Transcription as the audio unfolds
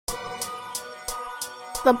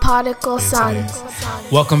the Particle Sons.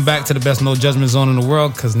 Welcome back to the best no judgment zone in the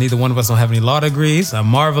world, because neither one of us don't have any law degrees. I'm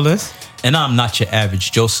Marvelous. And I'm not your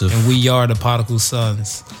average Joseph. And we are the Particle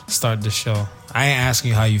Sons. Start the show. I ain't asking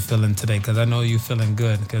you how you feeling today, because I know you feeling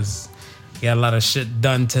good, because you got a lot of shit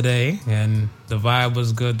done today, and the vibe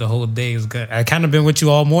was good. The whole day was good. I kind of been with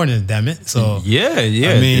you all morning, damn it. So yeah.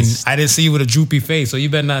 I mean, I didn't see you with a droopy face, so you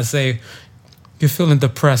better not say you're feeling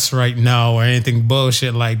depressed right now or anything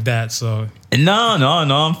bullshit like that. So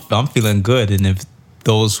no, I'm feeling good. And if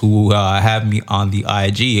those who have me on the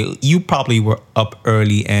IG, you probably were up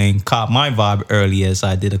early and caught my vibe early as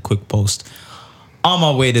I did a quick post on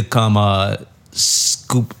my way to come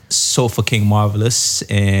scoop Sofa King Marvelous.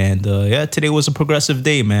 And today was a progressive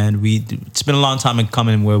day, man. It's been a long time in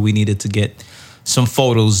coming where we needed to get some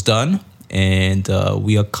photos done, and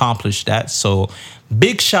we accomplished that. So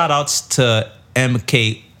big shout outs to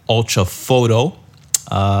MK Ultra Photo.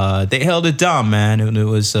 They held it down, man. It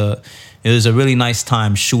was a really nice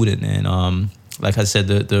time shooting, and like I said,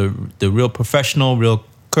 the real professional, real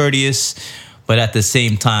courteous, but at the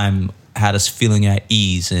same time had us feeling at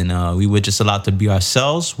ease, and we were just allowed to be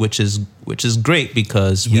ourselves, which is great,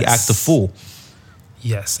 because we act a fool.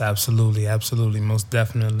 Yes, absolutely, most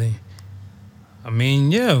definitely. I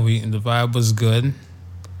mean, the vibe was good.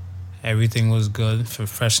 Everything was good.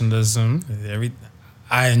 Professionalism.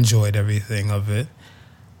 I enjoyed everything of it.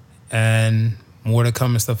 And more to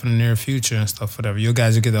come and stuff in the near future and stuff, whatever. You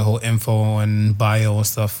guys will get the whole info and bio and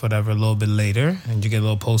stuff, whatever, a little bit later. And you get a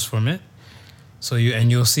little post from it. So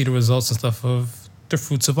you'll see the results and stuff of the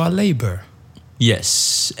fruits of our labor.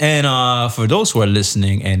 Yes. And for those who are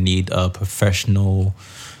listening and need professional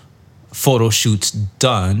photo shoots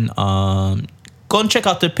done, go and check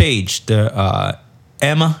out their page. They're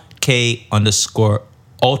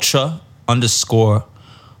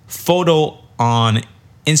MK_Ultra_photo on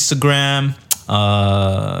Instagram.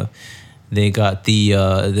 They got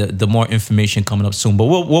the more information coming up soon, but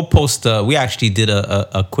we'll post. We actually did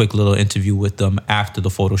a quick little interview with them after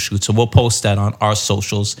the photo shoot, so we'll post that on our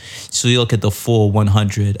socials, so you'll get the full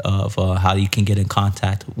 100 of how you can get in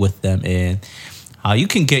contact with them and how you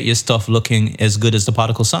can get your stuff looking as good as the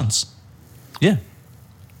Particle Sons. Yeah.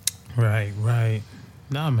 Right.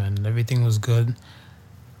 Nah, man, everything was good.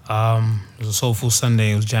 It was a soulful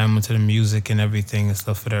Sunday. It was jamming to the music and everything and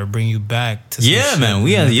stuff for that. Bring you back to some shit, man.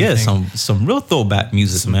 We had some real throwback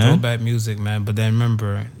music, man. Throwback music, man. But then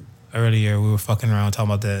remember, earlier we were fucking around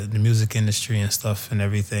talking about the music industry and stuff and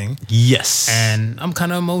everything. Yes. And I'm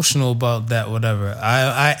kind of emotional about that, whatever.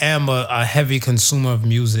 I am a heavy consumer of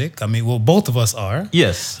music. I mean, well, both of us are.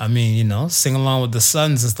 Yes. I mean, sing along with the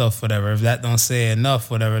Sons and stuff, whatever. If that don't say enough,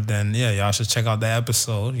 whatever, then y'all should check out that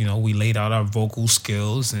episode. We laid out our vocal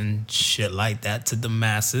skills and shit like that to the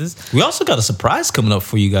masses. We also got a surprise coming up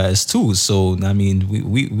for you guys too. So I mean,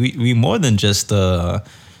 we more than just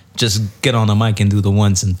get on the mic and do the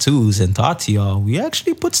ones and twos and talk to y'all. We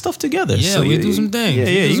actually put stuff together. Yeah, so we do some things.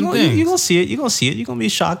 Yeah, you're gonna see it. You're gonna see it. You're gonna be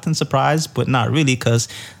shocked and surprised, but not really, because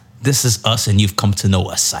this is us and you've come to know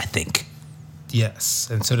us, I think. Yes,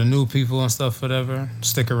 and to the new people and stuff, whatever,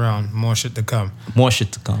 stick around. More shit to come.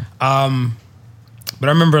 But I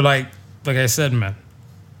remember, like I said, man.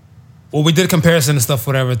 Well, we did a comparison and stuff,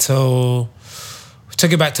 whatever. Till we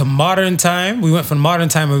took it back to modern time. We went from modern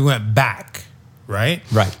time and we went back. Right.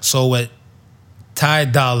 So with Ty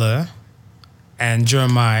Dolla and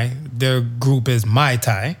Jeremiah, their group is My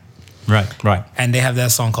Ty. Right. And they have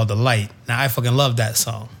that song called The Light. Now, I fucking love that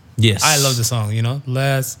song. Yes. I love the song,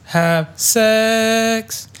 Let's have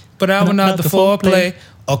sex, but I want not the foreplay.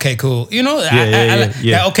 Okay, cool.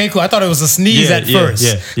 Yeah. Okay, cool. I thought it was a sneeze at first.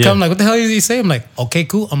 Yeah. I'm like, what the hell is he saying? I'm like, okay,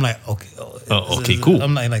 cool. I'm like, okay. Okay, cool.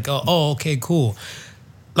 I'm like, okay, cool.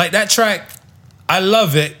 Like that track, I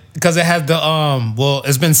love it. Because it had the,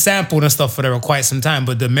 it's been sampled and stuff for there for quite some time,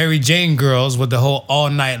 but the Mary Jane Girls with the whole All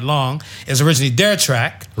Night Long is originally their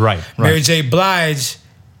track. Right. Mary J. Blige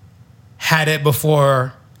had it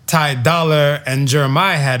before Ty Dolla and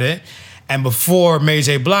Jeremiah had it, and before Mary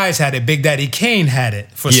J. Blige had it, Big Daddy Kane had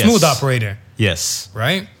it for Smooth Operator. Yes.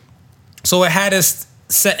 Right? So it had us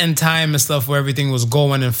set in time and stuff where everything was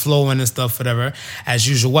going and flowing and stuff, whatever, as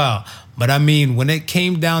usual. But I mean, when it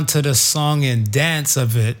came down to the song and dance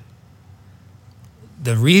of it,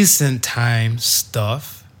 the recent time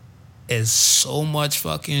stuff is so much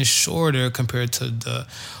fucking shorter compared to the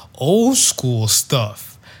old school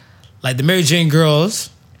stuff. Like the Mary Jane Girls,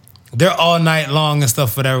 their All Night Long and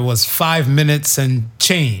stuff, whatever, was 5 minutes and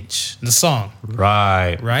change, the song.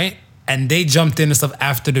 Right. And they jumped in and stuff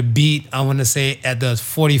after the beat, I want to say at the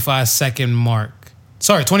 45-second mark.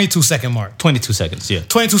 Sorry, 22-second mark. 22 seconds, yeah.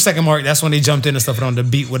 22-second mark, that's when they jumped in and stuff on the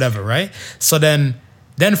beat, whatever, right? So then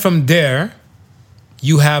Then from there,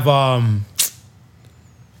 you have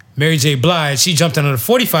Mary J. Blige. She jumped in at the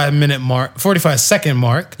 45-second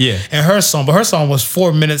mark. Yeah. And her song, but her song was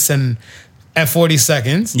 4 minutes and 40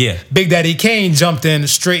 seconds. Yeah. Big Daddy Kane jumped in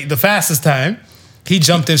straight the fastest time. He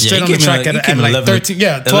jumped in straight on the track at like 11,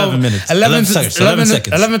 12, 11 minutes. 11 seconds.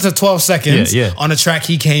 11 to 12 seconds Yeah. on the track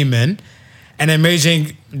he came in. And then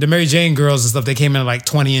the Mary Jane girls and stuff, they came in at like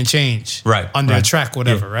 20 and change. Right. On their track,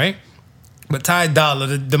 whatever, right? But Ty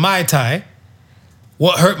Dolla, the Mai Tai,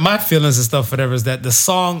 what hurt my feelings and stuff, whatever, is that the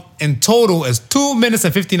song in total is 2 minutes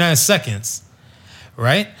and 59 seconds.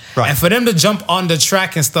 Right? And for them to jump on the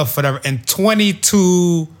track and stuff, whatever, in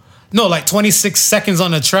 26 seconds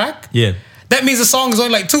on the track. Yeah. That means the song is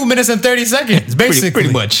only like 2 minutes and 30 seconds, basically.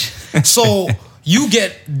 Pretty much. So you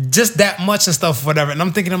get just that much and stuff, whatever. And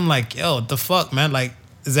I'm like, yo, what the fuck, man? Like,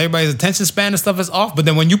 is everybody's attention span and stuff is off? But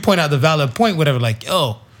then when you point out the valid point, whatever, like,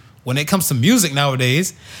 yo, when it comes to music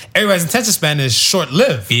nowadays, everybody's attention span is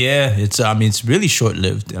short-lived. Yeah, it's really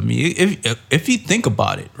short-lived. I mean, if you think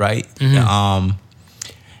about it, right? Mm-hmm.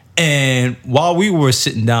 And while we were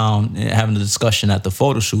sitting down and having a discussion at the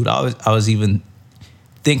photo shoot, I was even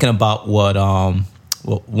thinking about what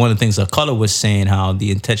one of the things that Color was saying, how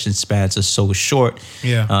the attention spans are so short.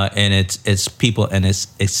 Yeah. And it's people and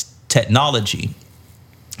it's technology.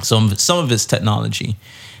 Some of it's technology.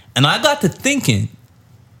 And I got to thinking,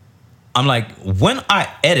 I'm like, when I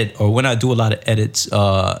edit or when I do a lot of edits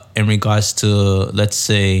in regards to, let's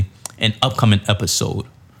say, an upcoming episode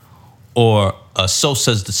or So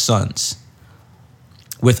Says the Suns,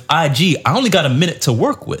 with IG, I only got a minute to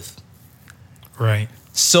work with. Right.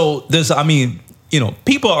 So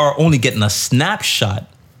people are only getting a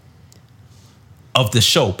snapshot of the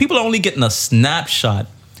show. People are only getting a snapshot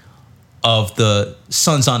of the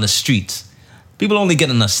Suns on the streets. People are only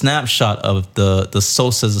getting a snapshot of the So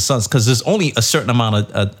Says the Suns because there's only a certain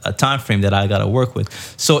amount of a time frame that I got to work with.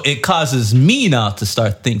 So it causes me now to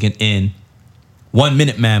start thinking in 1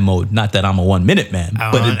 minute man mode. Not that I'm a 1 minute man,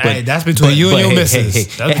 but that's between you and your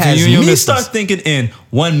missus. It has me start thinking in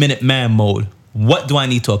 1 minute man mode. What do I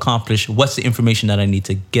need to accomplish? What's the information that I need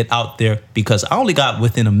to get out there? Because I only got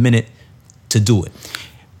within a minute to do it.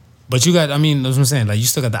 But you got, that's what I'm saying. Like, you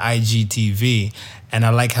still got the IGTV, and I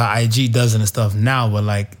like how IG does it and stuff now. But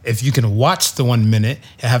like, if you can watch the 1 minute,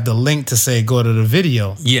 you have the link to say go to the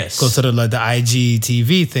video. Yes. Go to the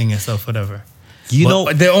IGTV thing and stuff, whatever.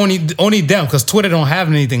 But they're only them because Twitter don't have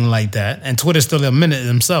anything like that, and Twitter's still a minute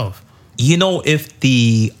themselves. If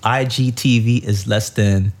the IGTV is less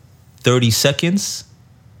than 30 seconds,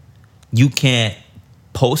 you can't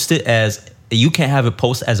have it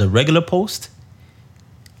post as a regular post.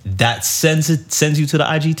 That sends you to the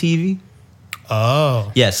IGTV.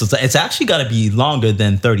 Oh, yeah. So it's actually got to be longer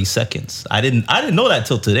than 30 seconds. I didn't know that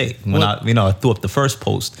till today when I threw up the first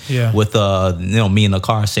post. Yeah. With me in the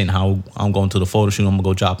car saying how I'm going to the photo shoot. I'm gonna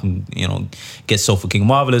go drop and get Sofa King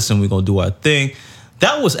Marvelous and we're gonna do our thing.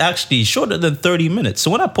 That was actually shorter than 30 minutes. So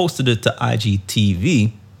when I posted it to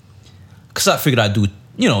IGTV, because I figured I'd do.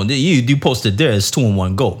 You posted there, it's 2 in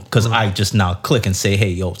 1 go. Because I just now click and say, hey,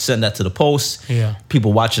 yo, send that to the post. Yeah.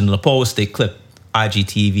 People watching the post, they click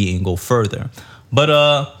IGTV and go further. But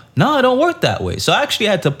no, it don't work that way. So I actually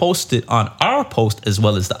had to post it on our post as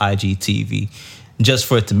well as the IGTV just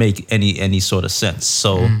for it to make any sort of sense.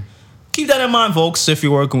 So keep that in mind, folks. If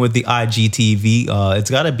you're working with the IGTV,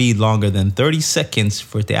 it's got to be longer than 30 seconds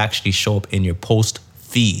for it to actually show up in your post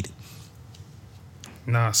feed.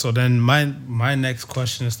 Nah, so then my next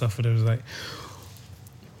question and stuff, it was like,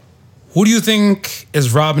 who do you think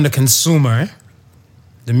is robbing the consumer?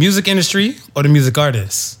 The music industry or the music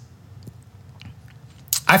artists?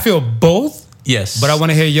 I feel both. Yes. But I want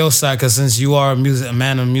to hear your side because since you are a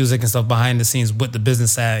man of music and stuff behind the scenes with the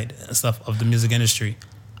business side and stuff of the music industry.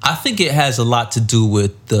 I think it has a lot to do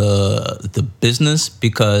with the business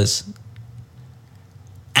because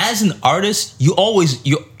as an artist, you always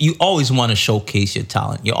want to showcase your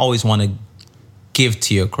talent. You always want to give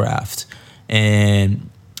to your craft, and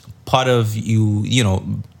part of you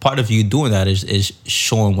doing that is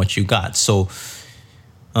showing what you got. So,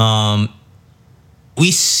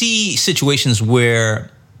 we see situations where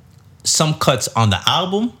some cuts on the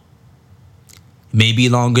album may be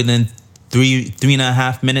longer than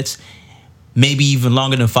 3.5 minutes. Maybe even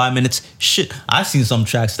longer than 5 minutes. Shit, I've seen some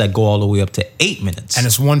tracks that go all the way up to 8 minutes. And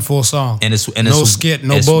it's one full song. And it's no skit,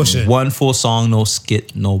 no bullshit. One full song, no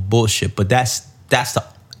skit, no bullshit. But that's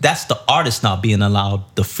the artist not being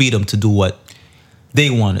allowed the freedom to do what they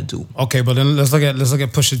want to do. Okay, but then let's look at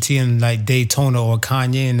Pusha T and like Daytona or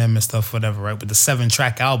Kanye and them and stuff, whatever, right? With the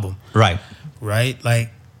 7-track album. Right. Right?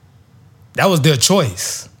 Like, that was their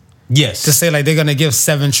choice. Yes. To say like they're gonna give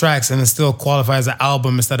 7 tracks and it still qualifies as an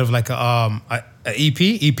album instead of like a EP.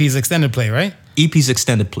 EP is extended play, right? EP's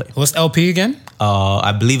extended play. What's LP again?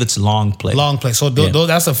 I believe it's long play. Long play. So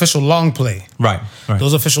that's official long play. Right.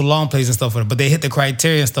 Those official long plays and stuff with it. But they hit the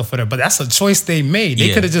criteria and stuff with it. But that's a choice they made.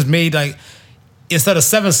 They could have just made like, instead of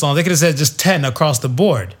 7 songs, they could have said just 10 across the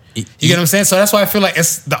board. You get what I'm saying? So that's why I feel like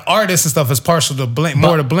it's the artists and stuff is partial to blame,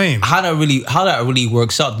 more to blame. How that really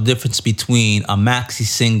works out, the difference between a maxi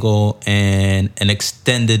single and an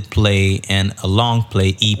extended play and a long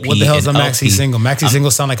play EP. What the hell is a maxi LP? single? Maxi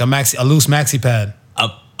single sound like a loose maxi pad.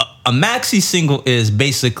 A maxi single is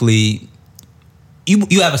basically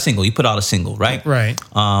you have a single, you put out a single, right? Right.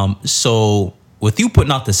 So with you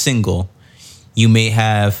putting out the single, you may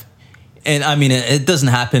have. And I mean, it doesn't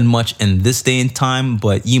happen much in this day and time,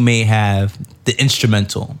 but you may have the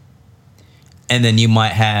instrumental and then you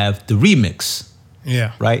might have the remix.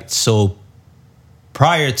 Yeah. Right? So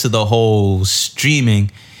prior to the whole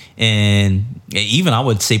streaming and even I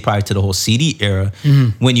would say prior to the whole CD era,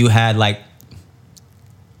 when you had like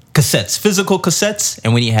cassettes, physical cassettes,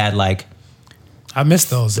 and when you had like... I miss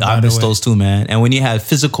those. I miss those too, man. And when you had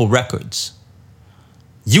physical records,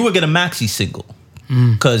 you would get a maxi single.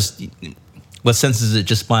 Because what sense is it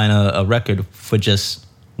just buying a record for just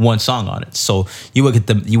one song on it? So you would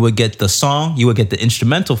get the song, you would get the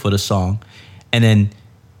instrumental for the song, and then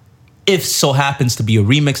if so happens to be a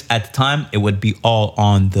remix at the time, it would be all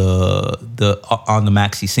on the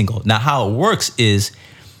maxi single. Now how it works is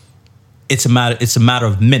it's a matter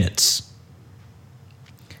of minutes.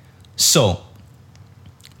 So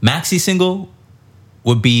maxi single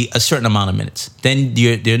would be a certain amount of minutes. Then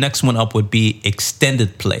your next one up would be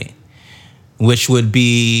extended play, which would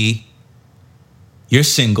be your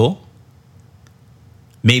single,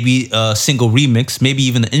 maybe a single remix, maybe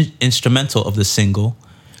even the instrumental of the single.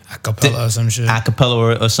 Acapella or some shit.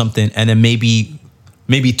 Acapella or something, and then maybe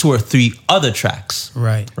 2 or 3 other tracks.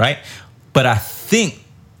 Right. Right? But I think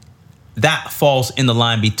that falls in the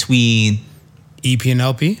line between... EP and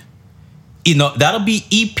LP? You know, that'll be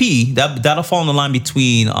EP. That'll fall in the line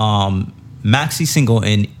between maxi single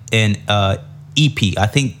and EP. I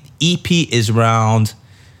think EP is around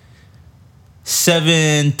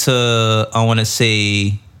 7 to, I want to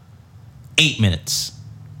say, 8 minutes.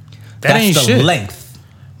 That's ain't the shit. Length.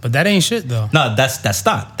 But that ain't shit though. No, that's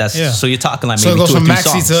not. So you're talking like so maybe 2 or 3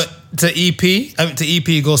 songs. So it goes from maxi to EP. I mean, to EP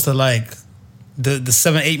it goes to like the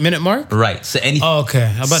 7-8 minute mark. Right. So okay.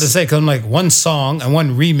 I'm about to say because I'm like one song and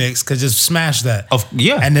one remix could just smash that.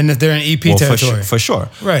 Yeah. And then if they're in EP territory, for sure.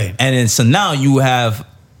 Right. And then so now you have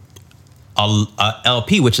a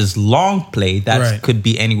LP, which is long play. That could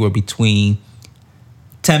be anywhere between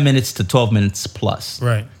 10 minutes to 12 minutes plus.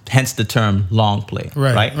 Right. Hence the term long play.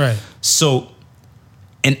 Right. So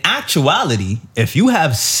in actuality, if you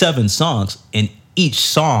have 7 songs and each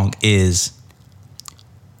song is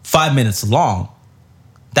 5 minutes long,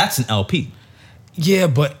 that's an LP. Yeah,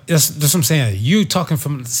 but that's what I'm saying. You're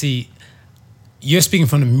speaking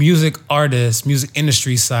from the music artist, music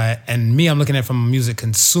industry side, and me, I'm looking at it from a music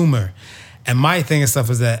consumer. And my thing and stuff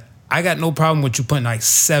is that I got no problem with you putting like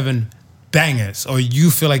 7 bangers, or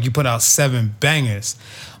you feel like you put out 7 bangers.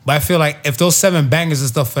 But I feel like if those 7 bangers and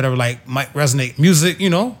stuff, whatever, like might resonate. Music, you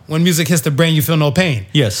know, when music hits the brain, you feel no pain.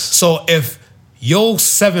 Yes. So if your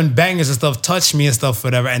 7 bangers and stuff touch me and stuff,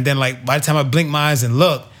 whatever, and then like by the time I blink my eyes and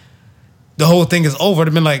look, the whole thing is over.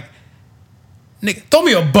 It'd been like, nigga, throw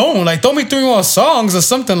me a bone, like throw me 3 more songs or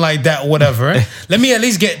something like that, whatever. Let me at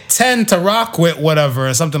least get 10 to rock with, whatever,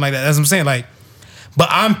 or something like that. That's what I'm saying. Like, but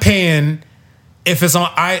I'm paying if it's on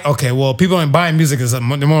well, people ain't buying music, they're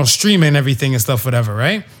more streaming and everything and stuff, whatever,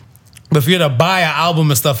 right? But if you're to buy an album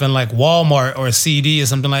and stuff in like Walmart or a CD or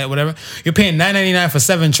something like that, whatever, you're paying $9.99 for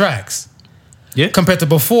 7 tracks. Yeah. Compared to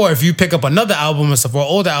before, if you pick up another album and stuff or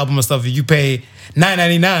older album and stuff, you pay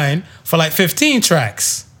 $9.99 for like 15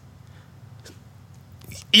 tracks.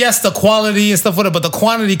 Yes, the quality and stuff with it, but the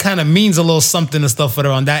quantity kind of means a little something and stuff with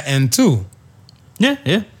it on that end too. Yeah.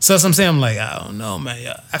 So that's what I'm saying. I'm like, I don't know,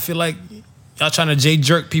 man. I feel like y'all trying to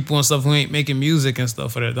jerk people and stuff who ain't making music and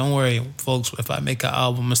stuff with it. Don't worry, folks. If I make an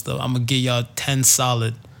album and stuff, I'm gonna give y'all 10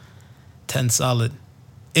 solid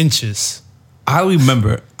inches. I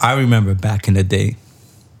remember back in the day,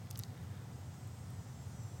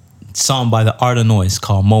 a song by the Art of Noise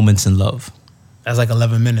called "Moments in Love." That's like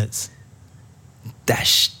 11 minutes.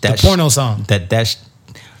 The porno song.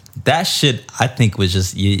 That shit, I think was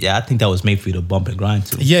just I think that was made for you to bump and grind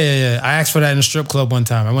to. Yeah. I asked for that in a strip club one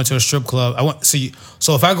time. I went to a strip club.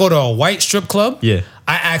 So if I go to a white strip club, I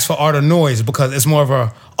ask for Art of Noise because it's more of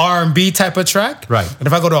a R&B type of track. Right. But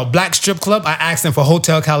if I go to a black strip club, I ask them for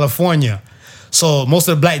Hotel California. So most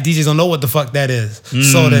of the black DJs don't know what the fuck that is.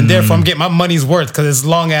 So then therefore I'm getting my money's worth because it's a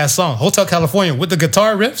long ass song. Hotel California with the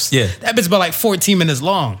guitar riffs. Yeah. That bitch about like 14 minutes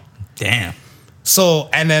long. Damn. So,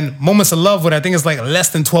 and then Moments of Love with I think it's like less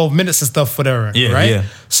than 12 minutes and stuff, whatever. Yeah, right? yeah.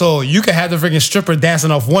 So you can have the freaking stripper dancing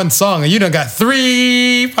off one song and you done got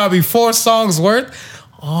 3, probably 4 songs worth.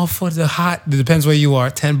 All for the hot, it depends where you are,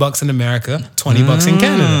 $10 in America, $20 in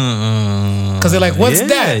Canada. Because they're like, what's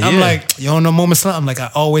that? I'm like, you don't know Moments of Love? I'm like, I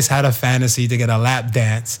always had a fantasy to get a lap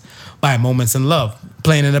dance by Moments in Love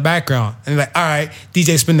playing in the background. And they're like, all right,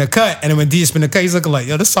 DJ spin the cut. And then when DJ spin the cut, he's looking like,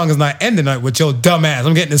 yo, this song is not ending with your dumb ass.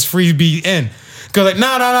 I'm getting this free beat in. Girl like,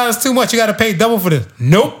 no, it's too much. You got to pay double for this.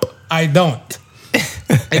 Nope, I don't.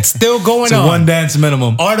 It's still going it's on. It's a one dance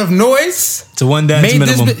minimum. Art of Noise. It's a one dance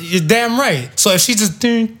minimum. You're damn right. So if she just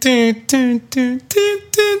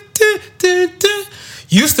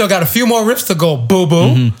you still got a few more riffs to go, boo boo.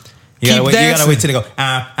 Mm-hmm. You gotta wait till they go.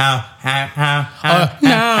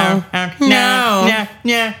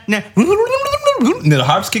 The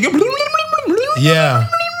harps kick up. Yeah,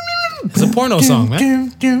 it's a porno song,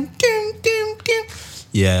 man.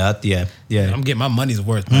 Yeah. I'm getting my money's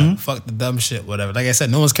worth, man. Fuck the dumb shit, whatever. Like I said,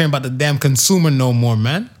 no one's caring about the damn consumer no more,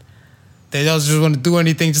 man. They just want to do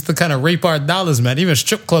anything just to kind of rape our dollars, man. Even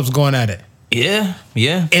strip clubs going at it. Yeah.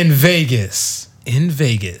 In Vegas.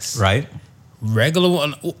 Right. Regular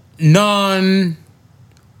one, non-boxing,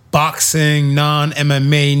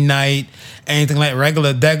 non-MMA night, anything like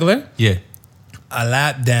regular degler. Yeah. A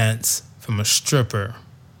lap dance from a stripper.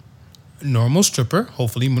 Normal stripper,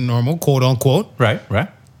 hopefully normal, quote unquote. Right.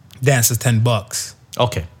 Dance is $10.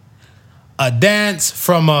 Okay. A dance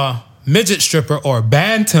from a midget stripper or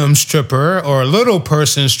bantam stripper or little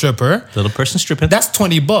person stripper. Little person stripping. That's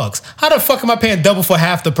 $20. How the fuck am I paying double for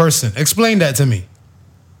half the person? Explain that to me.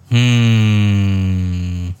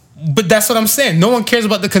 But that's what I'm saying. No one cares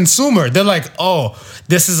about the consumer. They're like, oh,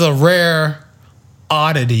 this is a rare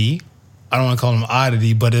oddity. I don't want to call them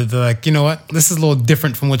oddity, but they're like, you know what? This is a little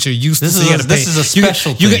different from what you're used to. This is a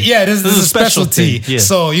specialty. This is a specialty. Yeah.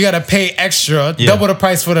 So you got to pay extra, double the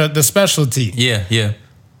price for the specialty. Yeah.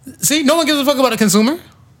 See, no one gives a fuck about the consumer.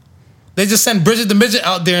 They just send Bridget the Midget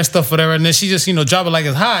out there and stuff, whatever, and then she just, drop it like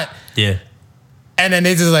it's hot. Yeah. And then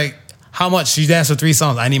they just like, how much? She danced for 3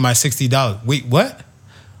 songs. I need my $60. Wait, what?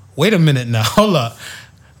 Wait a minute now. Hold up.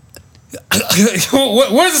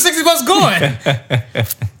 Where's the $60 going?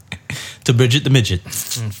 To Bridget the Midget.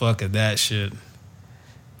 Fuck it, that shit.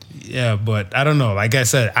 Yeah, but I don't know. Like I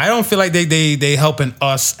said, I don't feel like they helping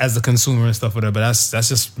us as the consumer and stuff, whatever. But that's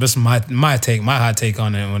just my take, my hot take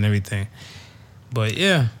on it and everything. But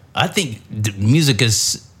yeah, I think the music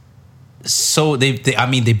is so they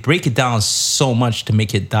break it down so much to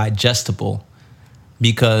make it digestible,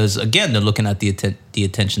 because again they're looking at the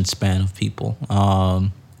attention span of people.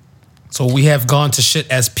 So we have gone to shit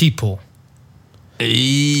as people.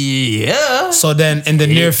 Yeah. So then in the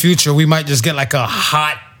near future we might just get like a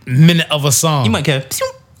hot minute of a song. You might get.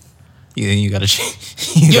 Yeah, you gotta.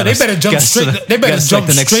 Yo, they better jump straight. They better jump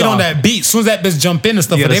straight on that beat. As soon as that bitch jump in and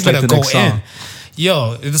stuff, they better go in.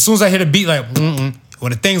 Yo, as soon as I hear the beat, like,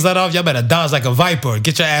 when the things let off, y'all better dodge like a viper.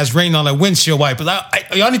 Get your ass rained on like windshield wipers.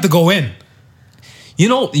 Y'all need to go in.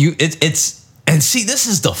 It's and see, this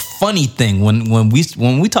is the funny thing when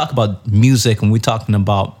we talk about music and we're talking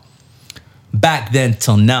about back then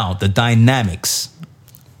till now, the dynamics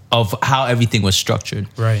of how everything was structured.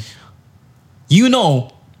 Right.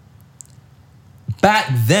 Back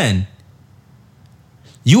then,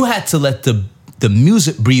 you had to let the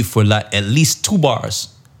music breathe for like at least 2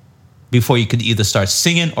 bars before you could either start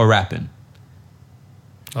singing or rapping.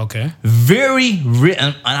 Okay.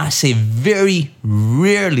 And I say very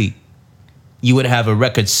rarely you would have a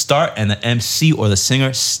record start and the MC or the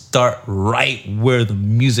singer start right where the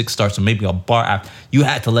music starts, or maybe a bar after. You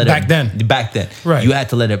had to let Back then. Right. You had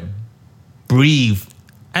to let it breathe.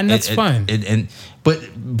 And that's fine.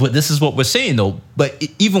 But this is what we're saying though. But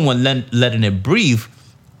even when letting it breathe,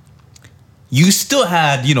 you still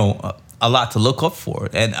had, a lot to look up for.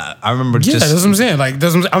 And I remember that's what I'm saying. Like,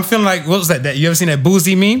 I'm feeling like, what was that? You ever seen that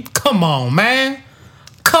Boozy meme? Come on, man.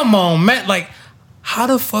 Like, how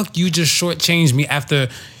the fuck you just shortchanged me after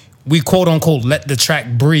we quote unquote let the track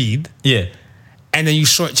breathe? Yeah. And then you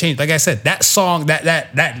shortchanged. Like I said, that song,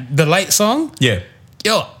 that the light song. Yeah.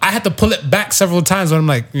 Yo, I had to pull it back several times when I'm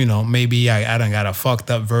like, maybe I done got a fucked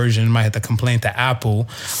up version. Might have to complain to Apple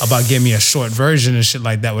about giving me a short version and shit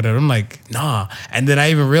like that. Whatever. I'm like, nah. And then I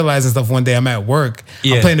even realized and stuff one day I'm at work.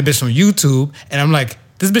 Yeah. I'm playing the bitch from YouTube and I'm like,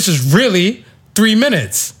 this bitch is really 3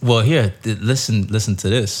 minutes. Well, here, listen to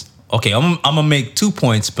this. Okay, I'm gonna make 2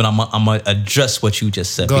 points, but I'm gonna address what you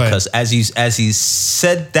just said. Go because as he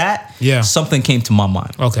said that, something came to my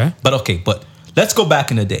mind. Okay. But let's go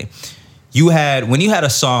back in the day. When you had a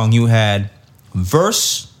song, you had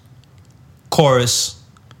verse, chorus,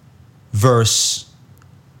 verse,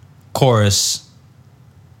 chorus,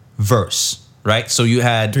 verse, right? So you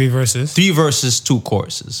had 3 verses. 3 verses, 2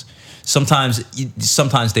 choruses. Sometimes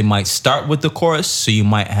they might start with the chorus, so you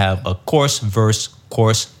might have a chorus, verse,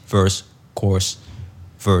 chorus, verse, chorus,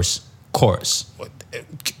 verse, chorus.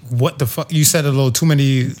 What the fuck? You said a little too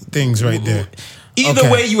many things right there. Either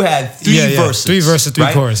way, you had 3 verses. 3 verses, 3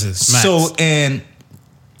 right? choruses. Max. So, and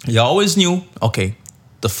you always knew, okay,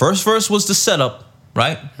 the first verse was the setup,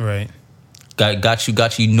 right? Right. Got you.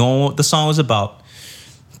 You know what the song was about.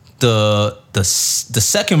 The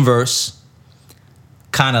second verse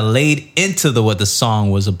kind of laid into what the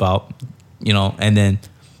song was about, and then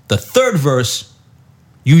the third verse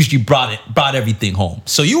usually brought everything home.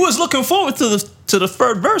 So you was looking forward to the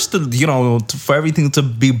third verse for everything to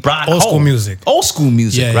be brought home. Old school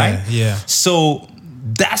music, right? Yeah. So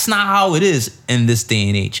that's not how it is in this day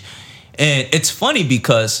and age. And it's funny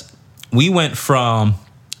because we went from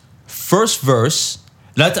first verse.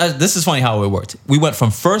 This is funny how it worked. We went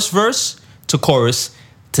from first verse to chorus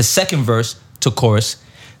to second verse to chorus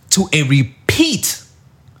to a repeat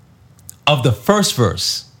of the first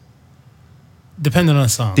verse. Depending on the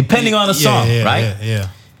song. Right? Yeah.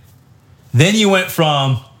 Then you went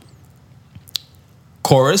from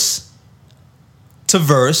chorus to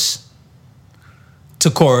verse to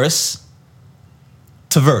chorus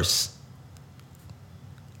to verse.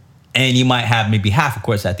 And you might have maybe half a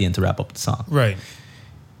chorus at the end to wrap up the song. Right.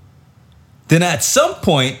 Then at some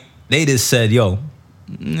point, they just said, yo,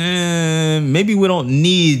 maybe we don't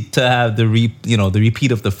need to have the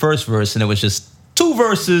repeat of the first verse. And it was just 2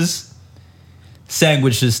 verses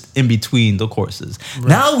sandwiches in between the choruses. Right.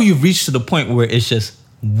 Now we've reached to the point where it's just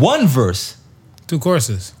 1 verse. 2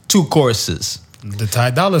 choruses. 2 choruses. The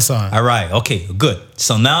Ty Dolla song. All right. Okay, good.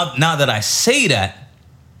 So now that I say that,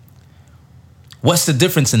 what's the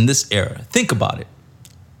difference in this era? Think about it.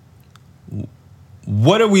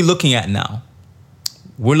 What are we looking at now?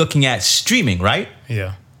 We're looking at streaming, right?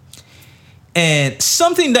 Yeah. And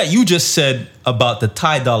something that you just said about the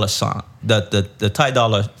Ty Dolla song, the Ty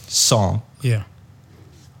Dolla song. Yeah.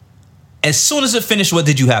 As soon as it finished, what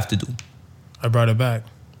did you have to do? I brought it back.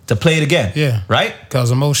 To play it again? Yeah. Right? Because I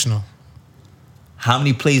was emotional. How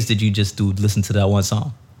many plays did you just do to listen to that one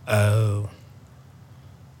song?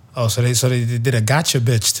 So they did a gotcha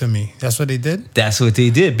bitch to me. That's what they did? That's what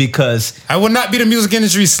they did, because I would not be the music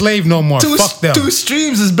industry slave no more. Fuck them. 2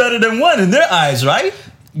 streams is better than 1 in their eyes, right?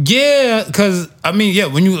 Yeah, because when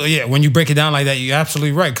you break it down like that, you're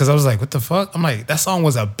absolutely right. Because I was like, what the fuck? I'm like, that song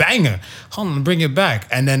was a banger. Hold on, bring it back.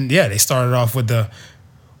 And then they started off with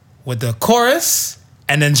the chorus,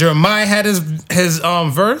 and then Jeremiah had his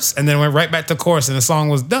verse, and then went right back to chorus, and the song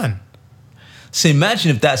was done. So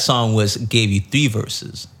imagine if that song gave you 3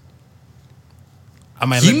 verses.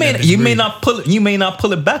 You may not pull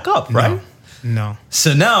it back up, right? No.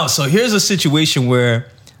 So here's a situation where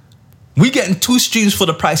we getting 2 streams for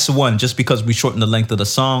the price of 1 just because we shortened the length of the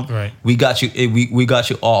song. Right. We got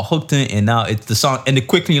you all hooked in, and now it's the song ended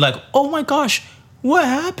quickly. You're like, oh my gosh, what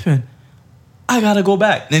happened? I gotta go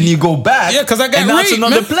back. Then you go back. Yeah, because I got and raped. That's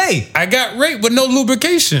another play. I got raped with no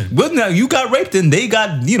lubrication. Well, now you got raped, and they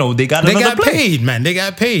got another play. Paid, man. They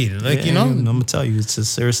got paid. I'm gonna tell you, it's a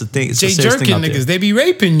serious thing. It's Jay a serious Jerkin thing out niggas, there. they be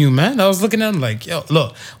raping you, man. I was looking at them like, yo,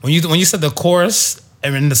 look, when you said the chorus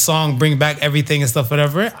and in the song "Bring Back Everything" and stuff,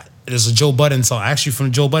 whatever. There's a Joe Budden song, actually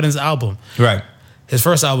from Joe Budden's album, right? His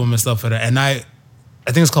first album and stuff like that. And I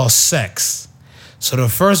think it's called Sex. So the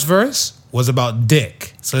first verse was about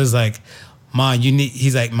dick. So it's like, Ma,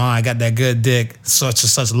 he's like, Ma, I got that good dick, such and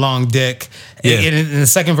such long dick. Yeah. And the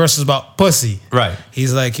second verse is about pussy. Right.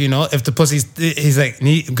 He's like, if the pussy's, he's like,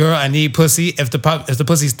 girl, I need pussy. If the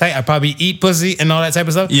pussy's tight, I probably eat pussy and all that type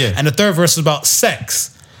of stuff. Yeah. And the third verse is about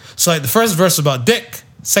sex. So like the first verse is about dick,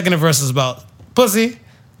 second verse is about pussy,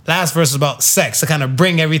 last verse is about sex to kind of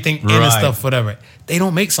bring everything in and stuff, whatever. They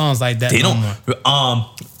don't make songs like that no more.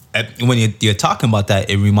 When you're talking about that,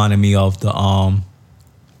 it reminded me of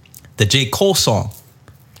the J. Cole song.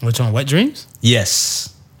 Which one? Wet Dreams?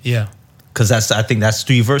 Yes. Yeah. Because I think that's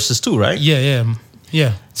 3 verses too, right?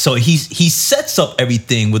 Yeah. So he sets up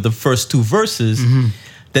everything with the first 2 verses. Mm-hmm.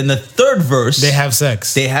 Then the third verse, they have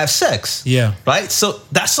sex. Yeah. Right? So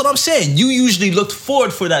that's what I'm saying. You usually looked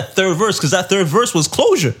forward for that third verse because that third verse was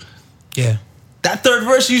closure. Yeah. That third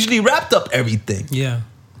verse usually wrapped up everything. Yeah.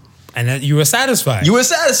 And then you were satisfied. You were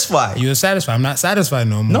satisfied. You were satisfied. I'm not satisfied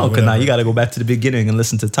no more. No, because now you got to go back to the beginning and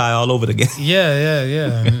listen to Ty all over again.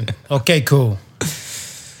 Yeah. Okay, cool.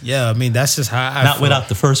 Yeah, I mean, that's just how I Not feel. without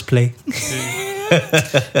the first play.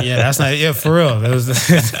 Yeah, that's not, yeah, for real.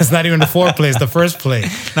 That's not even the foreplay, it's the first play.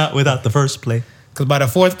 Not without the first play. Because by the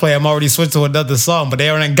fourth play, I'm already switched to another song, but they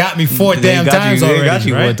already got me four They damn got times you, already. They got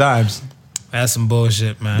you right? 4 times. That's some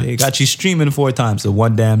bullshit, man. They got you streaming 4 times the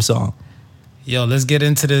one damn song. Yo, let's get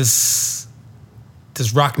into this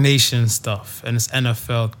RocNation stuff and this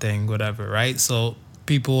NFL thing, whatever, right? So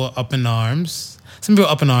people are up in arms. Some people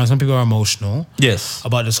are up in arms, some people are emotional. Yes.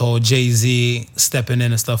 About this whole Jay-Z stepping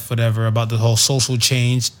in and stuff, whatever, about the whole social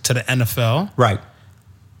change to the NFL. Right.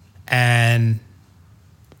 And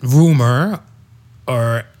rumor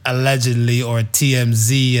or allegedly or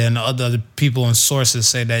TMZ and other people and sources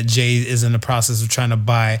say that Jay is in the process of trying to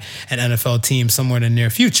buy an NFL team somewhere in the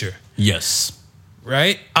near future. Yes.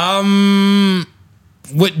 Right?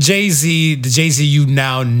 With Jay-Z, the Jay-Z you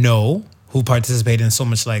now know, who participated in so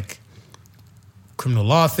much like criminal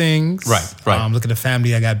law things. Right. Look at the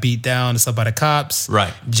family that got beat down and stuff by the cops.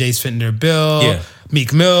 Right. Jay's fitting their bill. Yeah.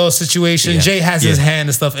 Meek Mill situation. Yeah. Jay has his hand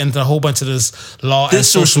and stuff into a whole bunch of this law and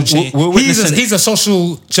social change. He's a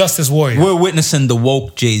social justice warrior. We're witnessing the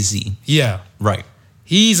woke Jay-Z. Yeah. Right.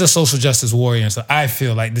 He's a social justice warrior and stuff. I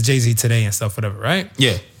feel like the Jay-Z today and stuff, whatever, right?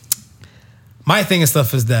 Yeah. My thing and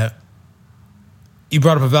stuff is that you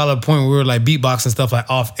brought up a valid point where we were like beatboxing stuff like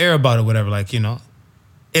off air about it, whatever. Like, you know,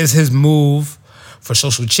 is his move for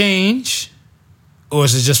social change or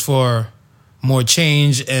is it just for more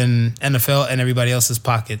change in NFL and everybody else's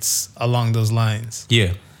pockets along those lines?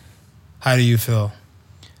 Yeah. How do you feel?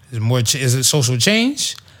 Is it social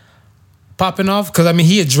change popping off? Because I mean,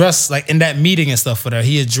 he addressed like in that meeting and stuff whatever.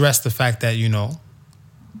 He addressed the fact that, you know,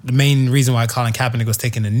 the main reason why Colin Kaepernick was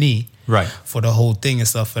taking a knee, Right. for the whole thing and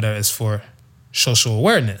stuff whatever is for social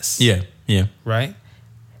awareness. Yeah. Yeah. Right?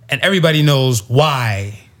 And everybody knows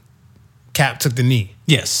why Cap took the knee.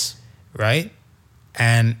 Yes. Right?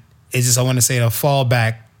 And it's just, I want to say, a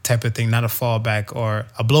fallback type of thing, not a fallback or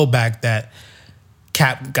a blowback that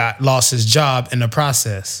Cap lost his job in the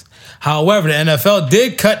process. However, the NFL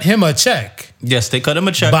did cut him a check. Yes, they cut him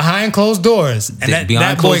a check. Behind closed doors. And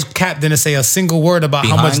that boy Cap didn't say a single word about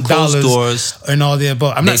how much dollars and all the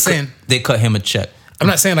above. I'm not saying they cut him a check. I'm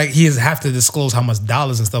not saying like he have to disclose how much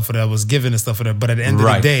dollars and stuff for that was given and stuff for that. But at the end of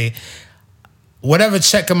the day, whatever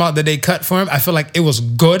check amount that they cut for him, I feel like it was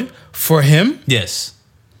good for him. Yes.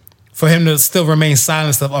 For him to still remain silent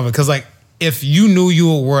and stuff of it. Because like if you knew you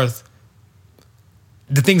were worth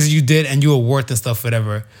the things that you did and you were worth and stuff,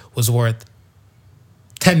 whatever, was worth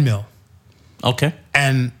 10 mil. Okay.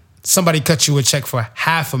 And somebody cut you a check for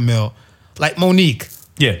 $500,000, like Monique.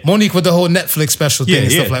 Yeah. Monique with the whole Netflix special thing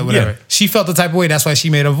and stuff like whatever. Yeah. She felt the type of way. That's why she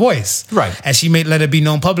made a voice. Right. And she let it be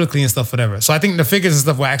known publicly and stuff, whatever. So I think the figures and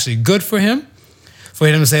stuff were actually good for him. For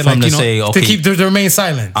him to say, like, you know, to remain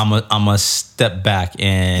silent. I'm a step back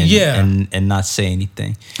and not say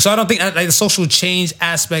anything. So I don't think like the social change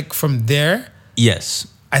aspect from there. Yes.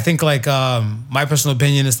 I think like my personal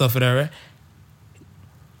opinion and stuff, whatever.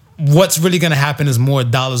 What's really going to happen is more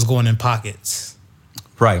dollars going in pockets.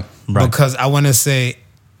 Right. Because I want to say,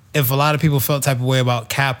 if a lot of people felt type of way about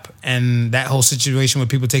Cap and that whole situation with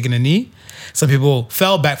people taking a knee, some people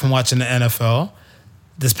fell back from watching the NFL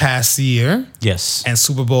this past year. Yes. And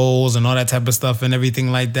Super Bowls and all that type of stuff and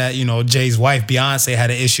everything like that. You know, Jay's wife, Beyonce,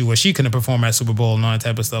 had an issue where she couldn't perform at Super Bowl and all that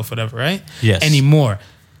type of stuff, whatever, right? Yes. Anymore.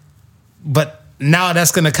 But now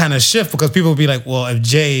that's going to kind of shift because people will be like, well, if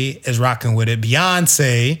Jay is rocking with it,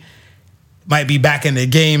 Beyonce might be back in the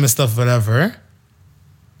game and stuff, whatever.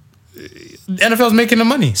 The NFL's making the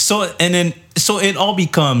money. So it all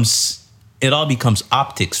becomes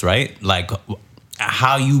optics, right? Like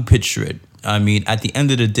how you picture it. I mean, at the end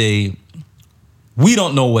of the day, we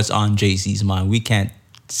don't know what's on Jay-Z's mind. We can't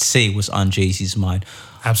say what's on Jay-Z's mind.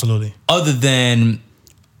 Absolutely. Other than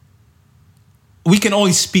we can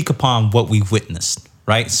only speak upon what we've witnessed,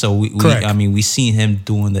 right? So we seen him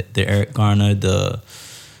doing the Eric Garner, the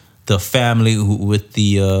family with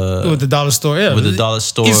the dollar store, with the dollar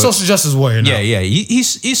store. He's a social justice warrior now. Yeah.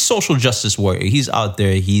 He's social justice warrior. He's out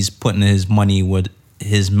there. He's putting his money where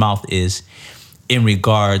his mouth is in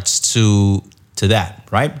regards to that,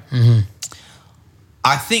 right? Mm-hmm.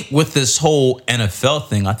 I think with this whole NFL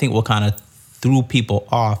thing, I think what kind of threw people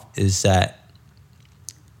off is that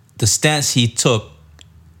the stance he took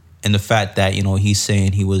and the fact that, you know, he's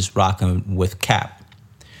saying he was rocking with Cap.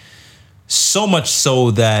 So much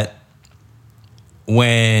so that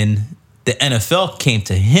when the NFL came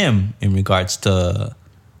to him in regards to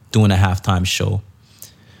doing a halftime show,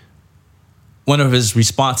 one of his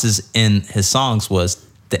responses in his songs was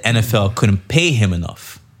the NFL couldn't pay him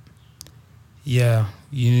enough. Yeah.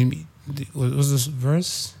 You need me. What was this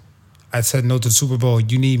verse? I said no to the Super Bowl.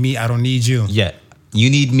 You need me. I don't need you. Yeah. You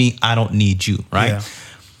need me. I don't need you. Right. Yeah.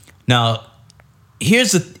 Now,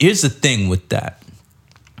 here's the thing with that,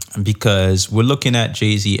 because we're looking at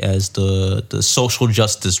Jay-Z as the social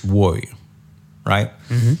justice warrior, right?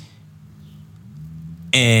 Mm-hmm.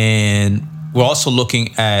 And we're also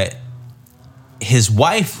looking at his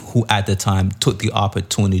wife, who at the time took the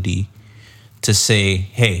opportunity to say,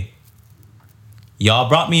 hey, y'all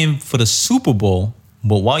brought me in for the Super Bowl,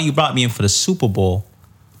 but while you brought me in for the Super Bowl,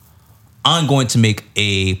 I'm going to make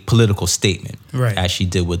a political statement, right, as she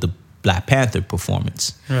did with the Black Panther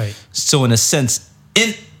performance. Right. So in a sense,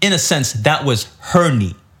 that was her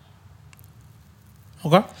need.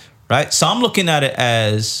 Okay. Right? So I'm looking at it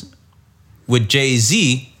as, with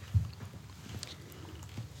Jay-Z,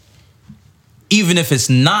 even if it's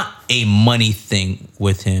not a money thing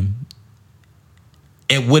with him,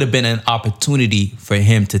 it would have been an opportunity for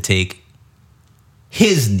him to take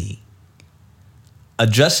his knee,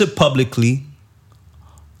 address it publicly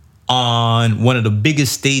on one of the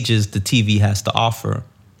biggest stages the TV has to offer,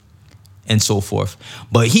 and so forth.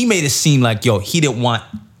 But he made it seem like, he didn't want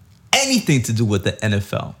anything to do with the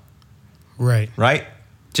NFL. Right. Right?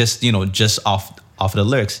 Just off of the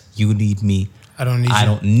lyrics, you need me, I don't need you. I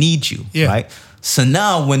don't need you. Yeah. Right? So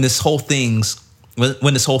now when this whole thing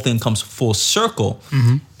comes full circle,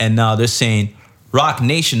 mm-hmm, and now they're saying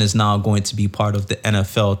RocNation is now going to be part of the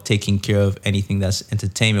NFL, taking care of anything that's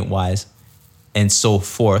entertainment-wise and so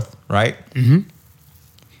forth, right? mm-hmm,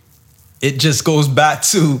 It just goes back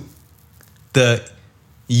to the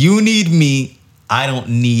you need me, I don't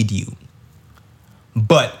need you.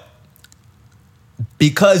 But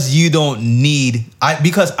because I don't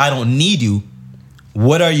need you,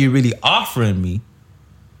 what are you really offering me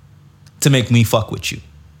to make me fuck with you?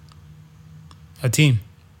 a team.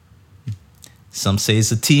 Some say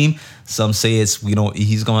it's a team. Some say it's,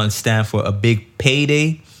 he's going to stand for a big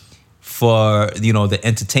payday for, the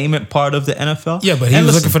entertainment part of the NFL. Yeah, but he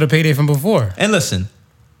was looking for the payday from before. And listen,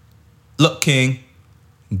 look, King,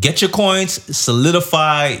 get your coins,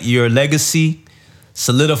 solidify your legacy,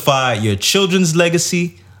 solidify your children's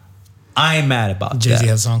legacy. I ain't mad about that. Jay-Z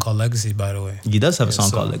has a song called Legacy, by the way. He does have a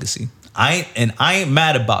song called Legacy. I ain't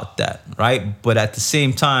mad about that, right? But at the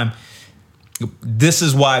same time, this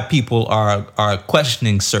is why people are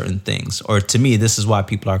questioning certain things. Or to me, this is why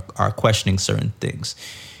people are questioning certain things.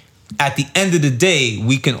 At the end of the day,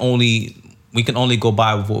 we can only go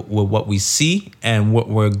by with what we see and what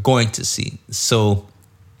we're going to see. So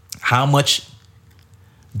how much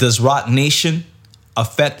does RocNation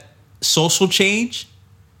affect social change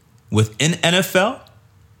within NFL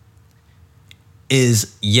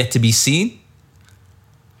is yet to be seen.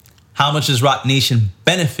 How much does RocNation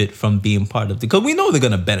benefit from being part of it? Because we know they're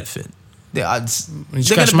going to benefit. They're going to benefit. You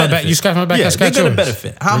scratch my back, yeah, I scratch they're going to yours.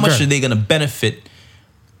 benefit. How much are they going to benefit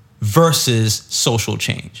versus social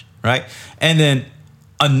change, right? And then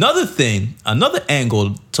another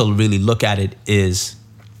angle to really look at it is,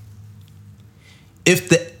 if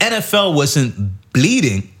the NFL wasn't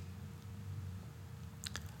bleeding,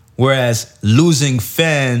 whereas losing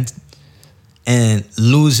fans and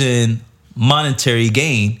losing monetary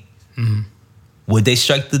gain, would they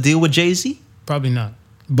strike the deal with Jay-Z? Probably not.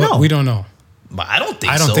 But No. we don't know. But I don't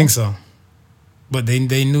think so. I don't think so. But they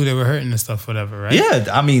knew they were hurting and stuff, whatever, right? Yeah,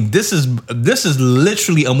 I mean, this is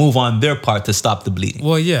literally a move on their part to stop the bleeding.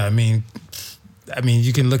 Well, yeah, I mean,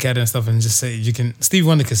 you can look at it and stuff and just say, Steve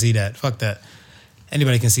Wonder can see that. Fuck that.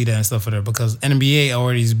 Anybody can see that and stuff, whatever, because NBA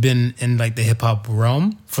already has been in like the hip hop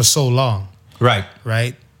realm for so long. Right.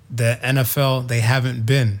 Right? The NFL, they haven't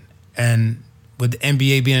been. And with the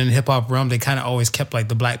NBA being in the hip hop realm, they kind of always kept like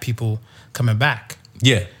the black people coming back.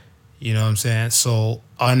 Yeah. You know what I'm saying? So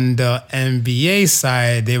on the NBA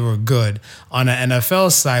side, they were good. On the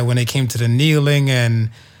NFL side, when it came to the kneeling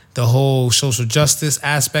and the whole social justice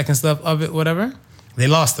aspect and stuff of it, whatever, they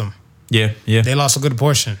lost them. Yeah, yeah. They lost a good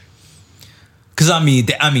portion. Because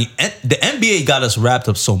the NBA got us wrapped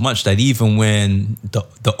up so much that even when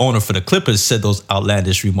the owner for the Clippers said those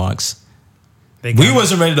outlandish remarks, we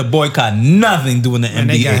wasn't ready to boycott nothing doing the NBA. And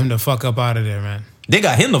they got him the fuck up out of there, man. They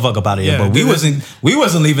got him the fuck up out of here, Yeah, but we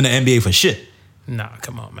wasn't leaving the NBA for shit. Nah,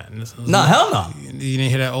 come on, man. Nah, hell no. You didn't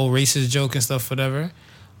hear that old racist joke and stuff, whatever?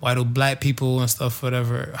 Why do black people and stuff,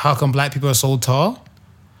 whatever? How come black people are so tall?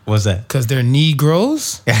 What's that? Because they're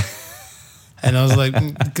Negroes. And I was like,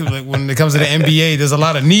 when it comes to the NBA, there's a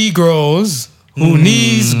lot of Negroes who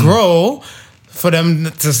knees grow for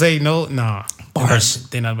them to say no. Nah. Bars.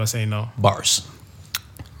 They're not about to say no. Bars.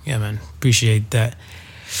 Yeah, man. Appreciate that.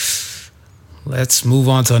 Let's move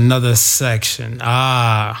on to another section.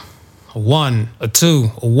 A 1, a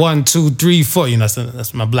 2, a 1, 2, 3, 4. You know,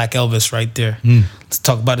 that's my Black Elvis right there. Let's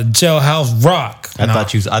talk about the Jailhouse Rock. I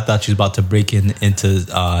thought you was about to break into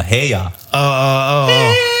Hey Ya.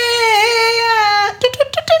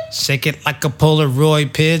 Shake it like a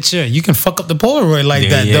Polaroid picture. You can fuck up the Polaroid like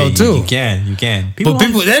that though too. You can. But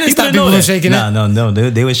people they didn't stop people from shaking it. No.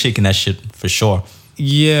 They were shaking that shit for sure.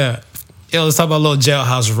 Yeah. Yo, let's talk about a little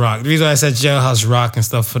Jailhouse Rock. The reason why I said Jailhouse Rock and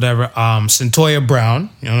stuff, whatever. Centoya Brown.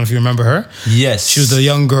 I don't know if you remember her. Yes. She was the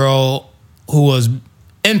young girl who was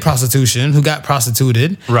in prostitution, who got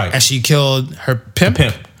prostituted. Right. And she killed her pimp.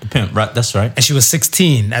 The pimp, right. That's right. And she was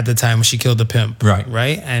 16 at the time when she killed the pimp. Right.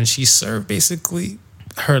 Right? And she served basically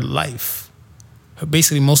her life.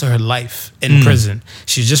 Basically most of her life in prison.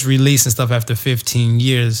 She was just released and stuff after 15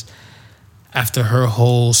 years after her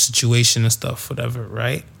whole situation and stuff, whatever,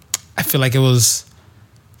 right? I feel like it was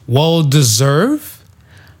well-deserved.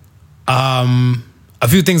 A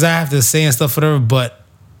few things I have to say and stuff, whatever, but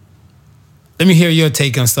let me hear your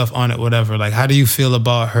take on stuff on it, whatever. Like, how do you feel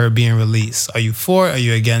about her being released? Are you for it or are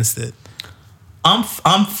you against it? I'm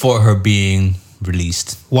for her being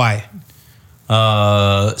released. Why?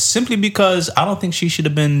 Simply because I don't think she should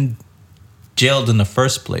have been jailed in the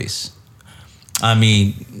first place. I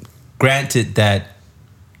mean, granted that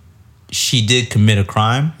she did commit a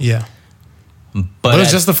crime. Yeah. But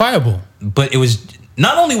it's justifiable. But it was,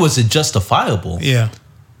 not only was it justifiable. Yeah.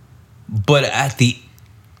 But at the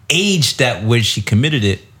age that when she committed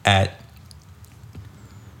it at,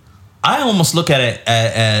 I almost look at it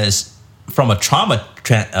as from a trauma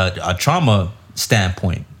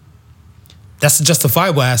standpoint. That's the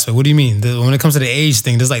justifiable aspect. What do you mean? When it comes to the age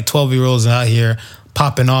thing, there's like 12-year-olds out here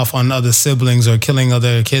popping off on other siblings or killing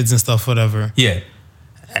other kids and stuff, whatever. Yeah.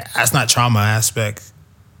 That's not trauma aspect.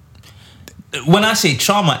 When I say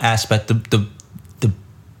trauma aspect, the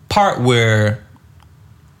part where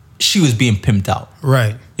she was being pimped out.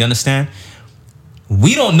 Right. You understand?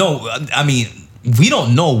 We don't know. I mean, we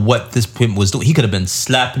don't know what this pimp was doing. He could have been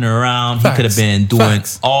slapping her around. Facts. He could have been doing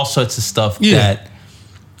Facts. all sorts of stuff Yeah.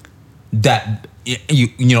 that you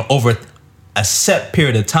know, over a set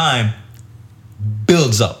period of time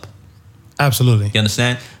builds up. Absolutely. You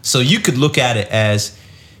understand? So you could look at it as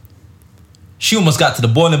she almost got to the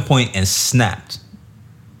boiling point and snapped.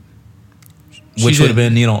 Which would have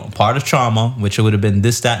been, you know, part of trauma, which would have been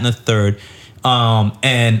this, that, and the third.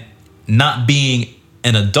 And not being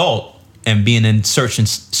an adult and being in certain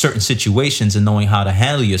situations and knowing how to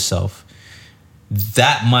handle yourself,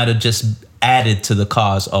 that might have just added to the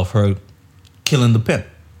cause of her killing the pimp.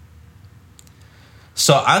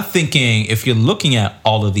 So I'm thinking, if you're looking at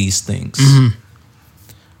all of these things,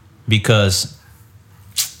 because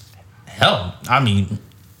hell, I mean,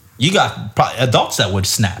 you got probably adults that would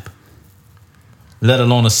snap, let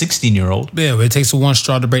alone a 16-year-old. Yeah, but it takes one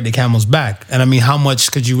straw to break the camel's back. And I mean, how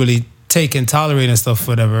much could you really take and tolerate and stuff,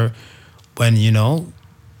 whatever, when, you know,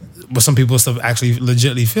 what some people stuff actually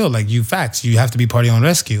legitimately feel like you have to be part of your own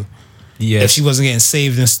rescue. Yes. If she wasn't getting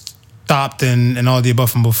saved and stopped and all the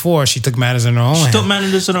above from before, she took matters in her own hand. She took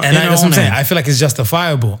matters in her own And that's what I'm saying. hand. I feel like it's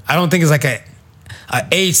justifiable. I don't think it's like a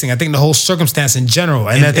age thing. I think the whole circumstance in general.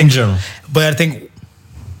 And I think, in general. But I think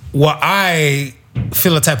what I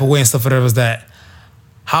feel a type of way and stuff, whatever, is that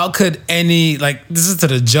how could any, like, this is to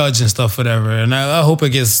the judge and stuff, whatever, and I hope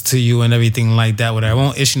it gets to you and everything like that, whatever. I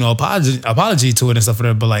won't issue no apology to it and stuff,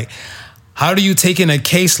 whatever, but like, how do you take in a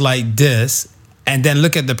case like this and then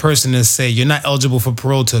look at the person and say, you're not eligible for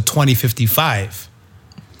parole till 2055?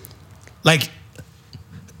 Like,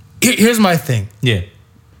 here's my thing. Yeah.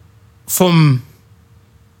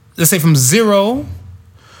 Let's say from zero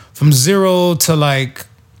to like,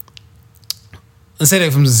 let's say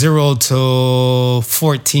that from 0 to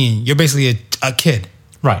 14, you're basically a kid.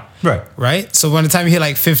 Right? So by the time you hit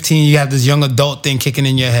like 15, you have this young adult thing kicking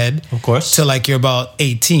in your head. Of course. Till like you're about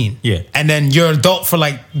 18. Yeah. And then you're adult for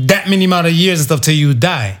like that many amount of years and stuff till you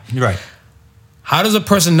die. Right. How does a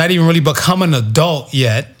person not even really become an adult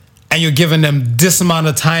yet, and you're giving them this amount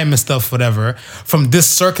of time and stuff, whatever, from this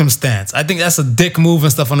circumstance? I think that's a dick move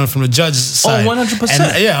and stuff from the judge's side. 100%.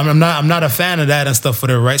 And yeah, I'm not a fan of that and stuff,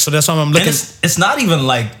 whatever, right? So that's why I'm looking. And it's not even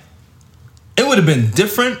like, it would have been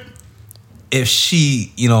different if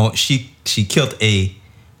she, you know, she killed a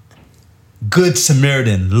good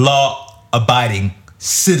Samaritan, law-abiding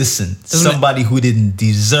citizen, somebody who didn't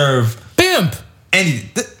deserve pimp. And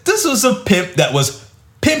this was a pimp that was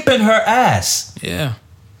pimping her ass. Yeah.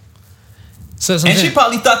 And she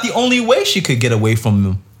probably thought the only way she could get away from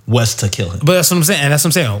him was to kill him. But that's what I'm saying. And that's what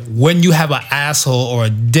I'm saying. When you have an asshole or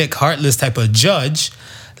a dick, heartless type of judge,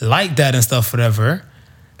 like that and stuff, whatever.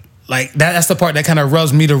 Like that's the part that kind of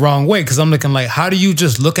rubs me the wrong way because I'm looking like, how do you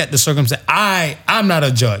just look at the circumstance? I'm not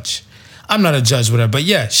a judge. I'm not a judge, whatever. But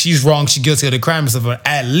yeah, she's wrong. She's guilty of the crime and stuff. But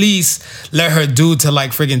at least let her do to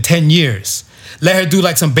like friggin' 10 years. Let her do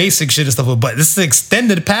like some basic shit and stuff. But this is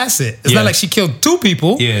extended past it. It's not like she killed 2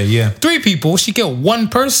 people. 3 people. She killed 1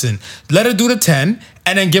 person. Let her do the 10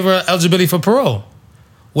 and then give her eligibility for parole.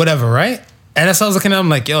 Whatever, right? And that's how I was looking at. I'm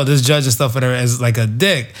like, yo, this judge and stuff whatever is like a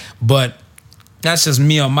dick. But that's just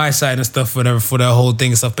me on my side and stuff whatever for that whole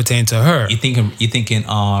thing and stuff pertaining to her. You thinking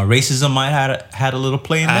racism might have had a little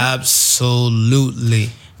play in that? Absolutely.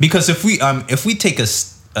 Because if we take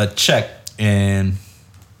a check and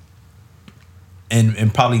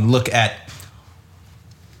probably look at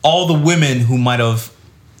all the women who might have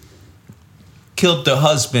killed their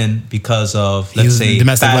husband because of, let's say,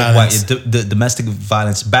 domestic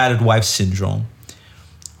violence, battered wife syndrome.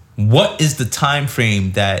 What is the time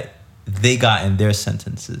frame that they got in their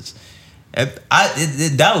sentences?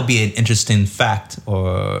 That would be an interesting fact,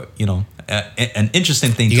 or an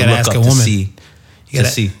interesting thing to look up to see.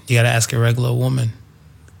 You gotta ask a regular woman.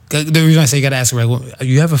 The reason I say you gotta ask a regular woman,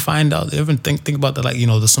 you ever find out? You ever think about that? Like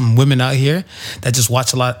there's some women out here that just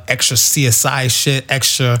watch a lot of extra CSI shit,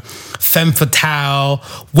 extra femme fatale,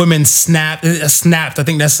 women snapped. I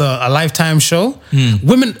think that's a Lifetime show.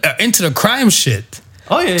 Women are into the crime shit.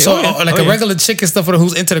 Oh yeah. So a regular chick and stuff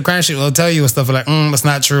who's into the crime shit will tell you and stuff like, that's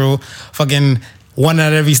not true. Fucking one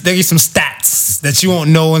out of every, they give you some stats that you won't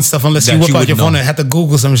know and stuff unless you whip out your phone and have to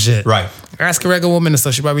Google some shit. Right. Ask a regular woman and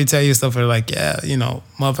stuff. She probably tell you stuff like,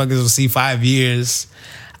 motherfuckers will see 5 years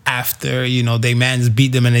after, they man just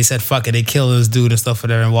beat them and they said, fuck it, they kill this dude and stuff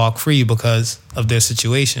there and walk free because of their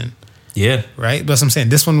situation. Yeah. Right? But I'm saying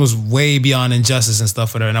this one was way beyond injustice and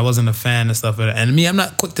stuff with her, and I wasn't a fan and stuff with her. And me, I'm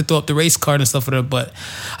not quick to throw up the race card and stuff with her, but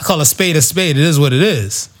I call a spade a spade. It is what it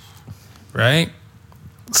is. Right?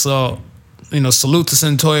 So, salute to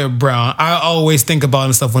Centoya Brown. I always think about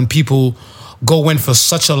and stuff when people go in for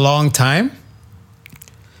such a long time.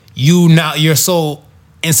 You're so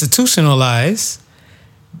institutionalized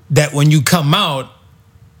that when you come out,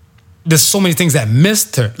 there's so many things that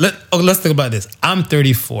missed her. Let's think about this. I'm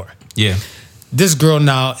 34. Yeah. This girl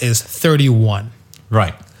now is 31.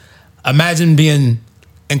 Right. Imagine being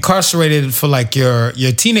incarcerated for like your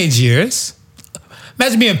teenage years.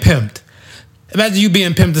 Imagine being pimped. Imagine you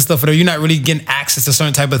being pimped and stuff, or you're not really getting access to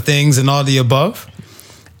certain type of things and all the above.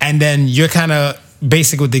 And then you're kind of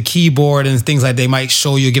basic with the keyboard and things like they might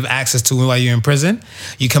show you, give access to while you're in prison.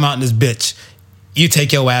 You come out in this bitch. You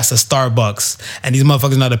take your ass to Starbucks, and these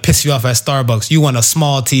motherfuckers know how to piss you off at Starbucks. You want a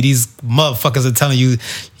small tea. These motherfuckers are telling you,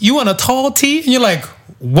 you want a tall tea? And you're like,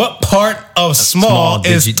 what part of small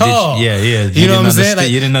is tall? Yeah. You know what I'm saying? Like,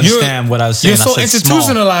 you didn't understand what I was saying. You're so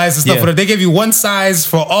institutionalized and stuff. Yeah. They give you one size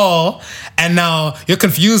for all, and now you're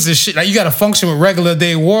confused as shit. Like, you got to function with regular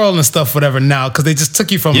day world and stuff, whatever now, because they just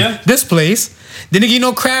took you from this place. Then they give you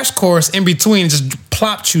no crash course in between and just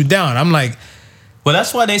plopped you down. I'm like... Well,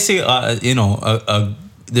 that's why they say,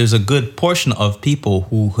 there's a good portion of people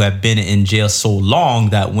who have been in jail so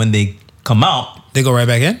long that when they come out, they go right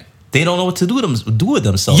back in. They don't know what to do with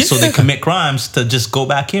themselves, so they commit crimes to just go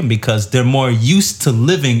back in because they're more used to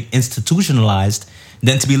living institutionalized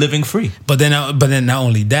than to be living free. But then not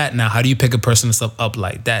only that. Now, how do you pick a person and stuff up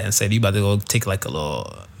like that and say you about to go take like a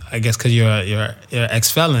little? I guess because you're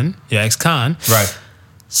ex-felon, you're ex-con, right?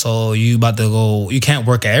 So you about to go. You can't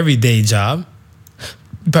work an everyday job.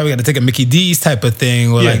 You probably got to take a Mickey D's type of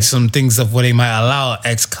thing or like some things of where they might allow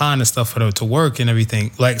ex-con and stuff for her to work and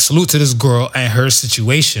everything. Like, salute to this girl and her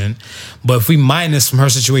situation. But if we minus from her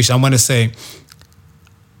situation, I want to say,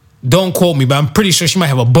 don't quote me, but I'm pretty sure she might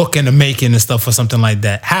have a book in the making and stuff or something like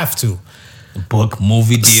that. Have to. Book,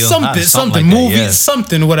 movie deal. Something, like movie, that,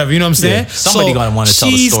 something, whatever. You know what I'm saying? Yeah. Somebody gonna want to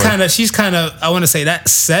tell the story. She's kind of, I want to say that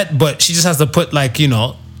set, but she just has to put like,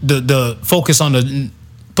 the focus on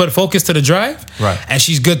put focus to the drive, right? And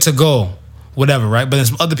she's good to go, whatever, right? But there's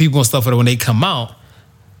some other people and stuff that when they come out,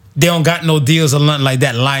 they don't got no deals or nothing like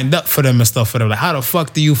that lined up for them and stuff for them. Like, how the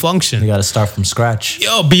fuck do you function? You got to start from scratch.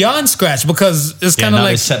 Beyond scratch, because it's kind of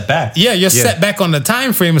like set back. Yeah, you're set back on the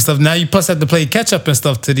time frame and stuff. Now you plus have to play catch up and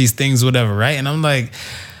stuff to these things, whatever, right? And I'm like,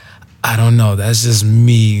 I don't know. That's just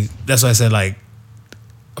me. That's why I said like.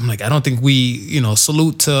 I'm like, I don't think we,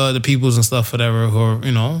 salute to the peoples and stuff, whatever, who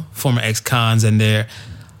are, former ex-cons and their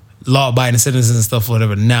law-abiding citizens and stuff,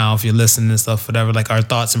 whatever. Now, if you're listening and stuff, whatever, like our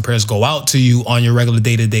thoughts and prayers go out to you on your regular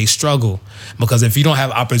day-to-day struggle. Because if you don't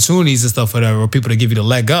have opportunities and stuff, whatever, or people to give you the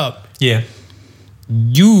leg up, yeah,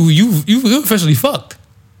 you officially fucked.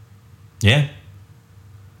 Yeah.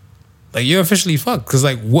 Like, you're officially fucked. Because,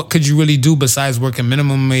 like, what could you really do besides work a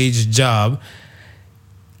minimum wage job?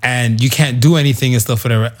 And you can't do anything and stuff,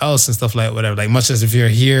 whatever else and stuff like whatever. Like, much as if you're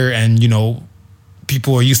here and, you know,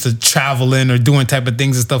 people are used to traveling or doing type of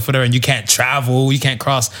things and stuff, whatever, and you can't travel, you can't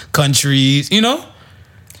cross countries, you know?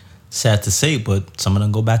 Sad to say, but some of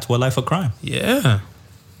them go back to a life of crime. Yeah.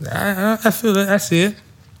 I feel it. I see it.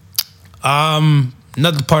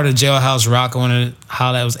 Another part of Jailhouse Rock I want to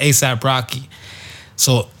highlight was A$AP Rocky.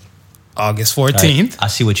 So, August 14th. I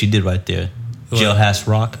see what you did right there. What? Jailhouse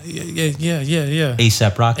Rock. Yeah.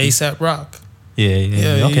 A$AP Rock. A$AP Rock.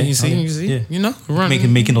 Yeah. Okay. You see? Yeah. You know?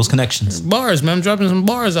 Making those connections. Bars, man. I'm dropping some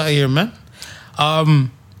bars out here, man. On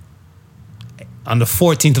the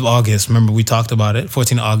 14th of August, remember we talked about it,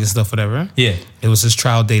 14th of August stuff, whatever. Yeah. It was his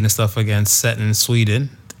trial date and stuff against Set in Sweden.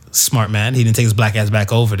 Smart man. He didn't take his black ass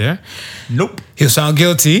back over there. Nope. He was found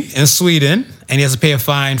guilty in Sweden, and he has to pay a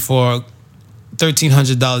fine for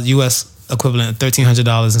 $1,300 US equivalent of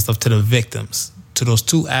 $1,300 and stuff to the victims, to those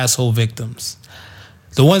two asshole victims.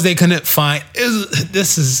 The ones they couldn't find,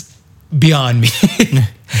 this is beyond me.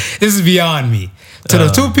 This is beyond me. To the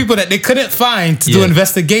two people that they couldn't find to do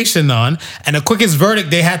investigation on, and the quickest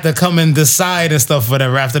verdict they had to come and decide and stuff,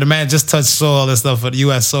 whatever, after the man just touched soil and stuff for the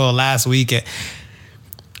U.S. soil last weekend.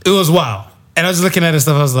 It was wild. And I was looking at this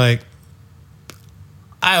stuff, I was like,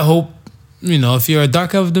 I hope, you know, if you're a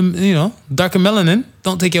darker melanin,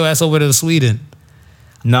 don't take your ass over to Sweden.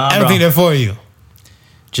 Nah, I don't think they're for you.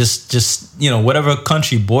 Just you know, whatever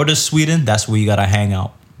country borders Sweden, that's where you gotta hang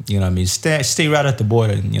out. You know what I mean? Stay right at the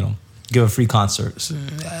border and, you know, give a free concerts.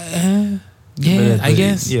 I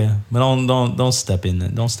guess. Yeah, but don't step in.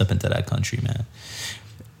 Don't step into that country, man.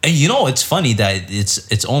 And you know, it's funny that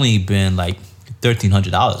it's only been like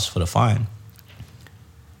 $1,300 for the fine.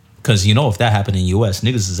 Because, you know, if that happened in the U.S.,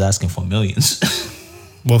 niggas is asking for millions.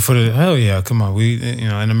 Well, for the hell yeah, come on. We, you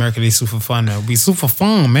know, in America, they sue for fun now. We sue for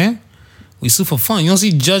fun, man. We sue for fun. You don't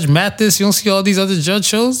see Judge Mathis? You don't see all these other judge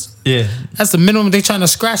shows? Yeah. That's the minimum they trying to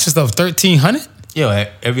scratch and stuff. $1,300? Yo,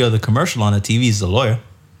 every other commercial on the TV is a lawyer.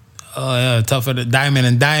 Oh, yeah. Tougher than Diamond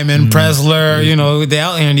and Diamond, Pressler. You know, they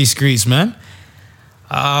out here in these streets, man.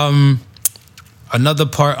 Another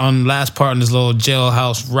last part on this little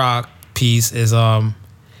Jailhouse Rock piece is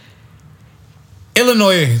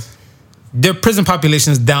Illinois, their prison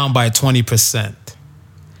population is down by 20%.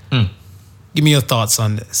 Give me your thoughts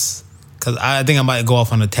on this. Because I think I might go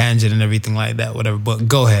off on a tangent and everything like that, whatever. But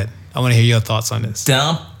go ahead. I want to hear your thoughts on this.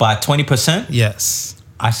 Down by 20%? Yes.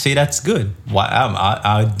 I say that's good. Why?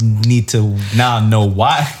 I need to now know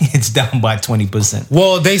why it's down by 20%.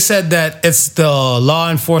 Well, they said that it's the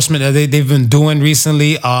law enforcement that they've been doing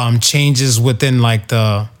recently, changes within like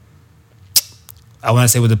the, I want to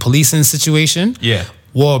say with the policing situation. Yeah.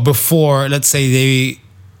 Well, before, let's say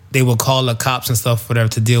they will call the cops and stuff, whatever,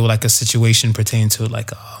 to deal with like a situation pertaining to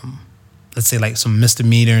like, let's say like some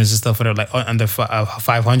misdemeanors and stuff, whatever, like under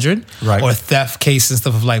 500. Right. Or theft case and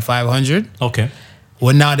stuff of like 500. Okay.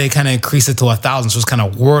 Well, now they kind of increase it to 1,000, so it's kind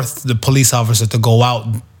of worth the police officer to go out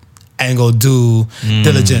and go do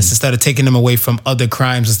diligence instead of taking them away from other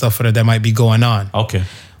crimes and stuff that might be going on. Okay.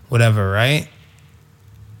 Whatever, right?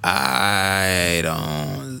 I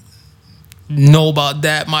don't know about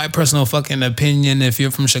that. My personal fucking opinion, if you're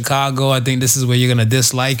from Chicago, I think this is where you're going to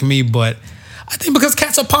dislike me, but I think because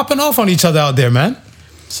cats are popping off on each other out there, man.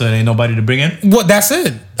 So there ain't nobody to bring in? Well, that's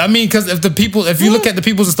it. I mean, because if you look at the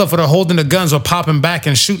people and stuff that are holding the guns or popping back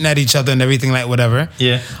and shooting at each other and everything like whatever,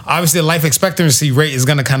 yeah, obviously the life expectancy rate is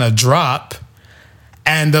going to kind of drop.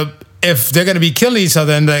 And if they're going to be killing each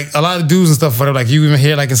other, and like a lot of dudes and stuff, whatever, like you even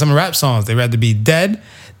hear like in some rap songs, they'd rather be dead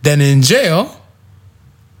than in jail.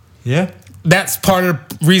 Yeah. That's part of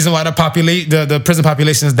the reason why the prison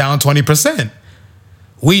population is down 20%.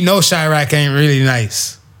 We know Chirac ain't really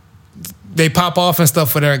nice. They pop off and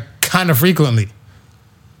stuff for there kind of frequently.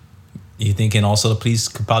 You thinking also the police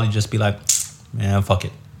could probably just be like, man, fuck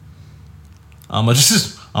it. I'm gonna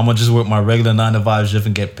just work my regular 9 to 5 shift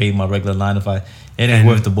and get paid my regular 9 to 5. It ain't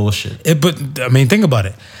worth the bullshit. But I mean, think about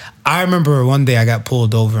it. I remember one day I got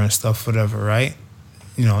pulled over and stuff, whatever, right?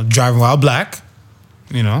 You know, driving while black,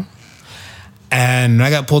 you know. And I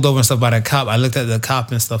got pulled over and stuff by the cop. I looked at the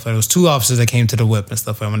cop and stuff. There was 2 officers that came to the whip and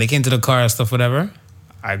stuff. And when they came to the car and stuff, whatever,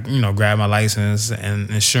 I, grabbed my license and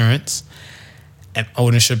insurance and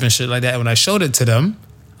ownership and shit like that. When I showed it to them,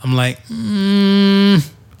 I'm like,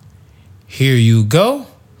 here you go.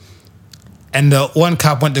 And the one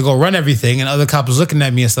cop went to go run everything, and the other cop was looking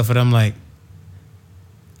at me and stuff, and I'm like,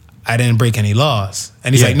 I didn't break any laws.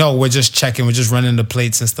 And he's like, no, we're just checking. We're just running the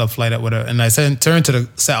plates and stuff like that, whatever. And I turned to the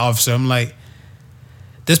set officer. I'm like,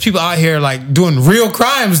 there's people out here like doing real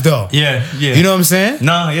crimes though. Yeah. You know what I'm saying?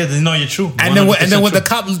 No, you're true. And then when the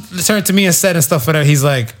cop turned to me and said and stuff like that, he's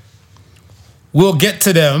like, "We'll get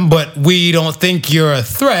to them, but we don't think you're a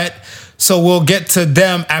threat. So we'll get to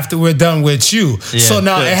them after we're done with you." Yeah, so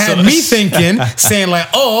now it had me thinking, saying like,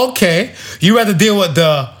 "Oh, okay, you rather deal with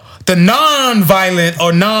the non-violent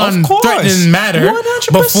or non-threatening matter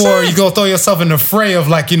 100%. Before you go throw yourself in the fray of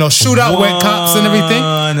like, shoot out with cops and everything."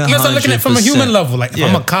 You start looking at it from a human level. Like, if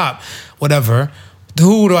I'm a cop, whatever,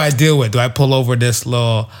 who do I deal with? Do I pull over this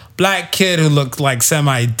little black kid who looks like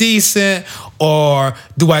semi-decent? Or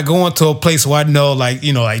do I go into a place where I know, like,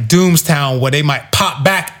 like Doomstown, where they might pop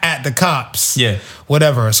back at the cops? Yeah.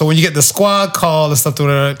 Whatever. So when you get the squad call and stuff,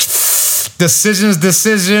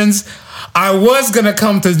 decisions. I was going to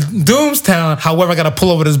come to Doomstown. However, I got to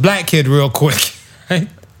pull over this black kid real quick. Right?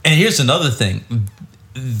 And here's another thing.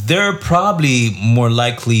 They're probably more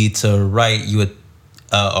likely to write you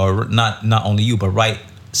or not only you, but write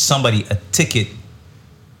somebody a ticket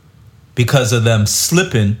because of them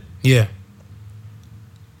slipping. Yeah.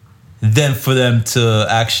 Than for them to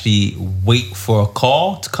actually wait for a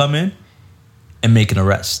call to come in and make an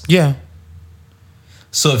arrest. Yeah.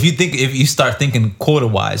 So if you start thinking quota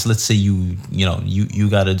wise, let's say you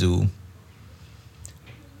got to do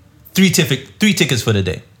three tickets for the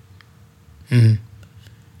day. Mm-hmm.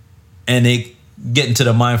 And they get into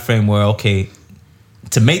the mind frame where, okay,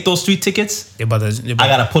 to make those 3 tickets, I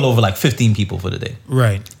got to pull over like 15 people for the day.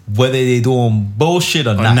 Right. Whether they doing bullshit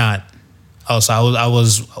or not. Oh, so I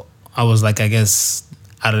was like, I guess,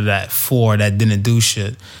 out of that 4 that didn't do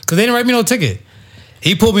shit. Because they didn't write me no ticket.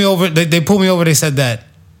 He pulled me over. They pulled me over. They said that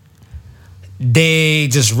they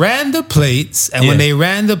just ran the plates. And when they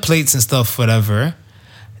ran the plates and stuff, whatever,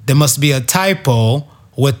 there must be a typo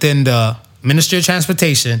within the Ministry of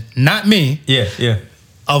Transportation, not me,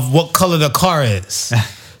 of what color the car is.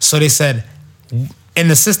 So they said, in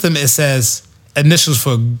the system, it says initials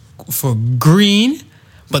for green,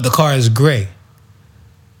 but the car is gray.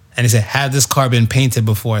 And he said, "Have this car been painted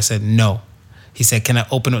before?" I said, "No." He said, "Can I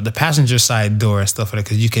open up the passenger side door and stuff like that?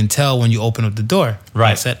 Because you can tell when you open up the door."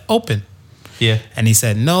 Right. I said, "Open." Yeah. And he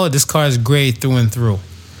said, "No, this car is gray through and through."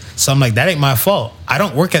 So I'm like, that ain't my fault. I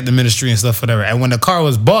don't work at the ministry and stuff, whatever. And when the car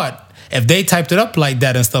was bought, if they typed it up like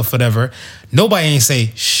that and stuff, whatever, nobody ain't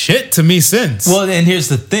say shit to me since. Well, and here's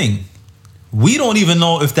the thing. We don't even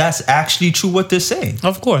know if that's actually true what they're saying.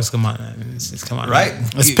 Of course, come on. Come on. Right?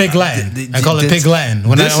 It's pig Latin. I call it pig Latin.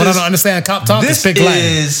 When I don't understand cop talk, it's pig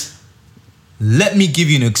Latin. Let me give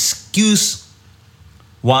you an excuse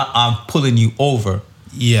why I'm pulling you over.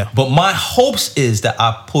 Yeah. But my hopes is that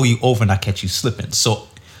I pull you over and I catch you slipping. So,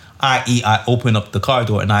 i.e., I open up the car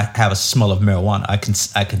door and I have a smell of marijuana. I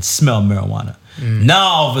can smell marijuana. Now,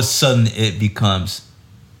 all of a sudden, it becomes,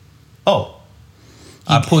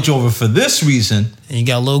 I pulled you over for this reason. And you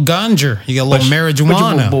got a little ganja. You got a little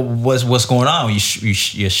marijuana. But what's going on?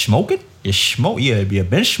 You're smoking? You've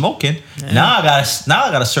been smoking. Yeah. Now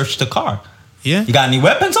I gotta search the car. Yeah. You got any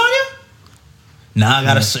weapons on you? Now I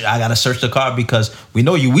gotta search the car because we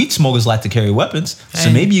know you weed smokers like to carry weapons.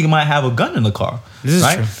 So maybe you might have a gun in the car. This is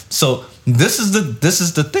right? true. So this is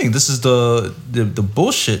the thing. This is the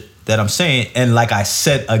bullshit that I'm saying. And like I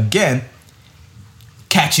said again,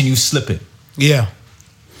 catching you slipping. Yeah.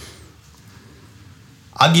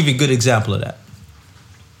 I'll give you a good example of that.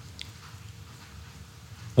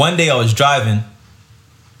 One day I was driving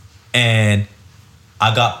and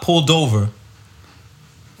I got pulled over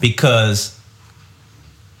because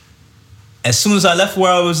as soon as I left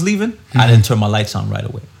where I was leaving, I didn't turn my lights on right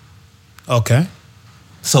away. Okay.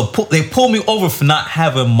 So they pulled me over for not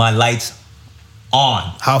having my lights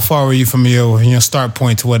on. How far were you from your start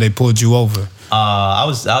point to where they pulled you over? I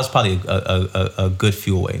was probably a good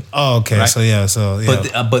few away. Oh, okay. Right? So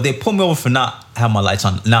yeah. But they pulled me over for not having my lights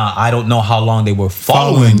on. Now I don't know how long they were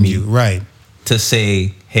following me, you, right? To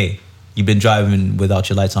say, hey, you've been driving without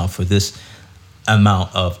your lights on for this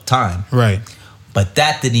amount of time, right? But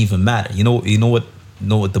that didn't even matter. You know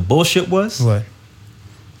what the bullshit was? What?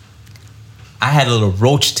 I had a little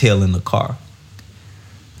roach tail in the car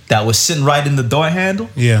that was sitting right in the door handle.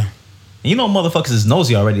 Yeah. You know, motherfuckers is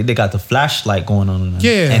nosy already. They got the flashlight going on.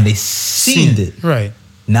 Yeah. And they seen it. Right.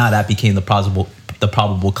 Now that became the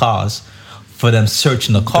probable cause for them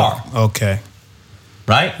searching the car. Okay.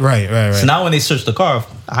 Right? Right. So now when they search the car,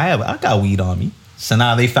 I got weed on me. So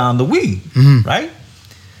now they found the weed. Mm-hmm. Right?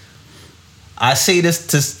 I say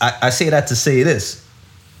that to say this.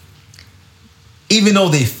 Even though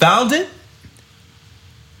they found it,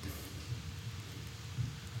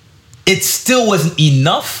 it still wasn't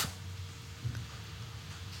enough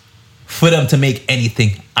for them to make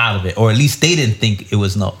anything out of it, or at least they didn't think it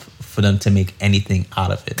was enough for them to make anything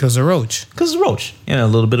out of it. Because of roach. Because of roach, a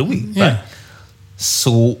little bit of weed. Yeah. Right?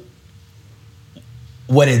 So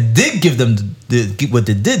what it did give them, what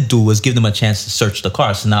they did do was give them a chance to search the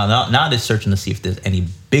car. So now they're searching to see if there's any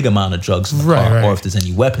big amount of drugs in the car, or if there's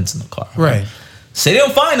any weapons in the car. Right. So they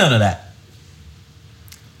don't find none of that.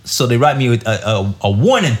 So they write me with a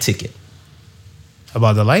warning ticket.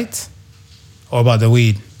 About the lights? Or about the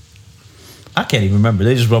weed? I can't even remember.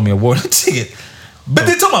 They just wrote me a warning ticket. But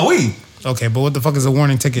they took my weed. Okay, but what the fuck is a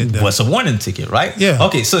warning ticket then? What's a warning ticket, right? Yeah.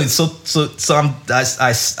 Okay, so I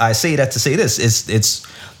say that to say this. It's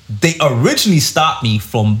they originally stopped me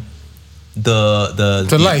from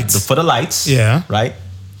the lights. For the lights. Yeah. Right?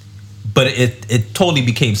 But it totally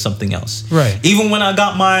became something else. Right. Even when I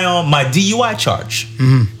got my DUI charge.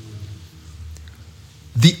 Mm-hmm.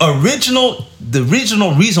 The original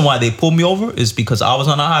reason why they pulled me over is because I was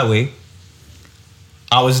on the highway.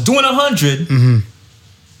 I was doing 100,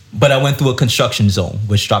 but I went through a construction zone,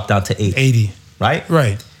 which dropped down to 80. 80. Right?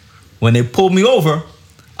 Right. When they pulled me over,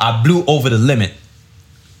 I blew over the limit.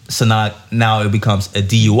 So now it becomes a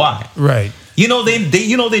DUI. Right.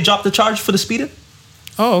 They dropped the charge for the speeding?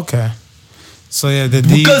 Oh, okay. So yeah,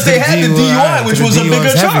 because they had the DUI, which was a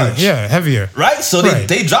bigger charge. Yeah, heavier. Right? So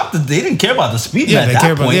they dropped it. They didn't care about the speeding at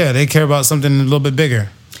that point. They care about something a little bit bigger.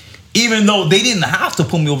 Even though they didn't have to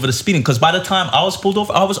pull me over the speeding, because by the time I was pulled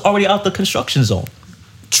over, I was already out the construction zone.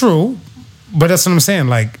 True. But that's what I'm saying.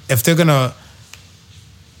 Like, if they're gonna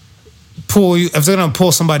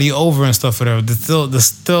pull somebody over and stuff, whatever,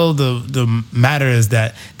 the matter is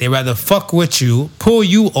that they rather fuck with you, pull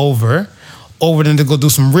you over than to go do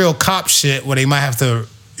some real cop shit where they might have to,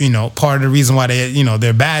 part of the reason why they,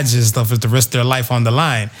 their badges and stuff is to risk their life on the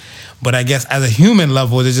line. But I guess as a human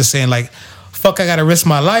level, they're just saying like, fuck, I gotta risk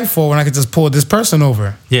my life for when I could just pull this person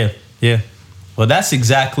over. Yeah. Well, that's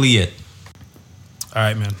exactly it. All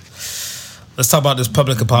right, man. Let's talk about this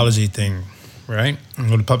public apology thing, right?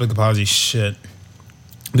 Or the public apology shit.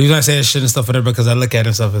 The reason I say this shit and stuff whatever because I look at it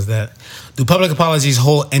and stuff is that, do public apologies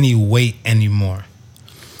hold any weight anymore?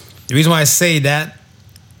 The reason why I say that,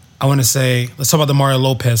 I want to say, let's talk about the Mario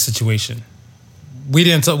Lopez situation. We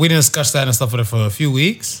didn't discuss that and stuff with it for a few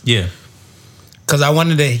weeks. Yeah. Because I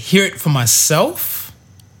wanted to hear it for myself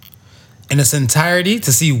in its entirety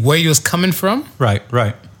to see where he was coming from. Right.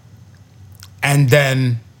 And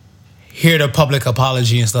then hear the public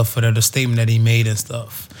apology and stuff for the statement that he made and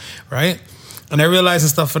stuff. Right? And I realized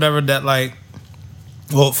and stuff whatever that like,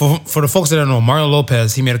 well, for the folks that don't know, Mario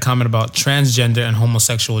Lopez, he made a comment about transgender and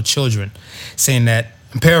homosexual children, saying that,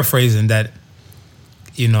 I'm paraphrasing, that,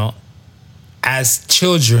 as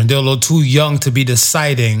children, they're a little too young to be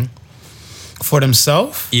deciding for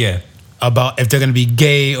themselves about if they're going to be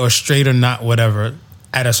gay or straight or not, whatever,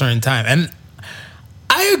 at a certain time. And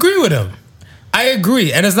I agree with him. I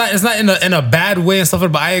agree. And it's not in a bad way and stuff,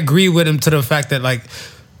 but I agree with him to the fact that, like,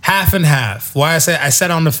 half and half. Why I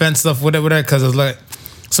sat on the fence stuff with it, because it's like,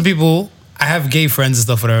 some people, I have gay friends and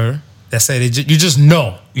stuff, whatever, that say you just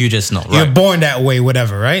know. You just know, right? You're born that way,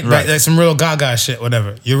 whatever, right? Right. Like some real gaga shit,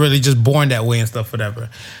 whatever. You're really just born that way and stuff, whatever.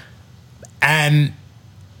 And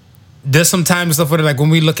there's some times and stuff, whatever, like when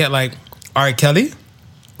we look at like R. Kelly,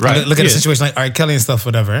 right? Look at a situation like R. Kelly and stuff,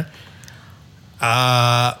 whatever.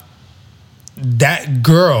 That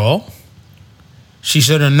girl, she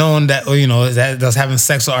should have known that, that's having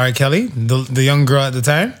sex with R. Kelly, the young girl at the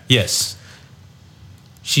time. Yes.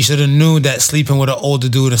 She should have knew that sleeping with an older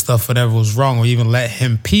dude and stuff, whatever, was wrong, or even let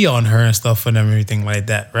him pee on her and stuff and everything like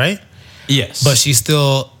that, right? Yes. But she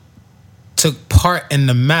still took part in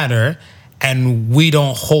the matter, and we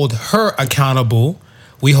don't hold her accountable.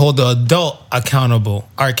 We hold the adult accountable,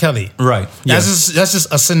 R. Kelly. Right. That's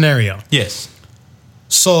just a scenario. Yes.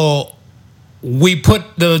 So we put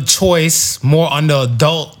the choice more on the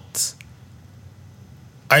adult,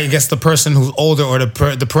 I guess the person who's older, or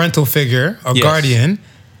the parental figure or guardian,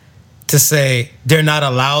 to say they're not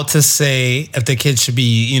allowed to say if the kid should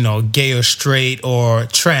be, gay or straight or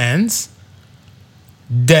trans.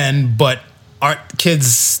 But aren't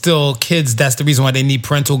kids still kids? That's the reason why they need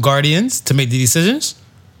parental guardians to make the decisions.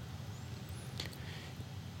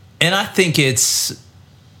 And I think it's,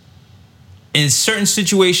 in certain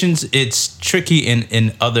situations, it's tricky, and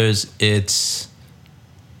in others, it's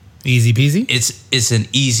easy peasy. It's an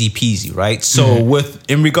easy peasy, right? So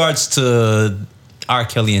in regards to R.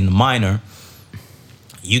 Kelly and the minor,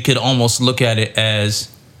 you could almost look at it as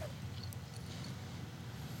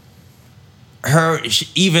her,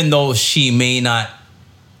 even though she may not,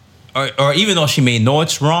 or even though she may know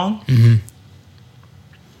it's wrong,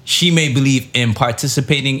 she may believe in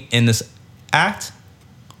participating in this act,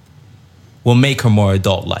 will make her more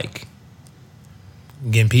adult-like.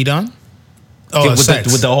 Getting peed on?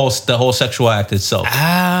 With the whole sexual act itself.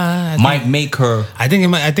 Might make her. I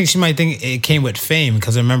think she might think it came with fame,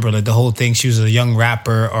 because remember, like, the whole thing, she was a young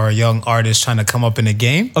rapper or a young artist trying to come up in the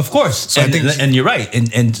game. Of course, so and you're right.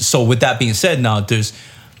 And so with that being said, now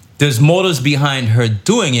there's motives behind her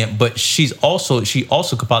doing it, but she also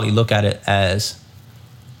could probably look at it as,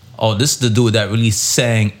 oh, this is the dude that really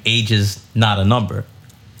sang "Age is not a number,"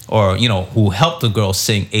 or who helped the girl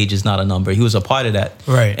sing "Age is not a number." He was a part of that,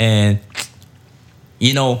 right? And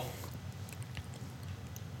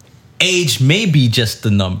age may be just the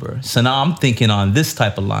number. So now I'm thinking on this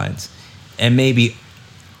type of lines. And maybe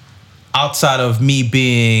outside of me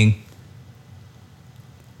being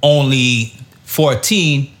only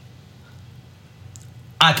 14,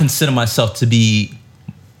 I consider myself to be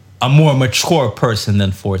a more mature person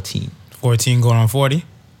than 14. 14 going on 40?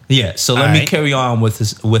 Yeah, so let me carry on with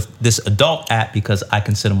this adult act, because I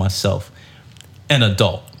consider myself an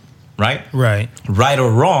adult, right? Right. Right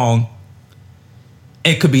or wrong,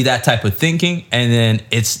 it could be that type of thinking, and then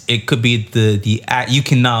it could be the act. You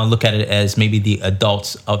can now look at it as maybe the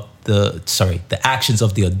actions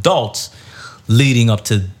of the adults leading up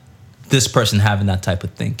to this person having that type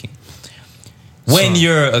of thinking. When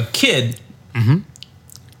you're a kid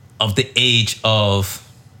of the age of,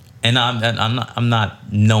 and I'm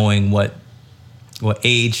not knowing what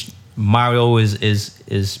age Mario is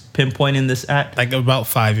pinpointing this at. Like about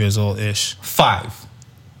 5 years old ish. 5.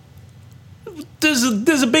 There's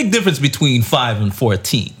a big difference between 5 and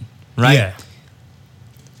 14, right? Yeah.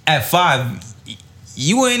 At 5,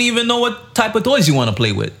 you ain't even know what type of toys you want to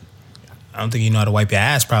play with. I don't think you know how to wipe your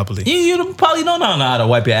ass properly. You probably don't know how to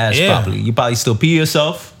wipe your ass properly. You probably still pee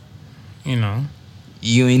yourself.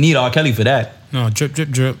 You ain't need R. Kelly for that. No, drip, drip,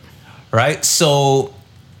 drip. Right? So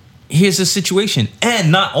here's the situation.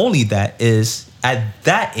 And not only that, is at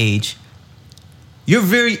that age, you're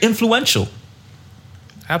very influential.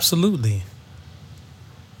 Absolutely.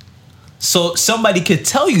 So somebody could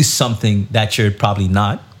tell you something that you're probably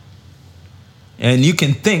not. And you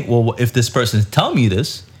can think, well, if this person's telling me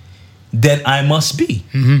this, then I must be.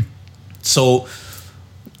 Mm-hmm. So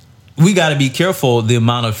we got to be careful the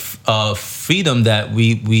amount of freedom that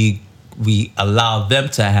we allow them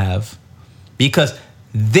to have, because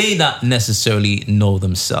they not necessarily know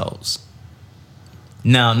themselves.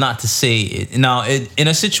 Now, not to say it. Now, in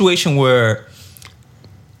a situation where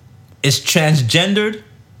it's transgendered,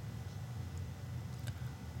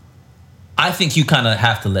 I think you kind of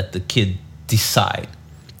have to let the kid decide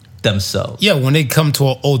themselves. Yeah, when they come to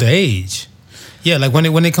an older age. Yeah, like when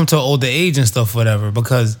they come to an older age and stuff, whatever.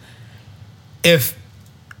 Because if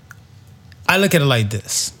I look at it like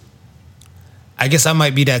this, I guess I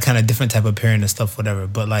might be that kind of different type of parent and stuff, whatever.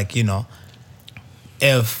 But like,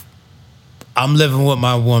 if I'm living with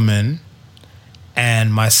my woman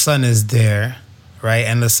and my son is there, right?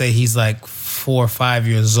 And let's say he's like 4 or 5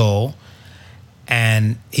 years old,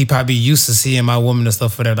 and he probably used to seeing my woman and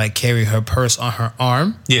stuff, whatever, like carry her purse on her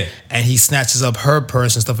arm. Yeah. And he snatches up her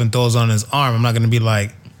purse and stuff and throws it on his arm. I'm not gonna be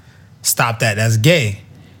like, stop that, that's gay.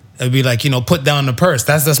 It'd be like, put down the purse.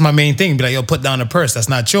 That's my main thing. Be like, yo, put down the purse. That's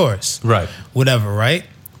not yours. Right. Whatever, right?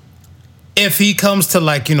 If he comes to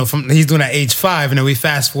like, he's doing at age 5, and then we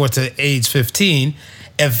fast forward to age 15,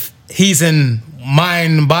 if he's in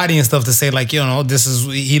mind and body and stuff to say like, this is,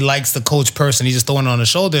 he likes the coach person, he's just throwing it on the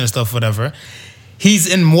shoulder and stuff, whatever. He's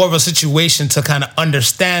in more of a situation to kind of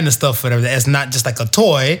understand the stuff, whatever. It's not just like a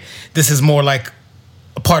toy. This is more like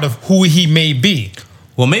a part of who he may be.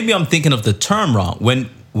 Well, maybe I'm thinking of the term wrong.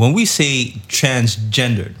 When we say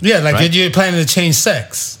transgendered, yeah, like right? you're planning to change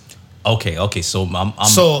sex. Okay. So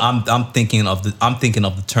I'm thinking of the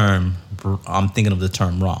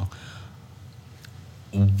term wrong.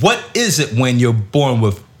 What is it when you're born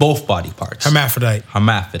with both body parts?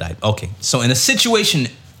 Hermaphrodite. Okay. So in a situation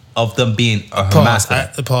of them being a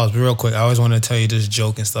hermaphrodite. Pause real quick. I always want to tell you this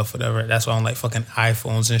joke and stuff, whatever. That's why I don't like fucking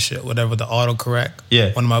iPhones and shit, whatever, the autocorrect.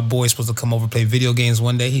 Yeah. One of my boys supposed to come over play video games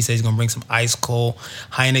one day. He said he's going to bring some ice cold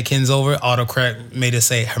Heinekens over. Autocorrect made it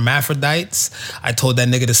say hermaphrodites. I told that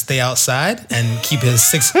nigga to stay outside and keep his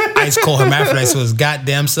 6 ice cold hermaphrodites to his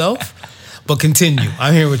goddamn self. But continue.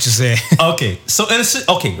 I'm hearing what you're saying. Okay. So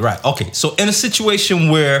So in a situation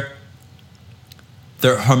where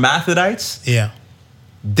they're hermaphrodites, yeah,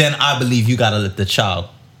 then I believe you gotta let the child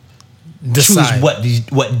decide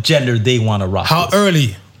choose what gender they want to rock. How with.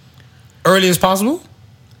 early? Early as possible?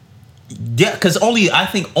 Yeah, because I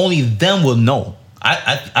think only them will know.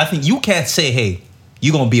 I think you can't say, hey,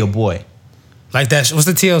 you're gonna be a boy. Like that. What's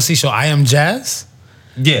the TLC show? I Am Jazz?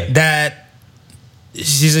 Yeah. That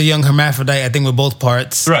she's a young hermaphrodite. I think with both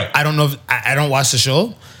parts. Right. I don't know. I don't watch the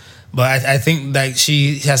show, but I think like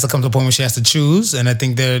she has to come to a point where she has to choose, and I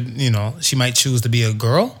think she might choose to be a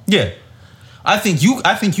girl. Yeah, I think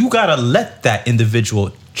you gotta let that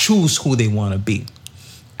individual choose who they want to be.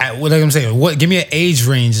 What I'm saying, give me an age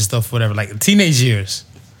range and stuff, whatever, like teenage years.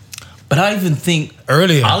 But I even think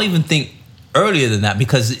earlier. I'll even think earlier than that,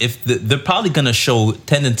 because if they're probably gonna show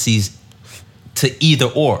tendencies to either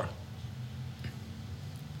or.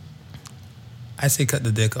 I say cut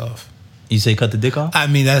the dick off. You say cut the dick off? I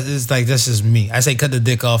mean, that's just me. I say cut the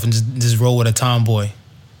dick off and just roll with a tomboy.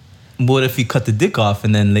 What if you cut the dick off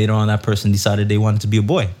and then later on that person decided they wanted to be a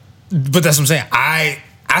boy? But that's what I'm saying.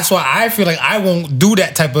 That's why I feel like I won't do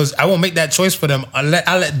that I won't make that choice for them. I'll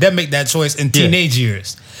let them make that choice in teenage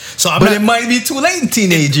years. So it might be too late in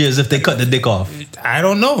teenage years if they cut the dick off. I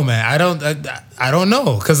don't know, man. I don't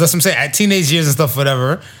know. Because that's what I'm saying. At teenage years and stuff,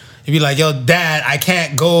 whatever, you'd be like, yo, dad, I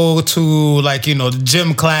can't go to like, the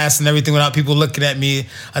gym class and everything without people looking at me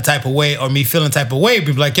a type of way or me feeling a type of way.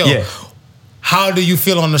 Be like, yo, how do you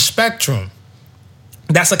feel on the spectrum?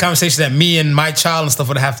 That's a conversation that me and my child and stuff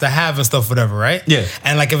would have to have and stuff, whatever, right? Yeah.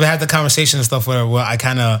 And like if I had the conversation and stuff, whatever, well, I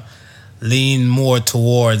kind of lean more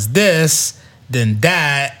towards this than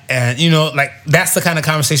that. And, like that's the kind of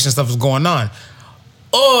conversation and stuff that's going on.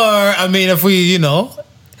 Or, I mean, if we, I'm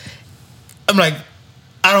like,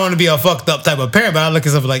 I don't want to be a fucked up type of parent, but I look at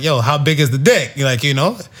stuff like, yo, how big is the dick? You're like,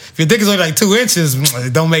 if your dick is only like 2 inches,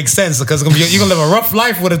 it don't make sense because you're going to live a rough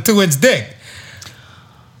life with a 2-inch dick.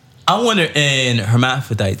 I wonder in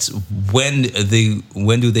hermaphrodites, when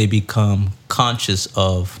do they become conscious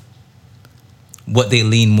of what they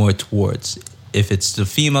lean more towards? If it's the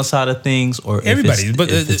female side of things or if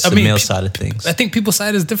it's the male side of things? I think people's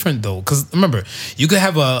side is different though. Because remember, you could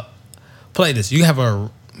have I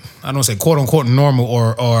don't want to say quote unquote normal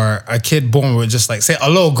or a kid born with just like, say, a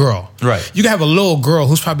little girl. Right. You can have a little girl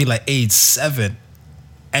who's probably like age 7.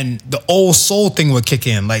 And the old soul thing would kick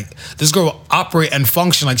in. Like, this girl will operate and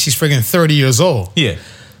function like she's friggin' 30 years old. Yeah.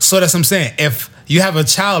 So that's what I'm saying. If you have a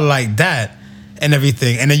child like that and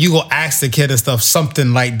everything, and then you go ask the kid and stuff,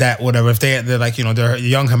 something like that, whatever, if they're like, they're a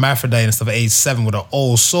young hermaphrodite and stuff at age 7 with an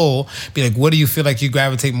old soul, be like, what do you feel like you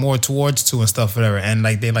gravitate more towards to and stuff, whatever? And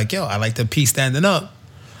like, they're like, yo, I like the pee standing up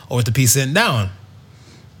or with the pee sitting down,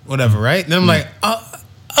 whatever, right? And then I'm like,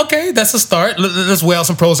 okay, that's a start. Let's weigh out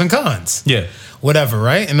some pros and cons. Yeah. Whatever,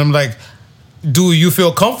 right? And I'm like, do you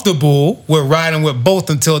feel comfortable with riding with both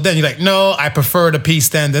until then? You're like, no, I prefer the pee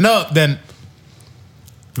standing up. Then,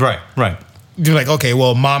 right. You're like, okay,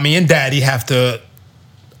 well, mommy and daddy have to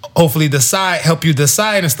hopefully help you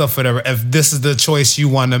decide and stuff, whatever, if this is the choice you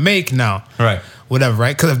want to make now. Right. Whatever,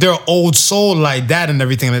 right? Because if they're an old soul like that and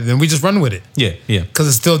everything, then we just run with it. Yeah. Because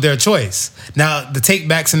it's still their choice. Now, the take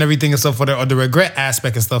backs and everything and stuff, whatever, or the regret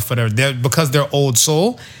aspect and stuff, whatever, because they're old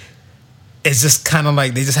soul, it's just kind of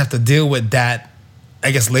like they just have to deal with that, I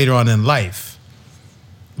guess, later on in life.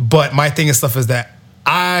 But my thing and stuff is that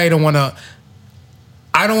I don't want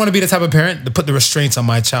to be the type of parent to put the restraints on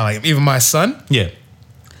my child. Like, even my son. Yeah.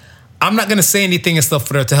 I'm not going to say anything and stuff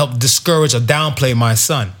to help discourage or downplay my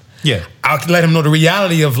son. Yeah. I'll let him know the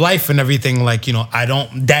reality of life and everything. Like,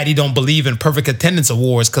 daddy don't believe in perfect attendance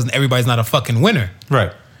awards because everybody's not a fucking winner.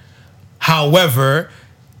 Right. However,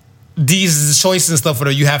 these are the choices and stuff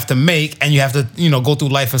that you have to make, and you have to, go through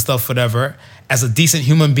life and stuff, whatever, as a decent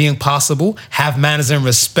human being possible, have manners and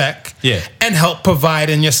respect, and help provide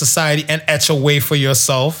in your society and etch a way for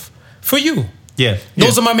yourself, for you. Yeah.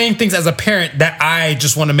 Those are my main things as a parent that I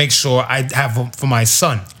just want to make sure I have for my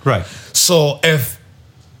son. Right. So if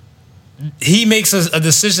he makes a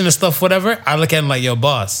decision and stuff, whatever, I look at him like, yo,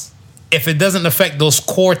 boss, if it doesn't affect those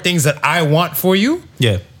core things that I want for you,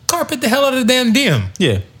 carpet the hell out of the damn DM.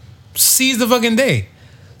 Yeah. Seize the fucking day.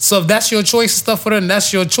 So if that's your choice and stuff, whatever,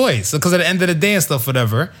 that's your choice. Because at the end of the day and stuff,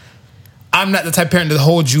 whatever, I'm not the type of parent that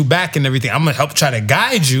holds you back and everything. I'm going to help try to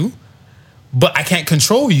guide you, but I can't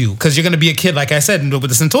control you because you're going to be a kid, like I said, with the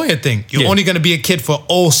Centoya thing. You're only going to be a kid for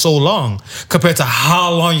so long compared to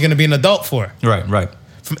how long you're going to be an adult for. Right.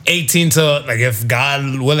 From 18 to, like, if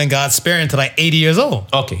God willing, God sparing, to like 80 years old.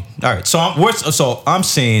 Okay. All right. So I'm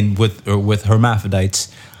saying with hermaphrodites,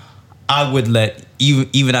 I would let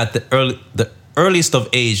even at the earliest of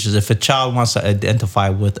ages, if a child wants to identify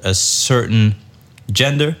with a certain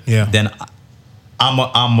gender, then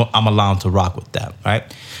I'm allowed to rock with that, right?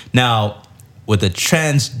 Now, with a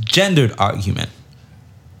transgendered argument,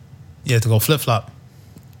 you have to go flip-flop.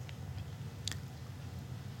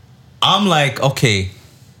 I'm like, okay,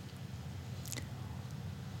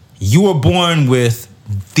 you were born with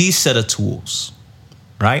these set of tools,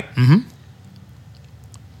 right? Mm-hmm.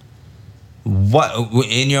 what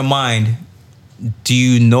in your mind? Do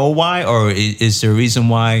you know why, or is there a reason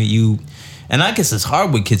why you? And I guess it's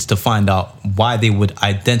hard with kids to find out why they would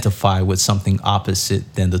identify with something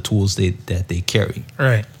opposite than the tools that they carry.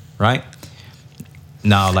 Right. Right.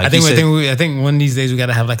 Now, like I think one of these days we got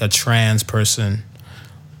to have like a trans person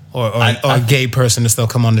or a gay person to still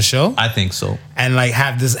come on the show. I think so. And like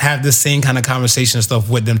have this same kind of conversation and stuff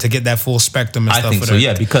with them to get that full spectrum and stuff. I think so.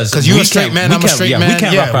 Yeah, because you're a straight man, I'm a straight man. We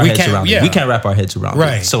can't wrap our heads around it. We can't wrap our heads around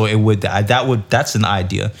right. it. So that's an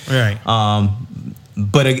idea. Right.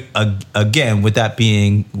 But again, with that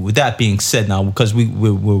being said, now because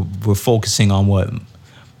we're focusing on what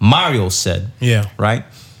Mario said. Yeah. Right.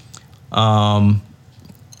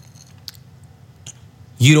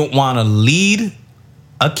 You don't want to lead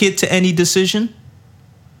a kid to any decision,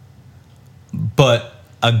 but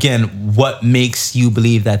again, what makes you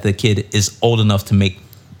believe that the kid is old enough to make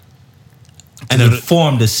an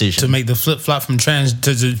informed decision? To make the flip flop from trans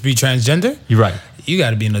to be transgender? You're right. You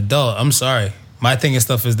got to be an adult. I'm sorry. My thing and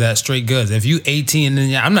stuff is that straight goods. If you 18,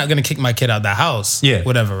 then I'm not gonna kick my kid out the house. Yeah.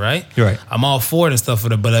 Whatever, right? You're right. I'm all for it and stuff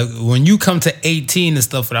with it. But when you come to 18 and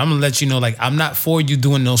stuff with it, I'm gonna let you know, like, I'm not for you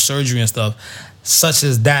doing no surgery and stuff, such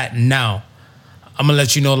as that now. I'm gonna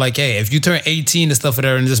let you know, like, hey, if you turn 18 and stuff with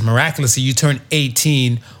it, and just miraculously you turn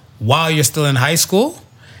 18 while you're still in high school,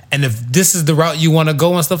 and if this is the route you want to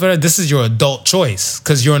go and stuff like that, this is your adult choice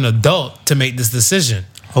because you're an adult to make this decision.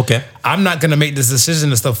 Okay. I'm not gonna make this decision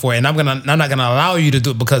and stuff for you, and I'm not gonna allow you to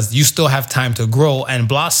do it because you still have time to grow and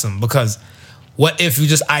blossom. Because what if you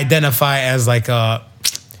just identify as like I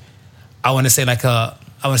want to say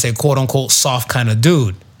quote unquote soft kind of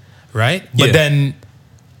dude, right? But Yeah. then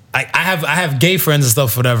I have gay friends and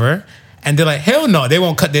stuff, whatever, and they're like, hell no, they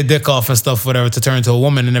won't cut their dick off and stuff, whatever, to turn into a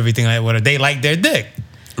woman and everything like whatever. They like their dick.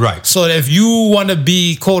 Right. So if you want to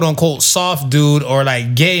be quote unquote soft dude or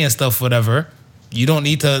like gay and stuff, whatever, you don't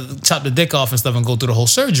need to chop the dick off and stuff and go through the whole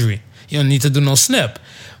surgery. You don't need to do no snip.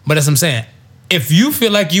 But that's what I'm saying. If you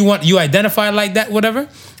feel like you identify like that, whatever,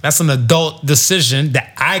 that's an adult decision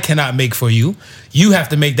that I cannot make for you. You have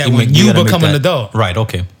to make that when you become an adult. Right,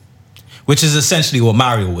 okay. Which is essentially what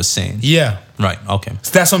Mario was saying. Yeah. Right, okay.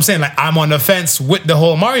 So that's what I'm saying. Like, I'm on the fence with the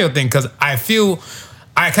whole Mario thing because I feel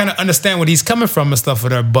I kind of understand where he's coming from and stuff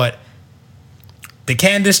with her, but the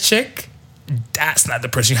Candace chick, that's not the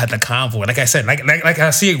person you had the convo. Like I said, like I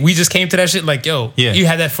see it, we just came to that shit like, yo, yeah. You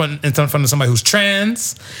had that in front of somebody who's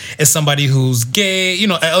trans, it's somebody who's gay, you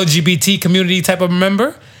know, an LGBT community type of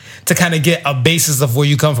member, to kind of get a basis of where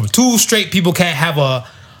you come from. Two straight people can't have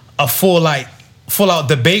a full out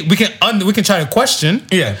debate. We can try to question.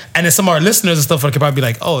 Yeah. And then some of our listeners and stuff could probably be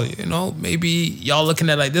like, oh, you know, maybe y'all looking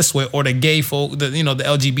at it like this way, or the gay folk, the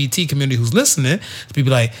LGBT community who's listening,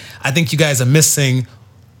 people like, I think you guys are missing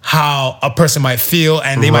how a person might feel,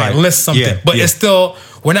 and they might list something. Yeah, but it's still,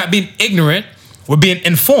 we're not being ignorant, we're being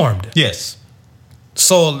informed. Yes.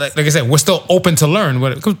 So, like I said, we're still open to learn.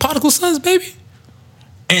 Because prodigal sons, baby.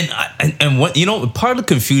 And what, you know, part of the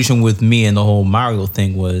confusion with me and the whole Mario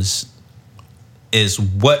thing is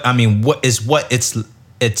what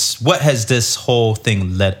has this whole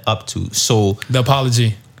thing led up to? So the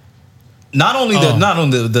apology. Not only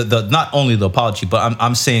the apology, but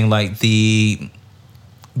I'm saying like the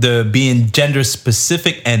being gender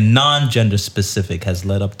specific and non-gender specific has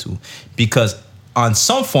led up to, because on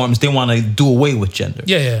some forms they want to do away with gender.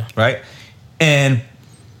 Yeah. Right? And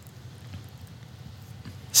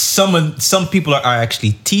some people are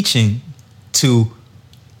actually teaching to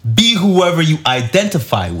be whoever you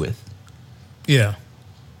identify with. Yeah.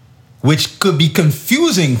 Which could be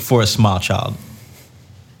confusing for a small child.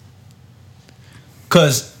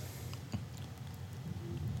 Because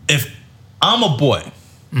if I'm a boy,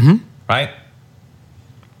 right?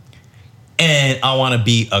 And I want to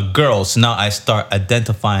be a girl, so now I start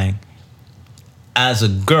identifying as a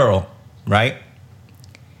girl, right?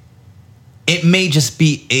 It may just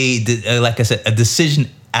be like I said, a decision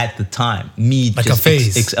at the time. Me like just a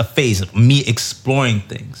phase. A phase of me exploring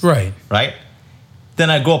things. Right. Right? Then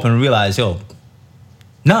I grow up and realize, I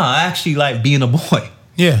actually like being a boy.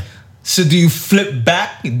 Yeah. So do you flip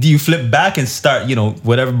back? Do you flip back and start,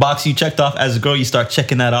 whatever box you checked off as a girl, you start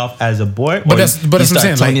checking that off as a boy? But that's what I'm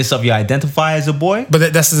saying. Telling yourself you identify as a boy?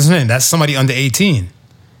 But that's the thing. That's somebody under 18.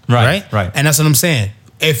 Right? And that's what I'm saying.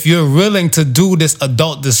 If you're willing to do this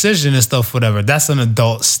adult decision and stuff, whatever, that's an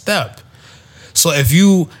adult step. So if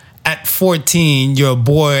you at 14, you're a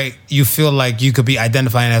boy, you feel like you could be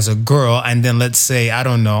identifying as a girl, and then let's say, I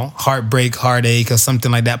don't know, heartbreak, heartache, or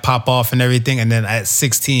something like that pop off and everything, and then at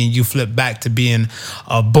 16, you flip back to being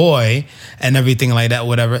a boy and everything like that,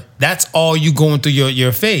 whatever. That's all you going through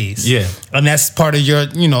your phase. Yeah. And that's part of your,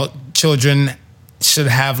 children should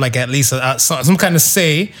have like at least some kind of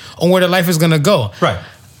say on where their life is going to go. Right.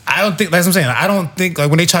 I don't think, that's what I'm saying. I don't think, like,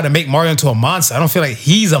 when they try to make Mario into a monster, I don't feel like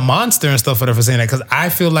he's a monster and stuff for saying that, because I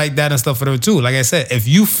feel like that and stuff for too. Like I said, if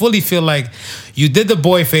you fully feel like you did the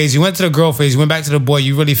boy phase, you went to the girl phase, you went back to the boy,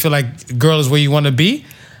 you really feel like girl is where you want to be,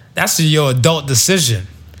 that's your adult decision.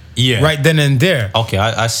 Yeah. Right then and there. Okay,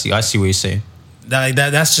 I see what you're saying.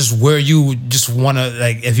 That's just where you just want to,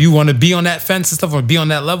 like, if you want to be on that fence and stuff, or be on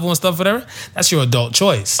that level and stuff, whatever, that's your adult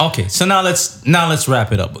choice. Okay, so now let's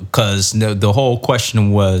wrap it up, because the whole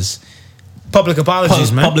question was public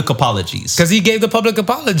apologies, man. Public apologies, because he gave the public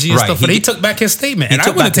apology and stuff, but he took back his statement, and I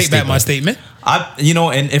wouldn't take back my statement.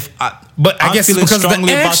 But I guess it's because of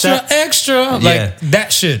the extra, like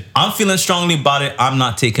that shit. I'm feeling strongly about it. I'm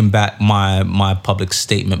not taking back my public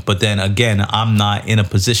statement. But then again, I'm not in a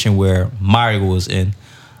position where Mario was in.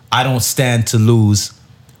 I don't stand to lose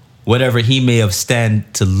whatever he may have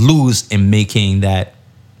stand to lose in making that,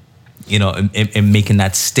 in making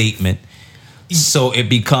that statement. So it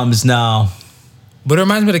becomes now. But it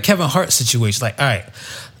reminds me of the Kevin Hart situation. Like, all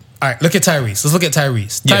right, look at Tyrese. Let's look at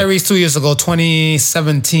Tyrese. Yeah. Tyrese 2 years ago,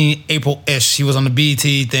 2017, April-ish, he was on the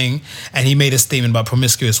BET thing, and he made a statement about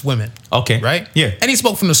promiscuous women. Okay. Right? Yeah. And he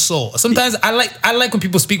spoke from the soul. Sometimes I like when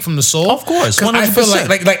people speak from the soul. Of course, 100%. I feel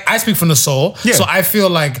like I speak from the soul, yeah. So I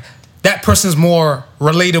feel like that person's more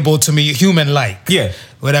relatable to me, human-like. Yeah.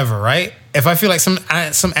 Whatever, right? If I feel like some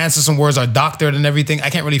answers, some words are doctored and everything, I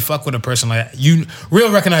can't really fuck with a person like that.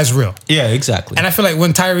 Real recognize real. Yeah, exactly. And I feel like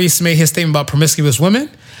when Tyrese made his statement about promiscuous women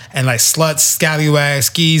and like sluts, scallywags,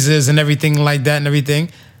 skeezers, and everything like that and everything,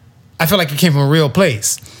 I feel like it came from a real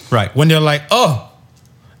place. Right. When they're like, oh,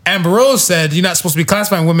 Amber Rose said you're not supposed to be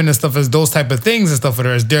classifying women and stuff as those type of things and stuff for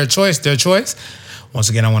her. It's their choice, their choice. Once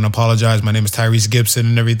again, I want to apologize. My name is Tyrese Gibson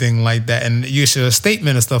and everything like that. And you issued a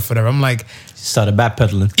statement and stuff for them. I'm like, started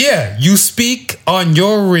backpedaling. Yeah, you speak on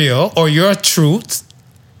your real or your truth,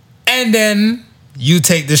 and then you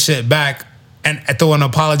take this shit back and throw an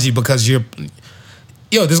apology because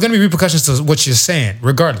there's gonna be repercussions to what you're saying.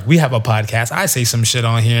 Regardless, we have a podcast. I say some shit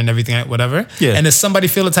on here and everything, whatever. Yeah. And if somebody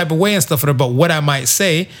feel a type of way and stuff about what I might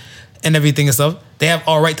say and everything and stuff, they have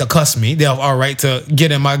all right to cuss me. They have all right to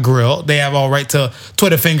get in my grill. They have all right to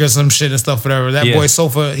Twitter finger some shit and stuff, whatever. That boy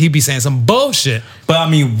Sofa, he be saying some bullshit. But I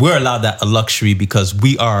mean, we're allowed that a luxury because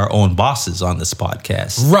we are our own bosses on this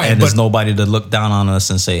podcast. Right. And there's nobody to look down on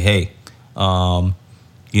us and say, hey, the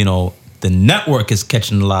network is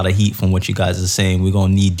catching a lot of heat from what you guys are saying. We're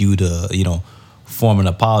going to need you to, form an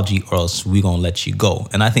apology or else we're going to let you go.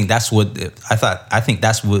 And I think that's what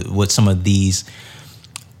what some of these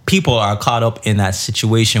people are caught up in, that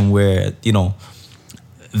situation where,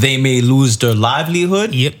 they may lose their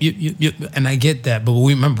livelihood. Yep. And I get that. But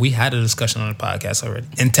we had a discussion on the podcast already.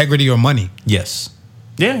 Integrity or money. Yes.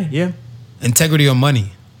 Yeah. Integrity or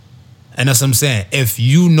money. And that's what I'm saying. If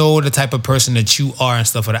you know the type of person that you are and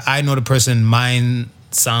stuff, I know the person, mind,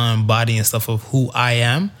 sound, body and stuff of who I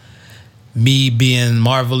am. Me being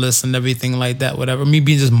marvelous and everything like that, whatever. Me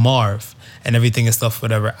being just Marv and everything and stuff,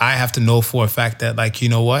 whatever. I have to know for a fact that, like, you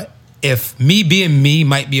know what? If me being me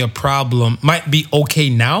might be a problem, might be okay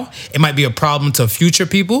now, it might be a problem to future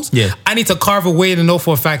peoples. Yeah. I need to carve a way to know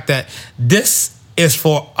for a fact that this is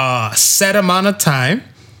for a set amount of time,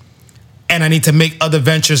 and I need to make other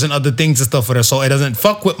ventures and other things and stuff with her, so it doesn't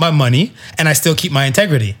fuck with my money, and I still keep my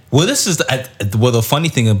integrity. Well, the funny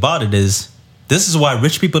thing about it is, this is why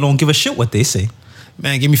rich people don't give a shit what they say.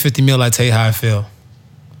 Man, give me 50 mil, I tell you how I feel.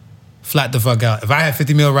 Flat the fuck out. If I have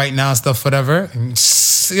 50 mil right now and stuff, whatever,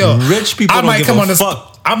 rich people don't give a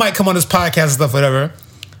fuck. I might come on this podcast and stuff, whatever.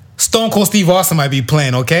 Stone Cold Steve Austin might be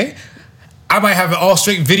playing, okay? I might have an all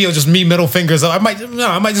straight video, just me middle fingers up. I might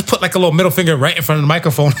just put like a little middle finger right in front of the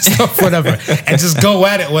microphone and stuff, whatever, and just go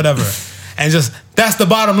at it, whatever. And just, that's the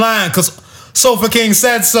bottom line, because Sofa King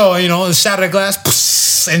said so, shatter the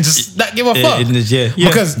glass, and just not give a fuck.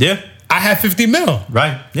 Because I have 50 mil.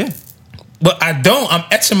 Right, yeah. But I don't. I'm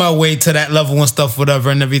etching my way to that level and stuff, whatever,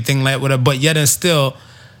 and everything like whatever. But yet and still,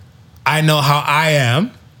 I know how I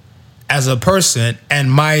am as a person,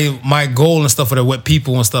 and my goal and stuff whatever with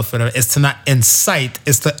people and stuff whatever is to not incite,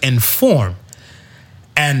 is to inform.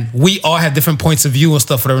 And we all have different points of view and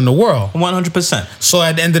stuff whatever in the world. 100%. So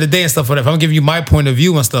at the end of the day and stuff whatever, if I'm giving you my point of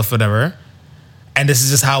view and stuff whatever, and this is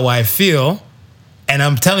just how I feel, And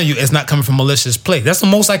I'm telling you, it's not coming from a malicious place. That's the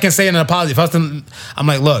most I can say in an apology. If I was to, I'm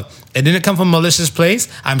like, look, it didn't come from a malicious place.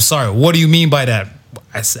 I'm sorry. What do you mean by that?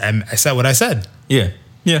 I said what I said. Yeah.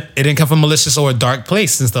 It didn't come from malicious or a dark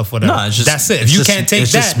place and stuff, whatever. No, it's just, that's it. If you can't take that,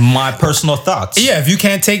 it's just my personal thoughts. Yeah, if you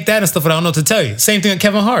can't take that and stuff, I don't know what to tell you. Same thing with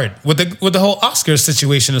Kevin Hart with the whole Oscar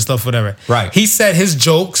situation and stuff, whatever. Right. He said his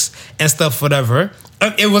jokes and stuff, whatever.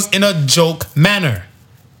 It was in a joke manner,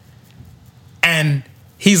 and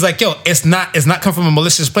he's like, "Yo, it's not come from a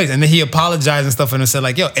malicious place." And then he apologized and stuff, and said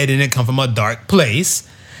like, "Yo, it didn't come from a dark place."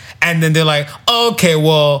 And then they're like, "Okay,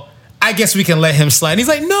 well, I guess we can let him slide." And he's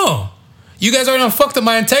like, "No. You guys already done fucked up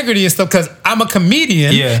my integrity and stuff because I'm a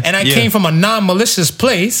comedian and I came from a non-malicious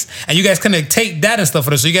place and you guys couldn't take that and stuff for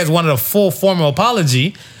this. So you guys wanted a full formal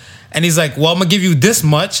apology." And he's like, "Well, I'm going to give you this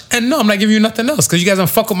much. And no, I'm not giving you nothing else because you guys don't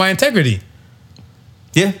fuck with my integrity."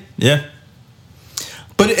 Yeah.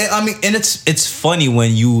 But I mean, and it's funny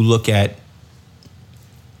when you look at,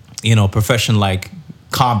 a profession like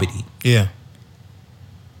comedy. Yeah.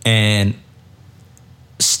 And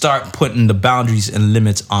start putting the boundaries and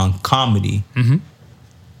limits on comedy,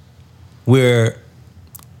 where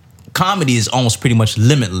comedy is almost pretty much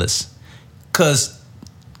limitless because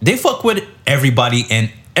they fuck with everybody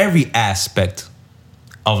in every aspect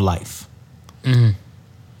of life.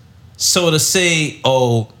 So to say,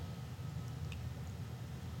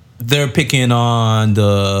 they're picking on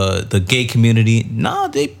the gay community, no,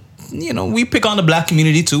 we pick on the black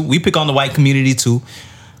community too. We pick on the white community too.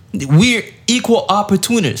 We're equal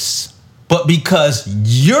opportunists, but because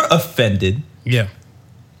you're offended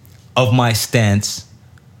of my stance,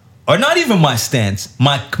 or not even my stance,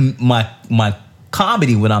 my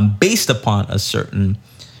comedy when I'm based upon a certain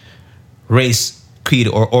race, creed,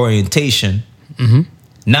 or orientation,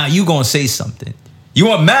 now you gonna say something. You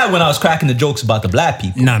weren't mad when I was cracking the jokes about the black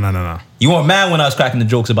people. No. You weren't mad when I was cracking the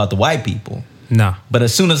jokes about the white people. No. But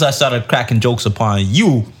as soon as I started cracking jokes upon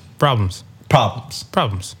you, Problems.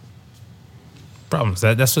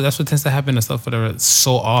 That's what tends to happen and stuff whatever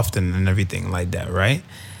so often and everything like that, right?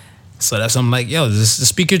 So that's I'm like, yo, just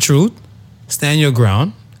speak your truth, stand your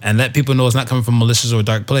ground, and let people know it's not coming from a malicious or a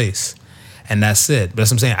dark place. And that's it. But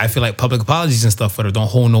that's what I'm saying. I feel like public apologies and stuff don't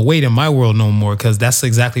hold no weight in my world no more because that's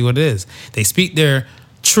exactly what it is. They speak their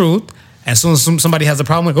truth, and as soon as somebody has a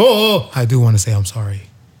problem with, I do want to say I'm sorry.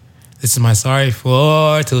 This is my sorry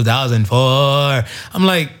for 2004. I'm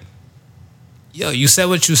like, yo, you said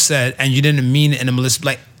what you said, and you didn't mean it in a malicious.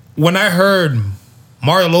 Like when I heard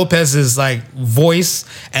Mario Lopez's like voice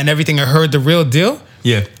and everything, I heard the real deal.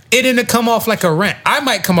 Yeah, it didn't come off like a rant. I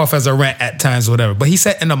might come off as a rant at times, whatever. But he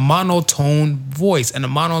said in a monotone voice, in a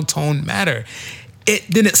monotone manner. It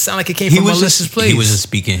didn't sound like it came from a malicious place. He was just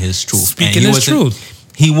speaking his truth. Speaking his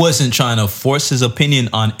truth. He wasn't trying to force his opinion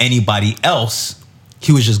on anybody else.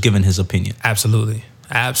 He was just giving his opinion. Absolutely,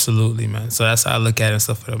 man. So that's how I look at it and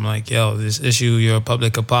stuff. I'm like, yo, this issue, your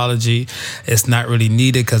public apology, it's not really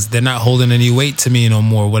needed because they're not holding any weight to me no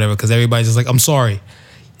more, whatever. Because everybody's just like, I'm sorry.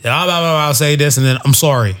 Blah, blah, blah, I'll say this and then I'm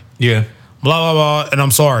sorry. Yeah. Blah, blah, blah, and I'm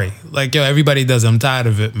sorry. Like, yo, everybody does it. I'm tired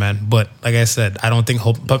of it, man. But like I said, I don't think,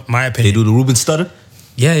 my opinion. They do the Ruben stutter?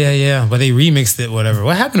 Yeah. But they remixed it, whatever.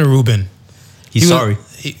 What happened to Ruben? He's sorry.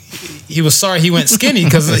 He was sorry he went skinny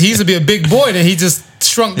because he used to be a big boy, then he just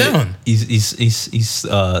shrunk down. He's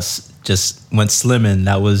just went slim, and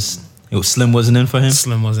Slim wasn't in for him.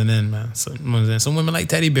 Slim wasn't in, man. Slim wasn't in. Some women like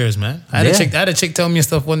teddy bears, man. I had a chick tell me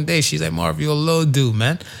stuff one day. She's like, Marv, you're a little dude,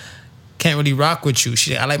 man. Can't really rock with you.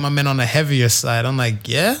 She's like, I like my men on the heavier side. I'm like,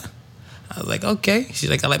 yeah. I was like, okay. She's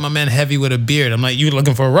like, I like my man heavy with a beard. I'm like, you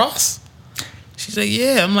looking for a Ross? She's like,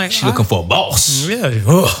 yeah. I'm like, she's looking for a boss. Yeah.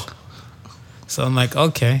 Ugh. So I'm like,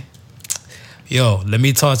 okay. Yo, let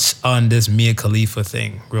me touch on this Mia Khalifa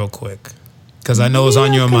thing real quick. Because I know it's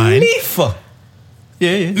on your mind. Khalifa.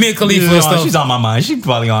 Yeah. Mia Khalifa stuff. She's on my mind. She's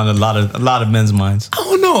probably on a lot of men's minds. I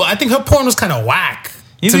don't know. I think her porn was kind of whack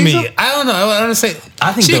to me. So? I don't know. I don't say.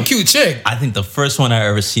 She's a cute chick. I think the first one I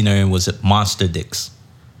ever seen her in was at Monster Dicks.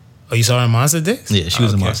 Oh, you saw her in Monster Dicks? Yeah, she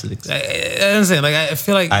was in Monster Dicks. I understand. Like, I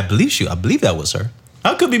feel like. I believe that was her.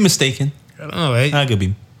 I could be mistaken. I don't know, right? I could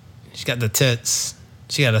be. She got the tits.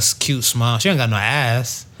 She got a cute smile. She ain't got no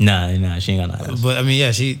ass. Nah, she ain't got no ass. But I mean,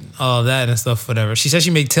 yeah, she all that and stuff, whatever. She said she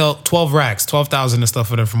made 12 racks, 12,000 and stuff,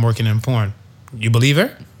 whatever, from working in porn. You believe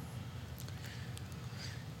her?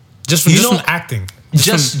 Just from acting.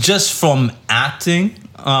 Just from acting.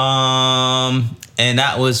 And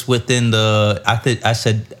that was within the.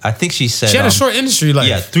 I think she said she had a short industry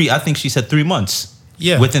life. Yeah, I think she said 3 months.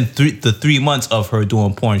 Yeah. Within the 3 months of her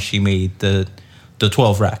doing porn, she made the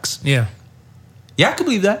 12 racks. Yeah. Yeah, I could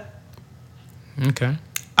believe that. Okay.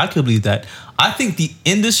 I could believe that. I think the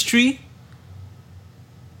industry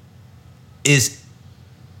is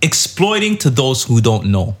exploiting to those who don't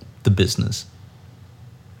know the business.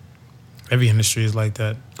 Every industry is like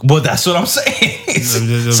that. Well, that's what I'm saying.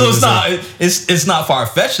 So it's not far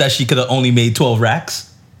fetched that she could have only made 12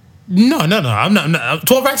 racks. No. I'm not.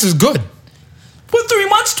 12 racks is good. For 3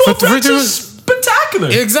 months, 12 racks is spectacular.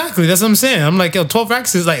 Exactly. That's what I'm saying. I'm like, yo, 12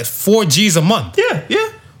 racks is like 4 G's a month. Yeah.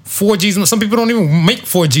 4 G's a month. Some people don't even make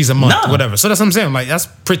 4 G's a month. Nah. Whatever. So that's what I'm saying. I'm like, that's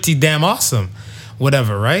pretty damn awesome.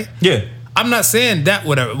 Whatever, right? Yeah. I'm not saying that,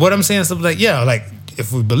 whatever. What I'm saying is stuff like, yeah, like,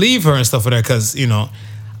 if we believe her and stuff like that, because, you know,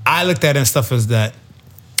 I looked at it and stuff as that,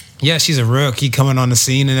 yeah, she's a rookie coming on the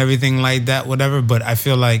scene and everything like that, whatever. But I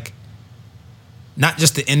feel like not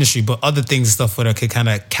just the industry, but other things and stuff that could kind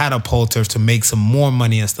of catapult her to make some more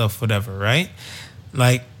money and stuff, whatever, right?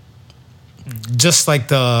 Like, just like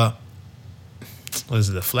the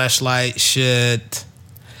flashlight shit.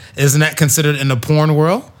 Isn't that considered in the porn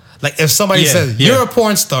world? Like, if somebody says, you're a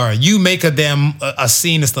porn star, you make a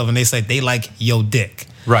scene and stuff, and they say they like your dick.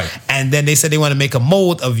 Right. And then they said they want to make a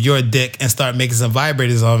mold of your dick and start making some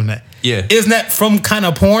vibrators on that. Yeah. Isn't that from kind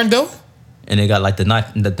of porn, though? And they got like the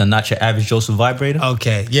not your average Joseph vibrator.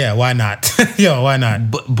 Okay. Yeah, why not? Yo, why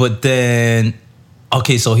not? But then,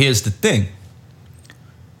 okay, so here's the thing.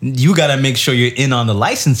 You got to make sure you're in on the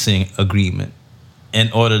licensing agreement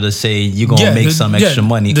in order to say you're going to make some extra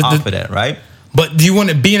money off of that, right? But do you want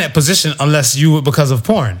to be in that position unless you, because of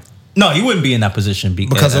porn? No, you wouldn't be in that position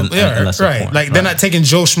unless of porn. Like, they're not taking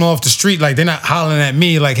Joe Schmo off the street. Like, they're not hollering at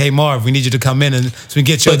me like, hey, Marv, we need you to come in and so we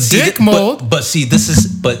get your dick mold. But see, this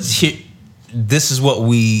is what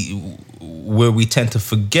where we tend to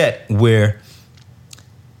forget, where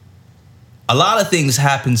a lot of things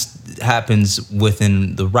happens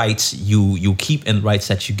within the rights you keep and rights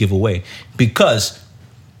that you give away. Because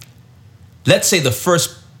let's say the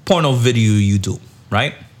first porno video you do,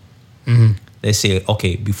 right? Mm-hmm. They say,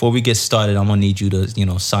 okay, before we get started, I'm gonna need you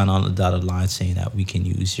to, sign on the dotted line saying that we can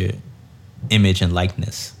use your image and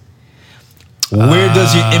likeness. Where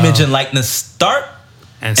does your image and likeness start?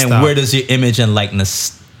 And where does your image and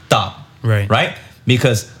likeness stop? Right. Right?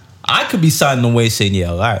 Because I could be signing away saying,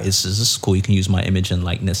 yeah, all right, this is cool. You can use my image and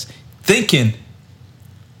likeness. Thinking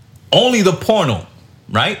only the porno,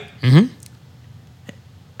 right? Mm-hmm.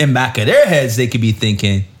 In back of their heads, they could be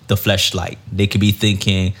thinking the fleshlight. They could be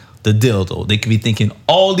thinking the dildo. They could be thinking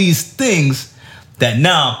all these things that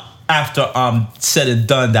now, after said and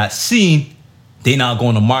done that scene, they now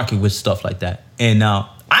going to market with stuff like that. And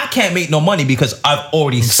now I can't make no money because I've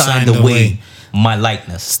already signed away my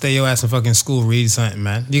likeness. Stay your ass in fucking school, read something,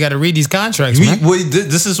 man. You got to read these contracts, man.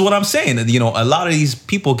 This is what I'm saying. A lot of these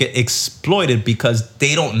people get exploited because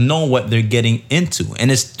they don't know what they're getting into. And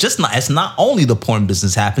it's not only the porn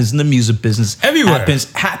business, happens in the music business. Everywhere.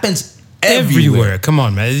 Happens everywhere. Come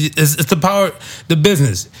on, man. It's the power, the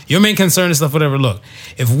business. Your main concern and stuff, whatever. Look,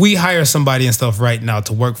 if we hire somebody and stuff right now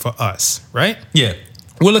to work for us, right? Yeah.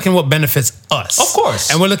 We're looking what benefits us. Of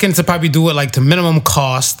course. And we're looking to probably do it like to minimum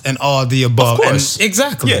cost and all the above. Of course. And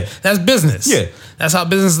exactly. Yeah. That's business. Yeah. That's how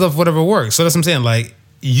business stuff, whatever works. So that's what I'm saying. Like,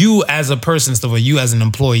 you as a person stuff, or you as an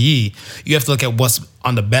employee, you have to look at what's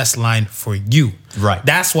on the best line for you. Right.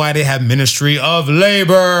 That's why they have Ministry of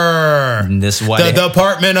Labor. And this is why the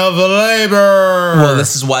Department of Labor. Well,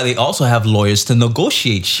 this is why they also have lawyers to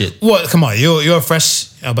negotiate shit. Well, come on, you're a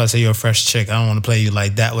fresh. I'm about to say you're a fresh chick. I don't want to play you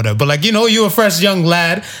like that, whatever. But like, you're a fresh young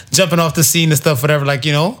lad jumping off the scene and stuff, whatever. Like,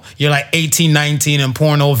 you're like 18, 19 in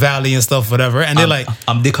Porno Valley and stuff, whatever. And they're like,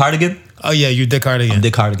 I'm Dick Hardigan. Oh yeah, you Dick Hardigan. I'm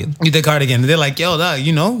Dick Hardigan. You Dick Hardigan. And they're like, yo, dog,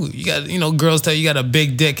 you got, girls tell you got a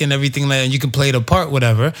big dick and everything like that, and you can play the part,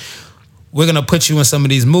 whatever. We're gonna put you in some of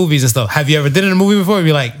these movies and stuff. Have you ever did it in a movie before? You'd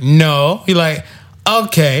be like, no. You're like,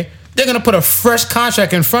 okay. They're gonna put a fresh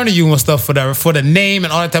contract in front of you and stuff, whatever, for the name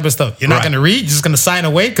and all that type of stuff. You're not gonna read. You're just gonna sign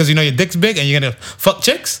away because your dick's big and you're gonna fuck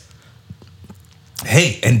chicks.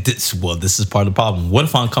 Hey, and this is part of the problem. What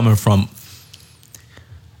if I'm coming from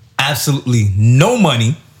absolutely no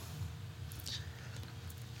money,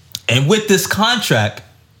 and with this contract,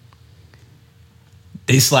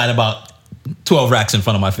 they slide about 12 racks in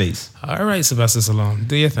front of my face? All right, Sylvester Stallone,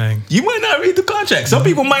 do your thing. You might not read the contract. Some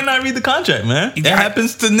people might not read the contract, man. It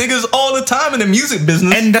happens to niggas all the time in the music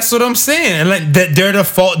business. And that's what I'm saying. And like, they're the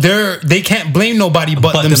fault. They can't blame nobody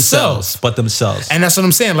but themselves. But themselves. And that's what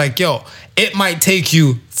I'm saying. Like, yo, it might take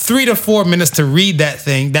you 3 to 4 minutes to read that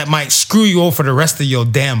thing that might screw you over for the rest of your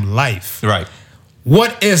damn life. Right.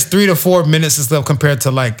 What is 3 to 4 minutes and stuff compared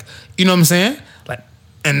to, like, you know what I'm saying? Like,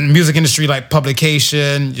 in music industry, like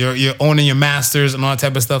publication, you're owning your masters and all that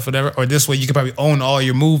type of stuff, whatever. Or this way, you could probably own all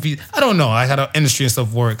your movies. I don't know, like how the industry and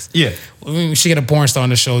stuff works. Yeah. We should get a porn star on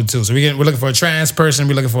the show too. So we're looking for a trans person.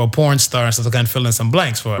 We're looking for a porn star and stuff to kind of fill in some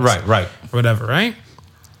blanks for us. Right. Or whatever, right?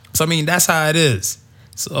 So I mean, that's how it is.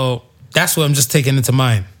 So that's what I'm just taking into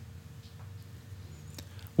mind.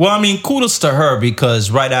 Well, I mean, kudos to her because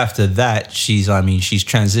right after that, she's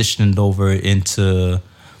transitioned over into,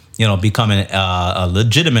 becoming a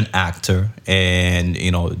legitimate actor and,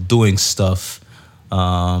 doing stuff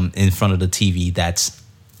in front of the TV that's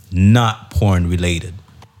not porn related.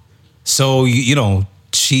 So,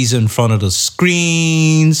 she's in front of the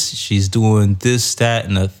screens. She's doing this, that,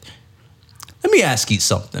 and the... Let me ask you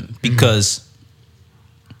something because,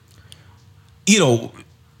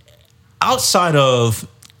 outside of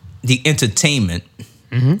the entertainment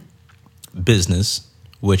business,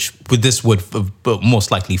 which this would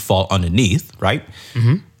most likely fall underneath, right?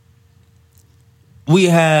 Mm-hmm. We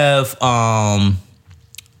have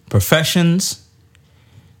professions,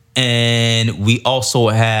 and we also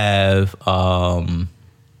have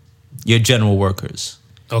your general workers.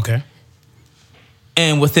 Okay.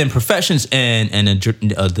 And within professions and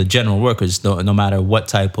the general workers, no matter what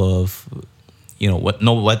type of,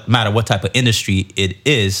 what matter what type of industry it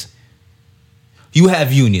is, you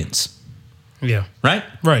have unions. Yeah. Right?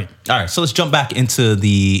 Right. All right. So let's jump back into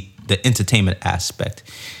the entertainment aspect.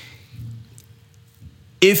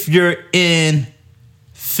 If you're in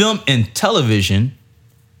film and television,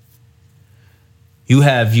 you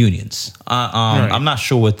have unions. Right. I'm not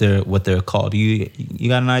sure what they're called. You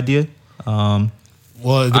got an idea? Well,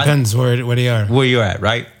 it depends where they are. Where you're at,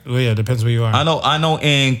 right? Well, yeah, it depends where you are. I know.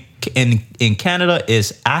 In Canada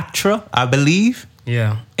is ACTRA, I believe.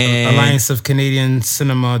 Yeah, And Alliance of Canadian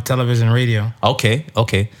Cinema, Television, Radio. Okay.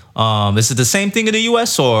 Is it the same thing in the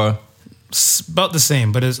U.S. or? It's about the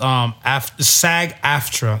same, but it's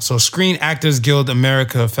SAG-AFTRA, so Screen Actors Guild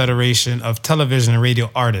America Federation of Television and Radio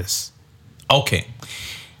Artists. Okay.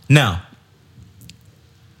 Now,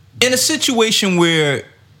 in a situation where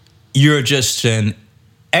you're just an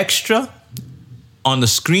extra on the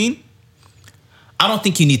screen, I don't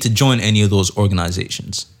think you need to join any of those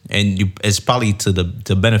organizations. And it's probably to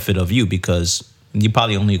the benefit of you because you're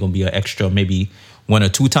probably only going to be an extra maybe 1 or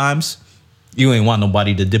 2 times. You ain't want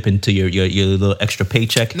nobody to dip into your little extra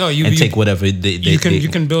paycheck take whatever you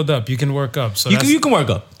can build up. You can work up. So you can work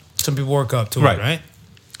up. Some people work up to it, right?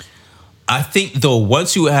 I think though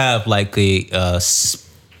once you have like a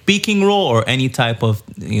speaking role or any type of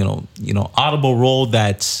audible role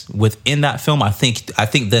that's within that film, I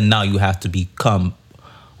think then now you have to become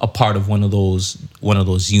a part of one of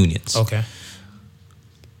those unions. Okay.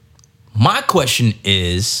 My question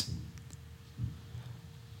is,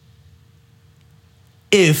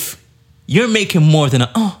 if you're making more than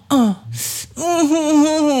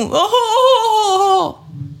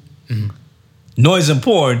noise and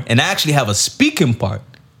porn and actually have a speaking part,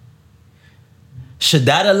 should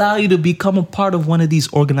that allow you to become a part of one of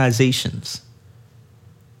these organizations?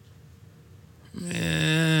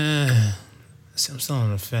 See, I'm still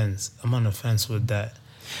on the fence. I'm on the fence with that.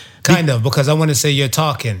 Kind of, because I want to say you're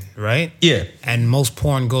talking, right? Yeah. And most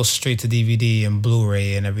porn goes straight to DVD and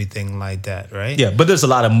Blu-ray and everything like that, right? Yeah, but there's a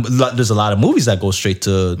lot of movies that go straight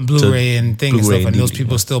to Blu-ray and things and stuff, and those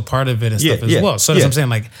people are still part of it and stuff as well. So that's what I'm saying.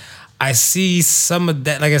 Like, I see some of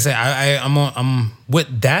that. Like I said, I'm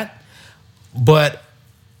with that, but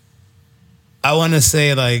I want to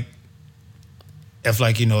say like, if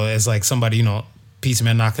like it's like somebody pizza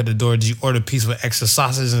man knock at the door. Did you order pizza with extra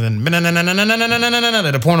sausage and then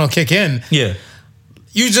the porno kick in? Yeah.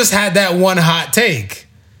 You just had that one hot take.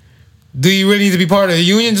 Do you really need to be part of the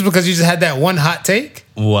union just because you just had that one hot take?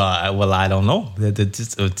 Well, I don't know.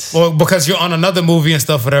 Well, because you're on another movie and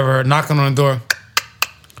stuff, whatever, knocking on the door.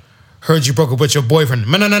 Heard you broke up with your boyfriend.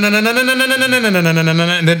 What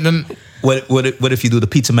if you do the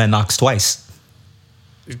pizza man knocks twice?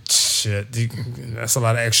 Shit, that's a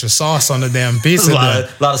lot of extra sauce on the damn pizza. A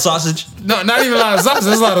lot of sausage? No, not even a lot of sauce.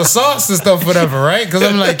 There's a lot of sauce and stuff, whatever, right? Because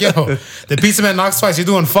I'm like, the pizza man knocks twice. You're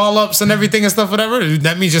doing follow-ups and everything and stuff, whatever.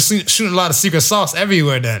 That means you're shooting a lot of secret sauce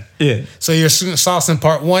everywhere then. Yeah. So you're shooting sauce in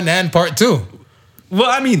part 1 and part 2. Well,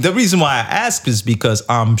 I mean, the reason why I ask is because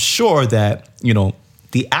I'm sure that,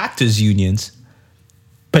 the actors' unions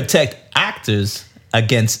protect actors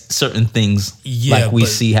against certain things like we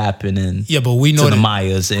see happening. Yeah, but we know to the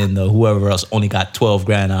Mayas and whoever else only got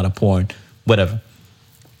 $12,000 out of porn, whatever.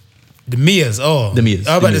 The Mias. Oh, The Mias.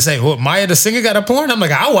 I was about to say, what, Maya the singer got a porn? I'm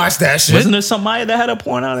like, I watched that shit. Wasn't there somebody that had a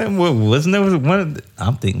porn out there? Wasn't there one?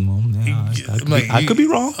 I'm thinking, well, I could be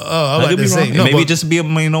wrong. Oh, I could be say, wrong. no, Maybe but, just be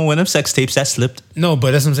one of them sex tapes that slipped. No,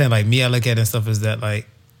 but that's what I'm saying. Like, me, I look at it and stuff is that, like,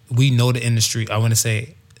 we know the industry. I want to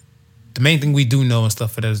say, the main thing we do know and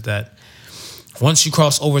stuff is that once you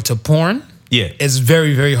cross over to porn, it's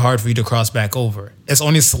very, very hard for you to cross back over. It's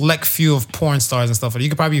only a select few of porn stars and stuff. You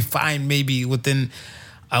could probably find maybe within,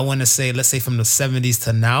 I want to say, let's say from the 70s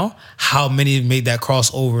to now, how many made that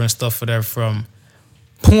crossover and stuff for that from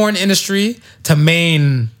porn industry to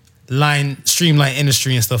streamline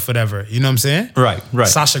industry and stuff, whatever. You know what I'm saying? Right.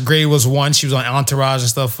 Sasha Grey was one. She was on Entourage and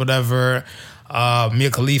stuff, whatever. Mia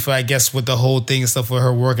Khalifa, I guess, with the whole thing and stuff with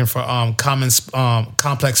her working for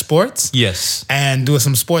Complex Sports. Yes. And doing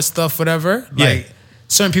some sports stuff, whatever. Like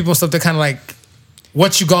certain people and stuff, they're kind of like,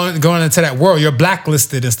 once you going into that world, you're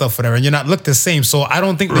blacklisted and stuff, whatever, and you're not looked the same. So I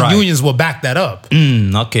don't think the unions will back that up.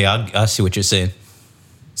 Okay, I see what you're saying.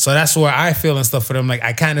 So that's where I feel and stuff for them. Like,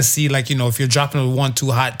 I kind of see, like, you know, if you're dropping a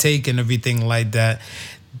 1-2 hot take and everything like that,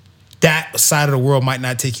 that side of the world might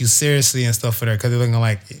not take you seriously and stuff for that, because they're looking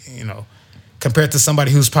like, you know, compared to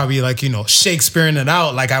somebody who's probably like, you know, Shakespeareing it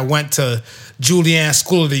out. Like, I went to Juilliard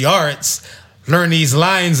School of the Arts, learned these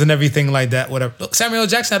lines and everything like that, whatever. Look, Samuel L.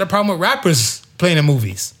 Jackson had a problem with rappers playing in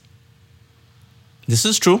movies. This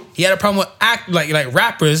is true. He had a problem with like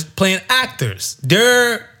rappers playing actors.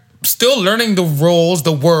 They're still learning the roles,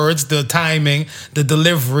 the words, the timing, the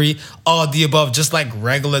delivery, all the above, just like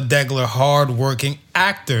regular, degular, hard-working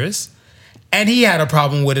actors. And he had a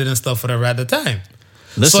problem with it and stuff, whatever, at the time.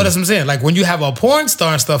 Listen. So that's what I'm saying. Like, when you have a porn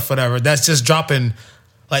star and stuff, whatever, that's just dropping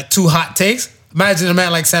like 2 hot takes. Imagine a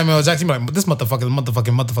man like Samuel L. Jackson, you're like, this motherfucker is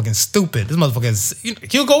motherfucking stupid. This motherfucker is,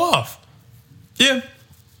 he'll go off. Yeah.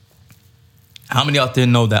 How many out there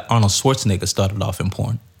know that Arnold Schwarzenegger started off in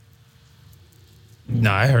porn?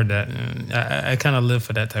 No, I heard that. I kind of live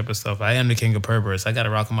for that type of stuff. I am the king of perverts. I got to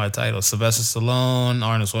rock my title. Sylvester Stallone,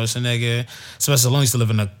 Arnold Schwarzenegger. Sylvester Stallone used to live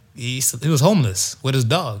in he was homeless with his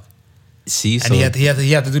dog. See, and so he had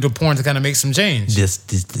to do the porn to kind of make some change. This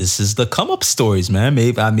is the come up stories, man.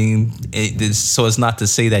 Maybe I mean, so it's not to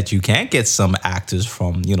say that you can't get some actors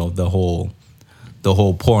from, you know, the whole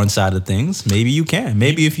porn side of things. Maybe you can.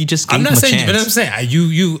 Maybe if you just give them a chance. But I'm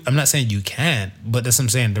saying I'm not saying you can't. But that's what I'm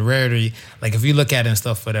saying. The rarity, like if you look at it and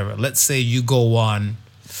stuff, whatever. Let's say you go on,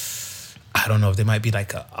 I don't know if there might be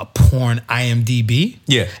like a porn IMDb.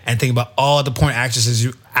 Yeah. And think about all the porn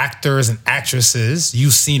actors and actresses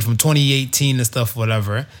you've seen from 2018 and stuff,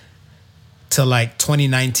 whatever, to like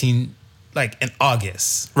 2019, like in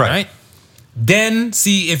August. Right? Then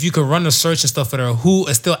see if you could run a search and stuff for who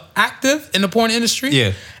is still active in the porn industry.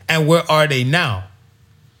 Yeah. And where are they now?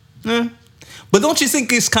 But don't you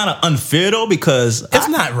think it's kind of unfair though? Because it's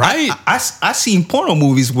not right. I seen porno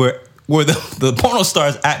movies where the porno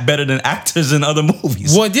stars act better than actors in other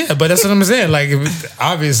movies. Well, yeah, but that's what I'm saying. Like,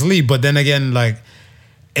 obviously, but then again, like,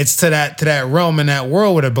 it's to that realm and that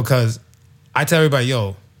world with it, because I tell everybody,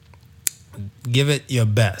 yo, give it your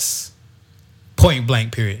best. Point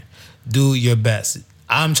blank, period. Do your best.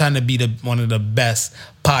 I'm trying to be one of the best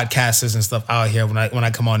podcasters and stuff out here when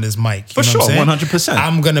I come on this mic. For sure, 100%.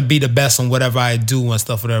 I'm gonna be the best on whatever I do and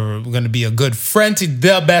stuff, whatever. I'm gonna be a good friend to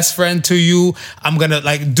the best friend to you. I'm gonna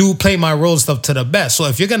play my role and stuff to the best. So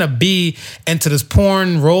if you're gonna be into this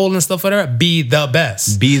porn role and stuff, whatever, be the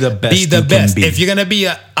best. Be the best. Be the best. If you're gonna be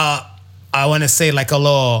I want to say like an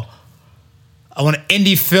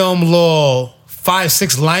indie film little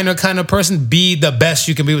 5-6 liner kind of person, be the best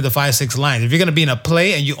you can be with the 5-6 lines. If you're gonna be in a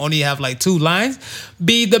play and you only have like 2 lines,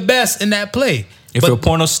 be the best in that play. If you're a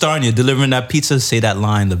porno star and you're delivering that pizza, say that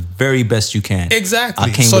line the very best you can. Exactly. I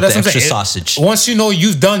came with the extra sausage. Once you know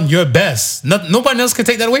you've done your best, nobody else can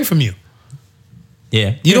take that away from you.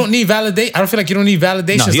 Yeah. You don't need validation. I don't feel like you don't need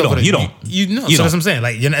validation. No, you don't. You know. So that's what I'm saying.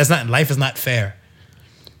 Like, it's not. Life is not fair.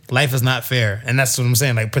 Life is not fair, and that's what I'm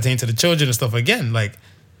saying. Like, pertaining to the children and stuff. Again, like,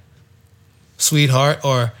 sweetheart,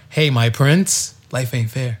 or hey, my prince, life ain't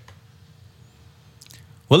fair.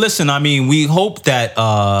 Well, listen, I mean, we hope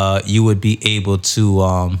that you would be able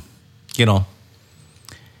to, get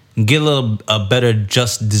a better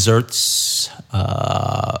just desserts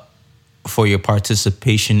for your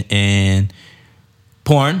participation in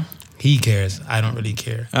porn. He cares. I don't really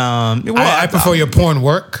care. I prefer your porn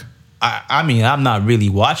work. I mean, I'm not really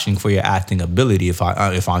watching for your acting ability if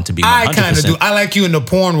I'm to be 100%. I kind of do. I like you in the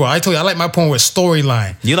porn world. I told you, I like my porn with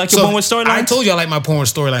storyline. You like your porn with storyline? I told you I like my porn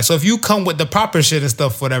with storyline. So if you come with the proper shit and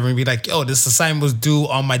stuff, whatever, and be like, yo, this assignment was due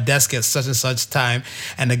on my desk at such and such time,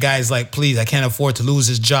 and the guy's like, please, I can't afford to lose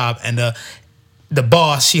his job, and the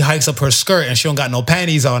boss, she hikes up her skirt and she don't got no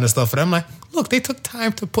panties on and stuff. And I'm like, look, they took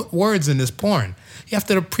time to put words in this porn. You have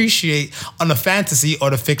to appreciate on the fantasy or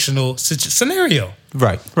the fictional scenario.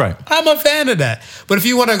 Right. I'm a fan of that. But if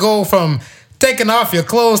you want to go from taking off your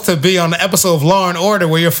clothes to be on the episode of Law and Order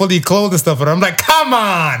where you're fully clothed and stuff, and I'm like, come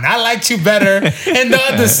on, I liked you better in the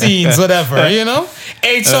other scenes, whatever, you know?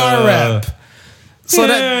 HR rep. So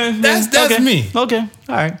that's okay. me. Okay,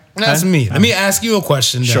 all right. That's me. Let me ask you a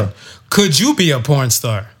question then. Sure. Could you be a porn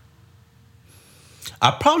star?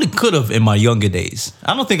 I probably could have in my younger days.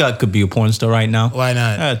 I don't think I could be a porn star right now. Why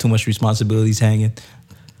not? I had too much responsibilities hanging.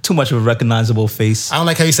 Too much of a recognizable face. I don't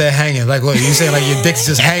like how you say hanging. Like, what, you saying like your dick's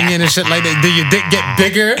just hanging and shit like that? Did your dick get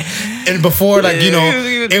bigger? And before, like, you know,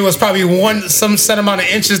 it was probably some set amount of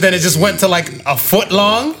inches, then it just went to like a foot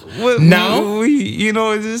long? Now? You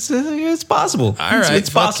know, it's possible. All right, it's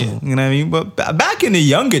possible. You know what I mean? But back in the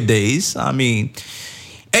younger days, I mean,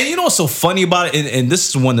 and you know what's so funny about it? And this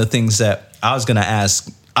is one of the things that I was gonna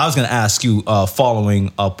ask you,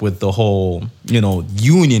 following up with the whole, you know,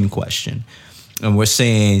 union question. And we're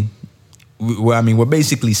saying, we're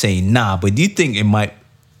basically saying nah. But do you think it might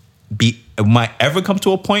ever come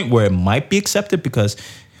to a point where it might be accepted? Because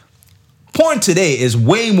porn today is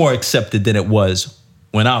way more accepted than it was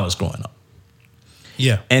when I was growing up.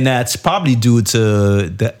 Yeah, and that's probably due to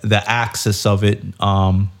the access of it,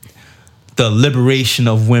 the liberation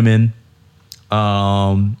of women,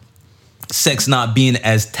 sex not being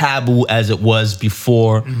as taboo as it was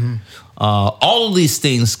before. Mm-hmm. All of these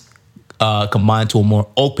things combined to a more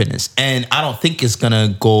openness. And I don't think it's going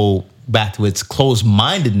to go back to its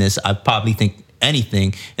closed-mindedness. I probably think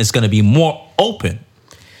anything is going to be more open.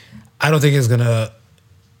 I don't think it's going to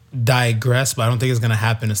digress, but I don't think it's going to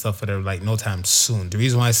happen and stuff for that, like, no time soon. The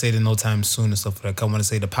reason why I say the no time soon and stuff for that, I want to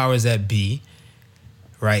say the powers that be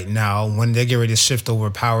right now, when they get ready to shift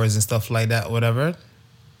over powers and stuff like that, whatever,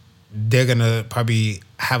 they're going to probably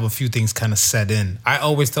have a few things kind of set in. I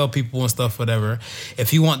always tell people and stuff, whatever,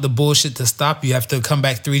 if you want the bullshit to stop, you have to come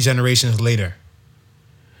back 3 generations later.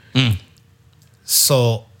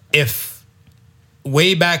 So if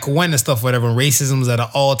way back when and stuff, whatever, racism was at an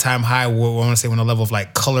all-time high, I want to say on the level of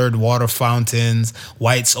like colored water fountains,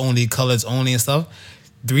 whites only, colors only and stuff,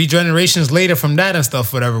 3 generations later from that and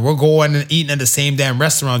stuff, whatever, we're going and eating at the same damn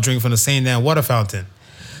restaurant, drinking from the same damn water fountain.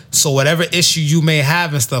 So whatever issue you may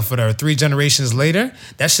have and stuff, whatever, 3 generations later,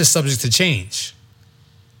 that's just subject to change.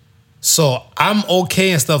 So I'm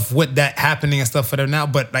okay and stuff with that happening and stuff, whatever now,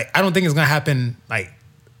 but like I don't think it's gonna happen like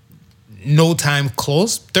no time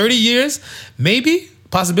close. 30 years, maybe,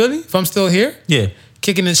 possibility, if I'm still here. Yeah.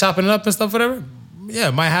 Kicking and chopping it up and stuff, whatever. Yeah,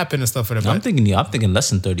 it might happen and stuff, whatever. I'm thinking less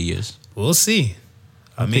than 30 years. We'll see.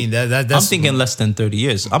 That's I'm thinking less than 30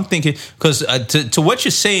 years. I'm thinking, because to what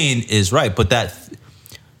you're saying is right, but that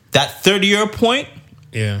 30-year point,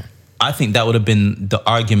 yeah, I think that would have been the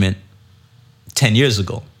argument 10 years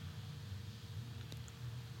ago.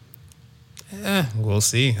 We'll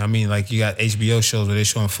see. I mean, like you got HBO shows where they're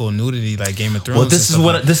showing full nudity, like Game of Thrones. Well, this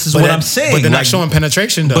is what I'm saying. But they're not showing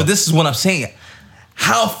penetration, though. But this is what I'm saying.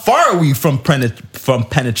 How far are we from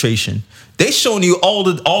penetration? They showing you all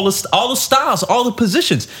the styles, all the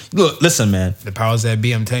positions. Look, listen, man. The powers that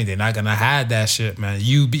be, I'm telling you, they're not gonna hide that shit, man.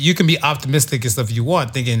 You can be optimistic and stuff you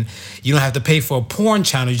want, thinking you don't have to pay for a porn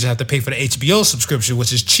channel. You just have to pay for the HBO subscription,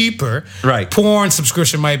 which is cheaper. Right. Porn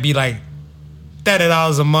subscription might be like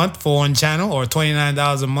 $30 a month for one channel or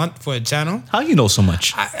 $29 a month for a channel. How you know so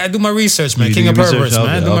much? I do my research, man. King of perverts, man.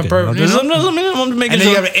 I do my perverts. And then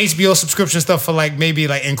you have an HBO subscription stuff for like maybe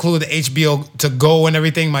like include the HBO to go and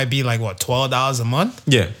everything might be like what, $12 a month?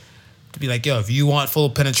 Yeah. To be like, yo, if you want full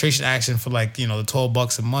penetration action for like, you know, the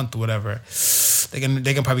 $12 a month or whatever, they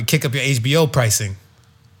can probably kick up your HBO pricing.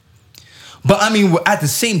 But I mean, at the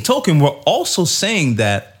same token, we're also saying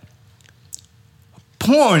that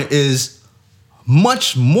porn is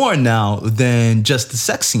much more now than just the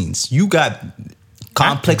sex scenes. You got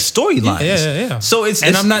complex storylines. Yeah. So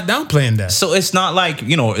and I'm not downplaying that. So it's not like,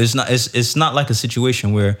 you know, it's not like a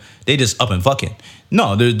situation where they just up and fucking.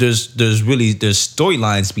 No, there's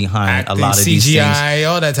storylines behind acting, a lot of these things. CGI,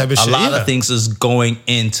 all that type of shit. A lot of things is going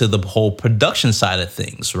into the whole production side of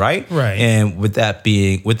things, right? Right. And with that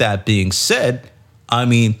being said, I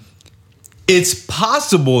mean, it's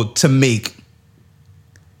possible to make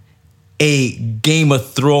a Game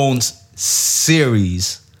of Thrones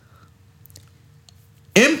series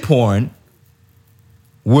in porn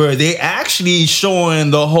where they actually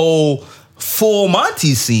showing the whole full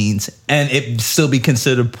Monty scenes and it still be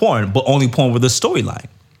considered porn, but only porn with a storyline.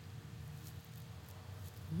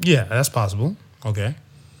 Yeah, that's possible. Okay.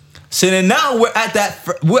 So then now we're at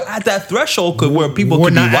that threshold where people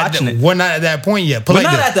could be watching it. We're not at that point yet. We're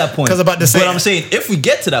not at that point. Because about to say, but I'm saying if we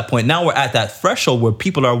get to that point, now we're at that threshold where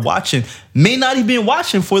people are watching, may not even be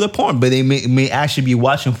watching for the porn, but they may actually be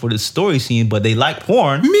watching for the story scene, but they like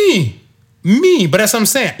porn. Me, but that's what I'm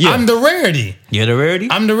saying. Yeah. I'm the rarity. You're the rarity?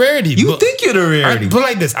 I'm the rarity. You think you're the rarity? But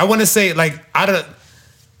like this, I want to say, like,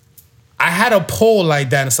 I had a poll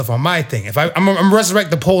like that and stuff on my thing. If I'm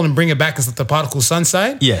resurrect the poll and bring it back as the Particle Sun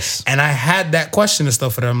side. Yes. And I had that question and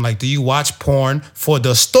stuff for them, like, do you watch porn for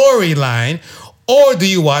the storyline or do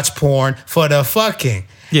you watch porn for the fucking?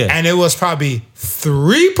 Yeah. And it was probably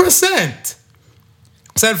 3%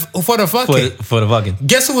 said for the fucking. For the fucking.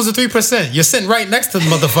 Guess who was the 3%? You're sitting right next to the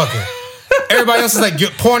motherfucker. Everybody else is like,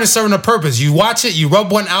 porn is serving a purpose. You watch it, you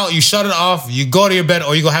rub one out, you shut it off, you go to your bed,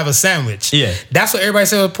 or you go have a sandwich. Yeah. That's what everybody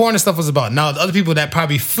said what porn and stuff was about. Now, the other people that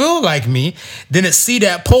probably feel like me didn't see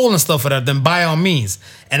that poll and stuff for that, then by all means.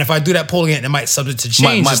 And if I do that poll again, it might subject to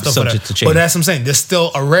change might and stuff subject for that. to change. But that's what I'm saying. There's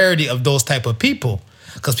still a rarity of those type of people.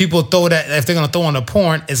 Because people throw that, if they're going to throw on a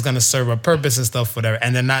porn, it's going to serve a purpose and stuff, whatever.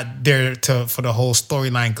 And they're not there for the whole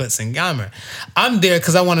storyline, glitz and glamour. I'm there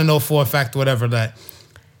because I want to know for a fact, whatever, that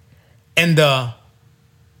in the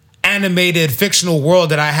animated fictional world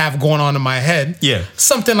that I have going on in my head,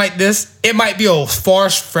 something like this, it might be a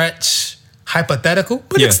far-fetched hypothetical,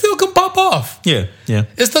 but it still can pop off. Yeah.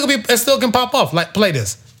 It still can pop off. Like, play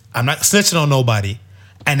this. I'm not snitching on nobody.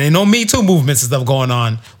 And there no Me Too movements and stuff going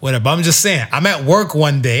on, whatever. But I'm just saying, I'm at work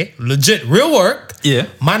one day, legit, real work,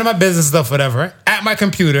 minding my business stuff, whatever, at my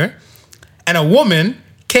computer, and a woman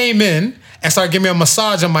came in and started giving me a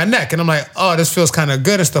massage on my neck. And I'm like, oh, this feels kind of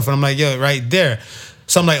good and stuff. And I'm like, yo, right there.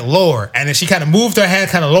 So I'm like, lower. And then she kind of moved her hand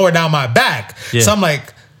kind of lower down my back. Yeah. So I'm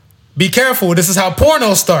like, be careful. This is how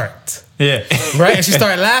pornos start. Yeah. Right? And she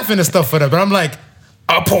started laughing and stuff with her. But I'm like,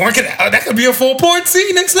 that could be a full porn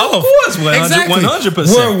scene itself. Of course, 100%. Exactly.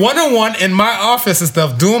 100%. We're one-on-one in my office and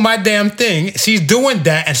stuff, doing my damn thing. She's doing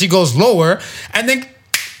that, and she goes lower, and then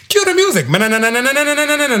cue the music.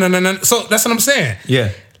 So that's what I'm saying. Yeah.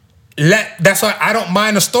 That's why I don't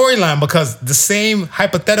mind the storyline, because the same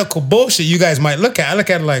hypothetical bullshit you guys might look at, I look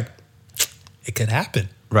at it like, it could happen.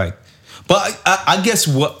 Right. But I guess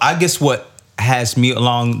what has me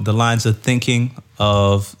along the lines of thinking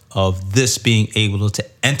of this being able to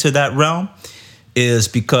enter that realm is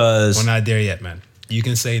because we're not there yet, man. You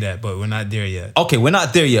can say that, but we're not there yet. Okay, we're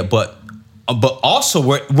not there yet, but also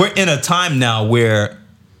we're in a time now where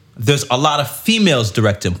there's a lot of females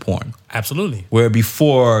directing porn. Absolutely. Where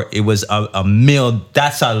before it was a male, that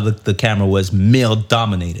side of the camera was male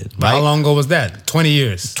dominated. Right? How long ago was that? 20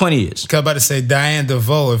 years. 20 years. I was about to say Diane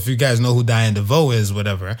DeVoe, if you guys know who Diane DeVoe is,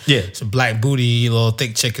 whatever. Yeah. It's a black booty, little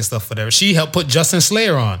thick chick and stuff, whatever. She helped put Justin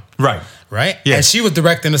Slayer on. Right. Right? Yeah. And she was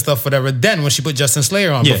directing the stuff, whatever, then when she put Justin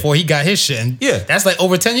Slayer on, before he got his shit. And that's like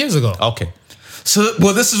over 10 years ago. Okay. So,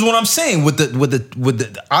 well, this is what I'm saying with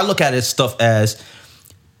the I look at it stuff as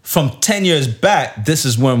from 10 years back, this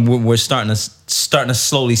is when we're starting to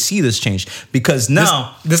slowly see this change, because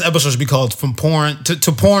now this episode should be called "From Porn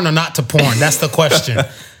to Porn or Not to Porn." That's the question.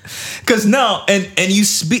 Because now, and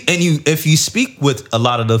if you speak with a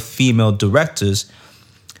lot of the female directors,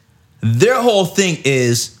 their whole thing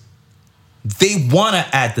is they want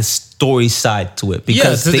to add the story side to it,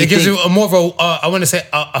 because it gives you more of a I want to say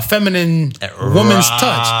a feminine woman's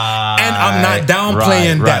touch. And I'm not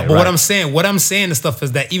downplaying that, but what I'm saying and stuff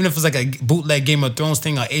is that even if it's like a bootleg Game of Thrones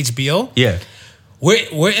thing on HBO,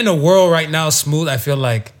 we're in a world right now, Smooth. I feel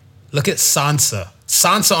like, look at Sansa.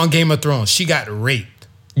 Sansa on Game of Thrones, she got raped.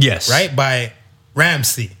 Yes, right, by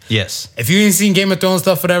Ramsay. Yes. If you ain't seen Game of Thrones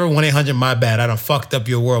stuff, whatever, 1-800, my bad. I done fucked up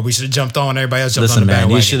your world. We should have jumped on. Everybody else jumped on the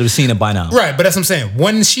bandwagon. You should have seen it by now. Right, but that's what I'm saying.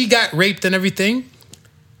 When she got raped and everything,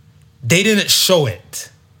 they didn't show it.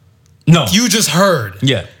 No. You just heard.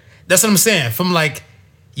 Yeah. That's what I'm saying. From like,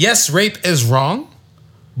 yes, rape is wrong,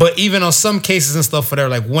 but even on some cases and stuff, whatever,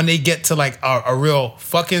 like when they get to like a real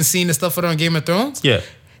fucking scene and stuff on Game of Thrones,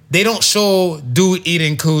 they don't show dude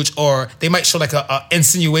eating cooch, or they might show like a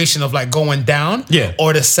insinuation of like going down,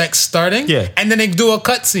 or the sex starting, and then they do a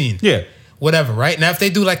cut scene, whatever, right? Now if they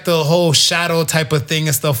do like the whole shadow type of thing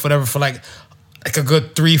and stuff, whatever, for like a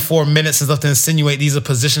good 3-4 minutes and stuff to insinuate these are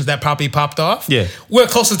positions that probably popped off, we're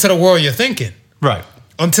closer to the world you're thinking, right?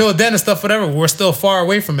 Until then and stuff, whatever, we're still far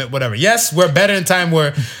away from it, whatever. Yes, we're better in time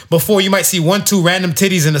where before you might see 1-2 random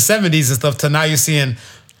titties in the 70s and stuff, to now you're seeing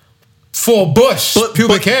full bush,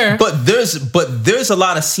 pubic hair. But there's a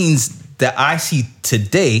lot of scenes that I see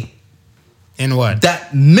today. In what?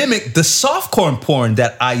 That mimic the softcore porn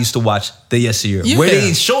that I used to watch the yesteryear. Where they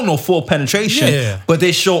didn't show no full penetration, but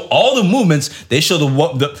they show all the movements. They show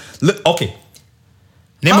okay.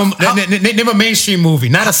 Name a mainstream movie,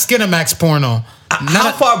 not a Skinamax porno.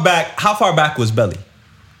 How far back was Belly?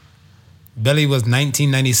 Belly was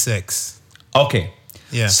 1996. Okay.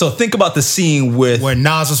 Yeah. So think about the scene where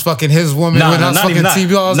Nas was fucking his woman, Nah, where Nas not fucking even that.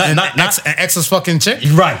 T-Balls, and Not- X was fucking chick.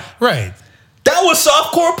 Right. Right. That was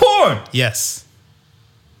softcore porn. Yes.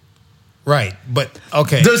 Right. But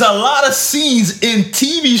okay. There's a lot of scenes in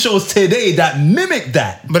TV shows today that mimic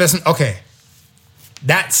that. But it's okay.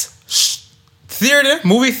 That's theater,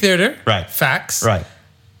 movie theater. Right. Facts. Right.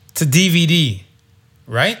 To DVD.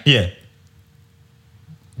 Right? Yeah.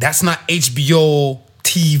 That's not HBO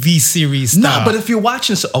TV series style. No, but if you're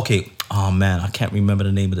watching, oh man, I can't remember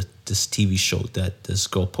the name of this TV show that this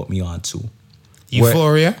girl put me on to.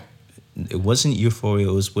 Euphoria? It wasn't Euphoria.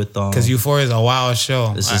 It was with because Euphoria is a wild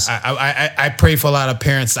show. I pray for a lot of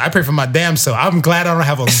parents. I pray for my damn self. I'm glad I don't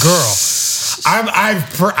have a girl.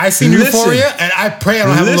 I seen Euphoria and I pray I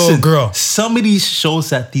don't have a little girl. Some of these shows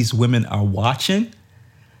that these women are watching,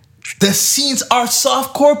 the scenes are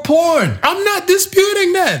softcore porn. I'm not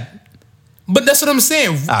disputing that. But that's what I'm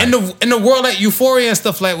saying. In the world like Euphoria and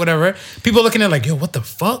stuff like whatever, people looking at it like, yo, what the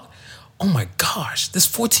fuck? Oh my gosh, this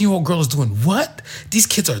 14-year-old girl is doing what? These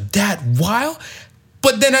kids are that wild?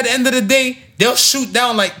 But then at the end of the day, they'll shoot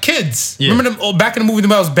down like kids. Yeah. Remember them back in the movie,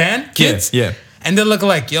 the was banned? Kids? Yeah. And they're looking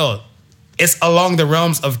like, yo, it's along the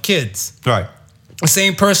realms of kids. Right. The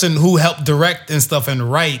same person who helped direct and stuff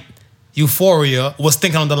and write Euphoria was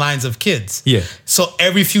thinking on the lines of kids. Yeah. So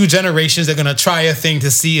every few generations, they're going to try a thing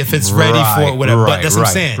to see if it's ready for it, whatever. But that's what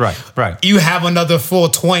I'm saying. Right. You have another full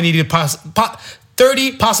 20 to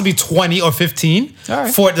 30, possibly 20 or 15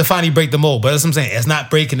 for it to finally break the mold. But that's what I'm saying. It's not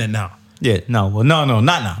breaking it now. Yeah, no, well, no, not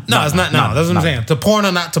now. No, it's not now. That's what I'm saying. To porn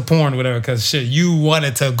or not to porn, whatever, because shit, you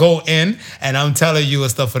wanted to go in, and I'm telling you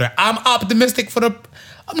and stuff for that. I'm optimistic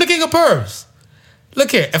I'm the king of pervs.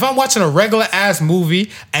 Look here, if I'm watching a regular ass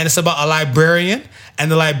movie and it's about a librarian,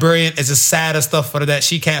 and the librarian is just sad and stuff for that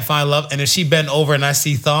she can't find love, and if she bend over and I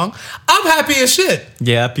see thong, I'm happy as shit.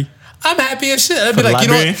 Yeah, happy. I'm happy as shit. I'd be like, you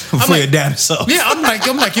know what? For your damn self. Yeah, I'm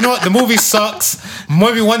like, you know what? The movie sucks.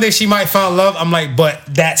 Maybe one day she might find love. I'm like, but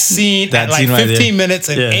that scene at like 15 minutes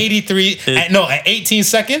and 18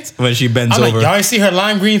 seconds. When she bends over. I'm like, y'all ain't see her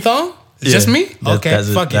lime green thong? It's just me? Okay,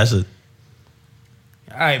 fuck it. That's it.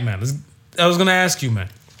 All right, man. I was going to ask you, man.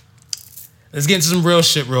 Let's get into some real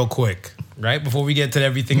shit real quick, right? Before we get to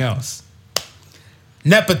everything else.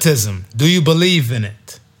 Nepotism. Do you believe in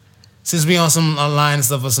it? Since we on some online and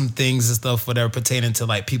stuff or some things and stuff, whatever, pertaining to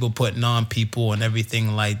like people putting on people and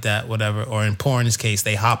everything like that, whatever, or in porn's case,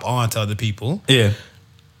 they hop on to other people. Yeah.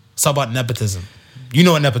 Let's talk about nepotism. You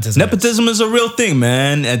know what nepotism is. Nepotism is a real thing,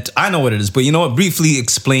 man. And I know what it is. But you know what? Briefly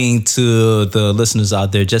explain to the listeners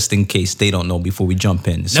out there, just in case they don't know before we jump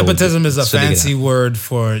in. Nepotism is a fancy word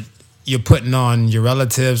for you're putting on your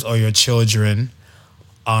relatives or your children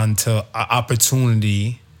onto an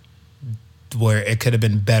opportunity where it could have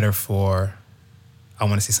been better for, I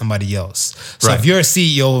want to say, somebody else. So if you're a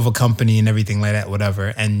CEO of a company and everything like that,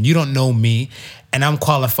 whatever, and you don't know me, and I'm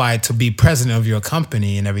qualified to be president of your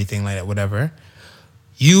company and everything like that, whatever,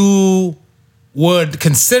 you would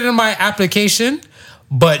consider my application,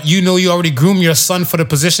 but you know you already groomed your son for the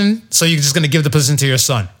position, so you're just going to give the position to your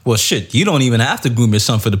son. Well, shit, you don't even have to groom your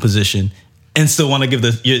son for the position and still want to give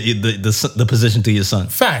the position to your son.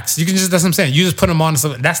 Facts. You can just, that's what I'm saying. You just put him on.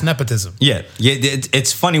 That's nepotism. Yeah.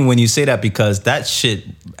 It's funny when you say that because that shit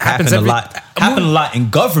happened a lot in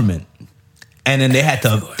government, and then they had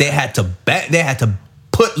to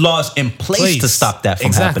put laws in place to stop that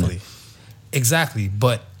from happening. Exactly.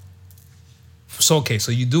 But so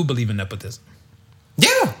you do believe in nepotism?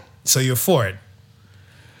 Yeah. So you're for it?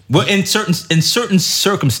 Well, in certain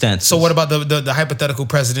circumstances. So what about the hypothetical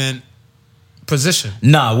president position?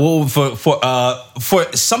 Nah, well,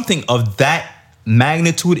 for something of that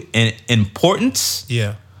magnitude and importance,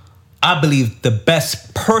 yeah, I believe the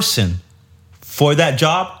best person for that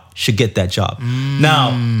job should get that job.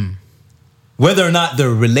 Now, whether or not they're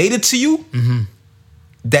related to you,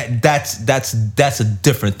 that's a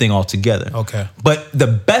different thing altogether. Okay, but the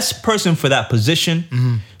best person for that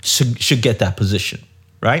position should get that position,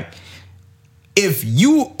 right? If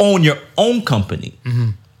you own your own company.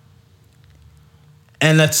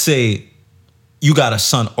 And let's say you got a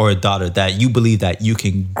son or a daughter that you believe that you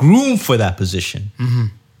can groom for that position.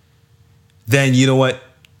 Then you know what?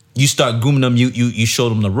 You start grooming them. You show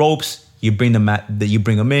them the ropes. You bring them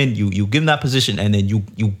in. You give them that position, and then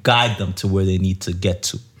you guide them to where they need to get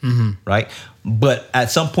to. Right? But at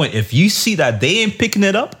some point, if you see that they ain't picking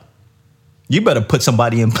it up, you better put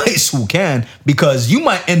somebody in place who can, because you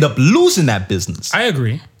might end up losing that business. I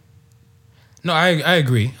agree. No, I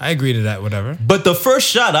agree. I agree to that. Whatever. But the first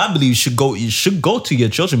shot, I believe, should go to your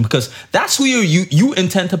children because that's who you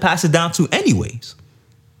intend to pass it down to, anyways.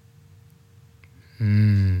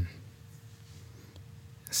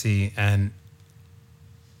 See, and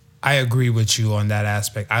I agree with you on that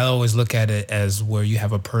aspect. I always look at it as where you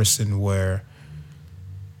have a person where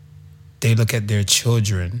they look at their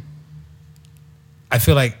children. I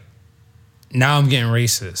feel like now I'm getting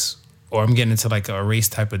racist, or I'm getting into like a race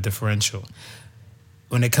type of differential.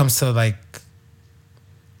 When it comes to like,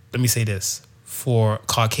 let me say this, for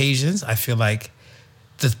Caucasians, I feel like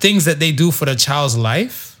the things that they do for the child's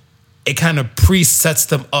life, it kind of presets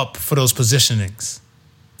them up for those positionings.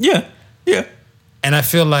 Yeah. And I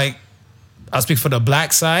feel like, I'll speak for the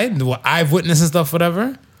black side, what I've witnessed and stuff,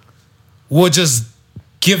 whatever, we'll just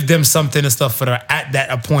give them something and stuff at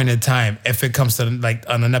that appointed time if it comes to like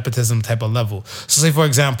on a nepotism type of level. So say, for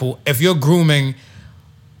example, if you're grooming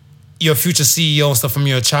your future CEO and stuff from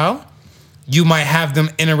your child, you might have them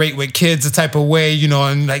iterate with kids a type of way, you know,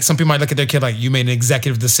 and like some people might look at their kid like you made an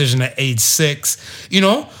executive decision at age 6, you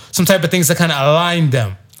know, some type of things that kind of align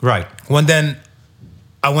them. Right. When then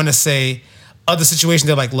I want to say other situations,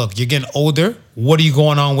 they're like, look, you're getting older. What's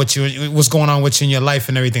going on with you in your life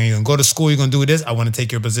and everything? You're going to go to school, you're going to do this. I want to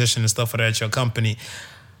take your position and stuff at your company.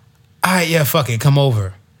 All right, yeah, fuck it, come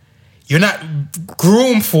over. You're not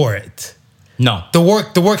groomed for it. No. The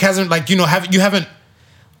work hasn't, like, you know, you haven't,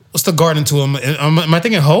 what's the garden to them? Am I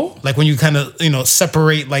thinking hoe? Like when you kind of, you know,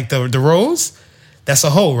 separate like the rows? That's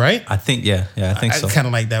a hoe, right? I think, yeah, I think so. I kind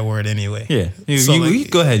of like that word anyway. Yeah. You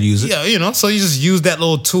go ahead and use it. Yeah, you know, so you just use that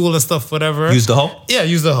little tool and stuff, whatever. Use the hoe? Yeah,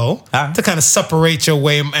 use the hoe right. to kind of separate your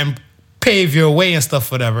way and pave your way and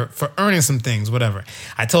stuff, whatever, for earning some things, whatever.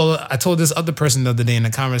 I told this other person the other day in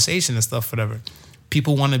a conversation and stuff, whatever.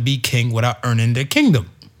 People want to be king without earning their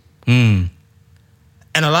kingdom. And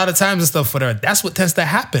a lot of times and stuff, whatever, that's what tends to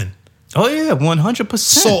happen. Oh, yeah, 100%.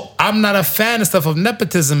 So I'm not a fan and stuff of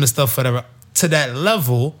nepotism and stuff, whatever, to that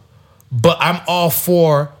level. But I'm all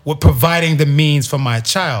for providing the means for my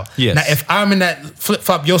child. Yes. Now, if I'm in that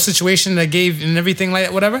flip-flop your situation that gave and everything like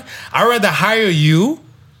that, whatever, I'd rather hire you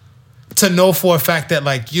to know for a fact that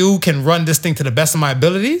like you can run this thing to the best of my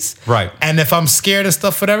abilities. Right. And if I'm scared and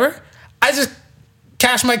stuff, whatever, I just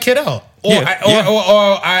cash my kid out. Or, Yeah.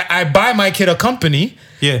 I buy my kid a company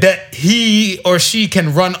that he or she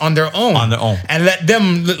can run on their own. And let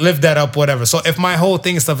them live that up, whatever. So if my whole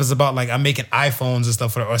thing and stuff is about like I'm making iPhones and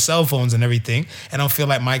stuff or cell phones and everything, and I don't feel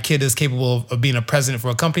like my kid is capable of being a president for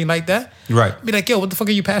a company like that, right? Be like, yo, what the fuck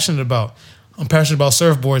are you passionate about? I'm passionate about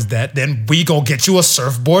surfboards, Dad. Then we gonna get you a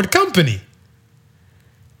surfboard company.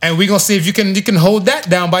 And we gonna see if you can hold that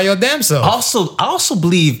down by your damn self. I also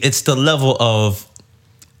believe it's the level of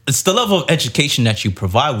education that you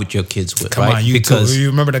provide with your kids with. Come right? on, you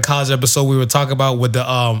remember the college episode we were talking about with the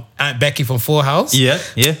Aunt Becky from Full House? Yeah.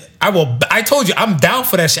 I told you I'm down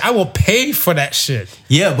for that shit. I will pay for that shit.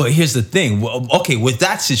 Yeah, but here's the thing. Okay, with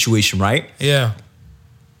that situation, right? Yeah.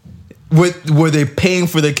 Were they paying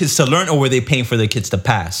for their kids to learn, or were they paying for their kids to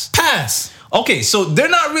pass? Pass. Okay, so they're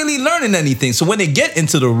not really learning anything. So when they get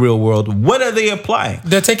into the real world, what are they applying?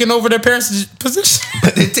 They're taking over their parents' position.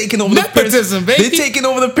 But they're taking over nepotism, baby. They're taking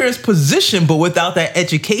over the parents' position, but without that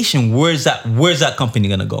education, where's that company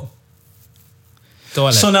gonna go? So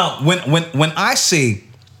now, when I say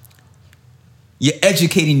you're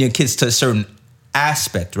educating your kids to a certain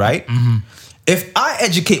aspect, right? Mm-hmm. If I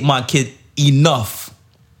educate my kid enough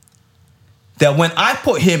that when I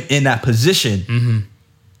put him in that position, mm-hmm.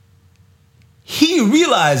 he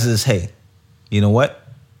realizes, hey, you know what?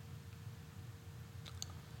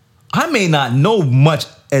 I may not know much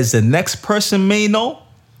as the next person may know.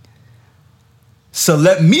 So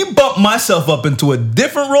let me bump myself up into a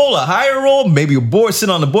different role, a higher role, maybe a board,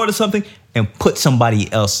 sit on the board or something, and put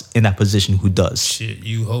somebody else in that position who does. Shit,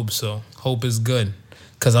 you hope so. Hope is good.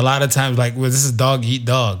 Because a lot of times, like, well, this is dog eat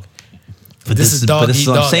dog. But this is dog eat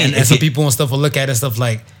dog. And some people and stuff will look at it and stuff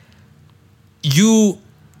like, you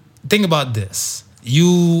think about this.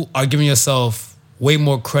 You are giving yourself way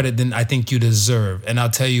more credit than I think you deserve. And I'll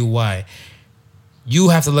tell you why. You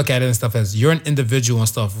have to look at it and stuff as you're an individual and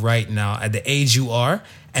stuff right now at the age you are.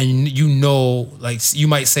 And you know, like, you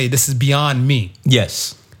might say, this is beyond me.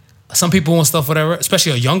 Yes. Some people and stuff, whatever,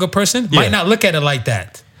 especially a younger person, might not look at it like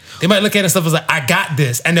that. They might look at it and stuff as like, I got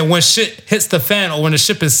this. And then when shit hits the fan or when the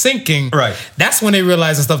ship is sinking, right, that's when they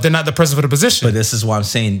realize and stuff they're not the person for the position. But this is what I'm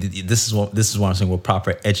saying. This is what I'm saying where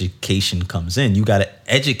proper education comes in. You got to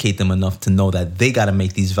educate them enough to know that they got to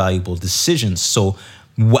make these valuable decisions. So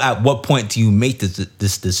At what point do you make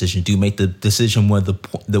this decision? Do you make the decision where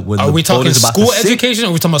are we talking school education, or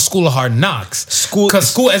are we talking about school of hard knocks? Because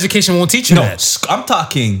school education won't teach you that. I'm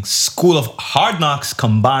talking school of hard knocks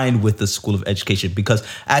combined with the school of education. Because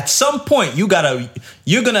at some point you're gonna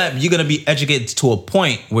be educated to a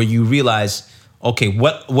point where you realize, okay,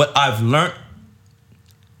 what I've learned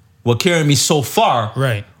will carry me so far,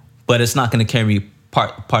 right? But it's not gonna carry me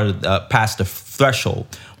past the threshold.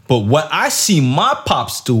 But what I see my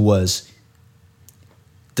pops do was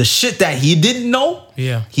the shit that he didn't know.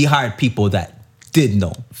 Yeah, he hired people that did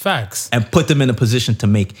know. Facts. And put them in a position to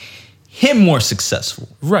make him more successful.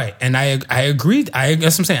 Right. And I agreed. That's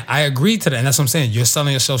what I'm saying. I agreed to that. And that's what I'm saying. You're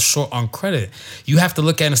selling yourself short on credit. You have to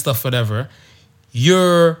look at it and stuff, whatever.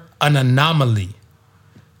 You're an anomaly.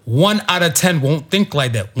 1 out of 10 won't think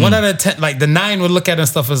like that. 1 out of 10, like the 9 would look at it and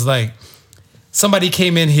stuff as like, somebody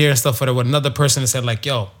came in here and stuff with another person and said like,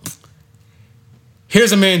 yo,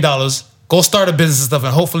 here's $1 million. Go start a business and stuff,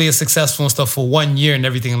 and hopefully it's successful and stuff for 1 year and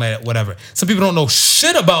everything like that, whatever. Some people don't know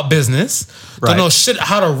shit about business. Don't know shit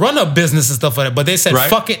how to run a business and stuff like that. But they said,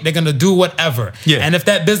 fuck it, they're gonna do whatever. Yeah. And if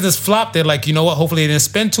that business flopped, they're like, you know what? Hopefully they didn't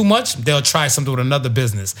spend too much. They'll try something with another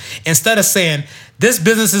business. Instead of saying, this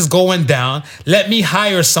business is going down, let me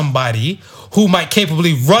hire somebody who might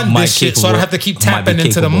capably run this shit so I don't have to keep tapping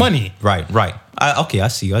into the money. Right. Okay, I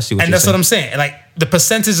see what you're saying. And that's what I'm saying. Like, the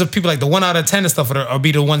percentage of people, like the 1 out of 10 and stuff, are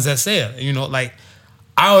be the ones that say it. You know, like,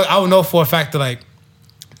 I would know for a fact that, like,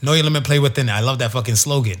 know your limit, play within it. I love that fucking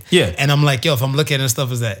slogan. Yeah. And I'm like, yo, if I'm looking at it and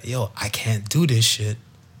stuff, is that, yo, I can't do this shit.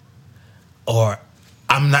 Or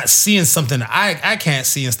I'm not seeing something I can't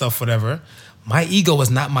see and stuff, whatever. My ego is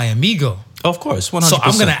not my amigo. Of course, 100%. So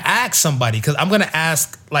I'm gonna ask somebody, because I'm gonna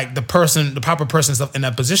ask like the proper person and stuff in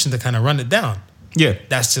that position to kind of run it down. Yeah.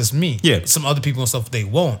 That's just me. Yeah. Some other people and stuff, they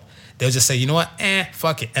won't. They'll just say, you know what?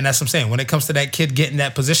 Fuck it. And that's what I'm saying. When it comes to that kid getting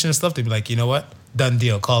that position and stuff, they'll be like, you know what? Done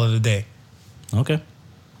deal. Call it a day. Okay.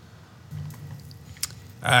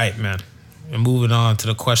 All right, man. And moving on to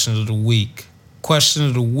the question of the week. Question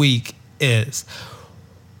of the week is,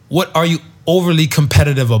 what are you overly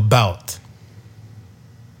competitive about?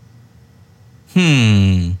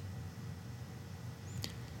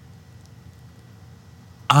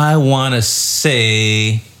 I want to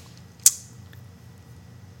say,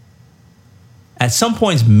 at some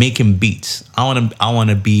points, making beats. I want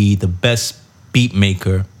to be the best beat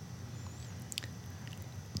maker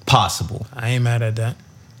possible. I ain't mad at that.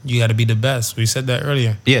 You got to be the best. We said that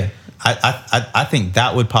earlier. Yeah, I think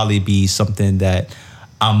that would probably be something that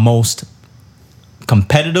I'm most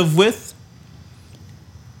competitive with.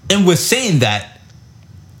 And with saying that,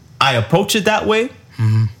 I approach it that way.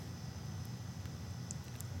 Mm-hmm.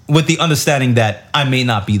 With the understanding that I may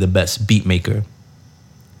not be the best beat maker,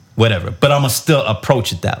 whatever, but I'm gonna still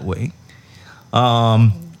approach it that way.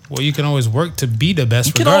 Well, you can always work to be the best.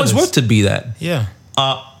 You can always work to be that. Yeah.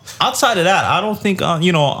 Outside of that, I don't think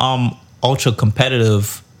I'm ultra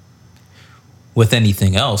competitive with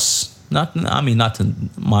anything else. Not to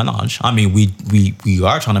my knowledge. I mean, we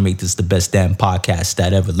are trying to make this the best damn podcast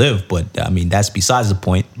that ever lived, but I mean that's besides the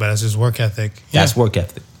point. But that's just work ethic. That's work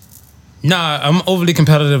ethic. Nah, I'm overly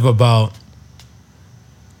competitive about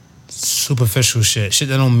superficial shit that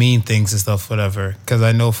don't mean things and stuff, whatever. Because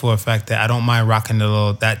I know for a fact that I don't mind rocking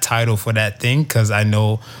that title for that thing, because I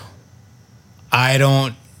know I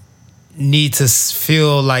don't need to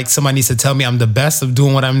feel like somebody needs to tell me I'm the best of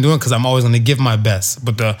doing what I'm doing, because I'm always going to give my best.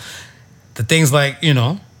 But the things like,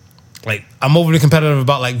 like I'm overly competitive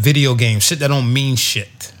about like video games, shit that don't mean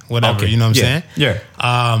shit, whatever. Okay. You know what I'm saying?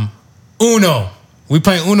 Yeah. Uno. We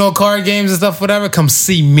playing Uno card games and stuff, whatever. Come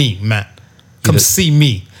see me, man. Come see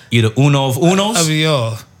me. You the Uno of Unos?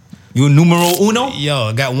 Yo. You numero uno? Yo,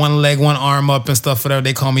 I got one leg, one arm up and stuff, whatever.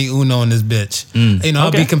 They call me Uno in this bitch.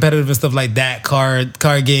 I'll be competitive and stuff like that. Card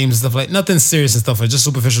games and stuff like nothing serious and stuff, like just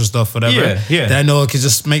superficial stuff, whatever. Yeah. That I know it could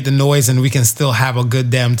just make the noise and we can still have a good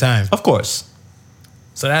damn time. Of course.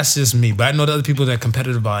 So that's just me. But I know the other people that are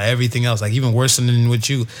competitive about everything else, like even worse than with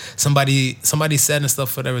you. Somebody said and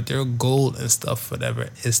stuff, whatever, their goal and stuff, whatever,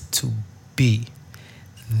 is to be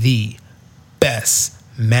the best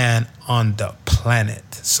man on the planet.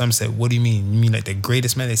 Some say, what do you mean? You mean like the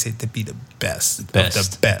greatest man? They say to be the best.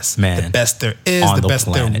 The best man. The best there is, the best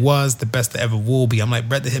planet. There was, the best there ever will be. I'm like,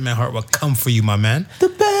 Brett the Hitman Hart will come for you, my man. The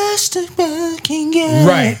best that man can get.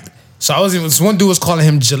 Right. So one dude was calling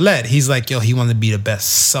him Gillette. He's like, yo, he wanted to be the best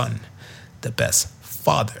son, the best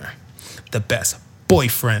father, the best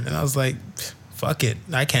boyfriend. And I was like, fuck it.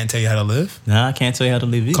 I can't tell you how to live. Nah, I can't tell you how to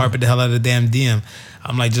live either. Carpet the hell out of the damn DM.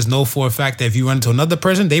 I'm like, just know for a fact that if you run into another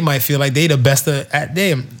person, they might feel like they the best at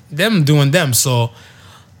them doing them. So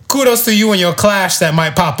kudos to you and your clash that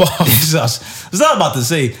might pop off. I was not about to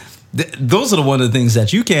say, those are the one of the things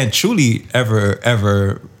that you can't truly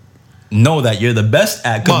ever know that you're the best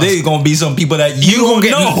at, because there's gonna be some people that you don't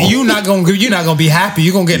know. You're not gonna be happy.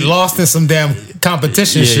 You're gonna get lost in some damn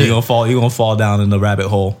competition shit. You're gonna fall down in the rabbit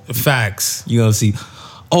hole. Facts. You're gonna see,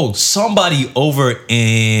 somebody over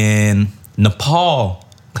in Nepal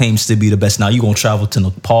claims to be the best. Now you're gonna travel to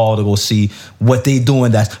Nepal to go see what they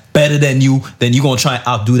doing that's better than you. Then you're gonna try and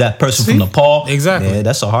outdo that person from Nepal. Exactly. Yeah,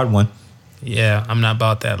 that's a hard one. Yeah, I'm not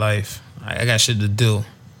about that life. I got shit to do.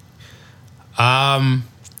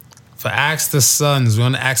 For Ask the Sons, we're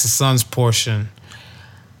on the Ask the Sons portion.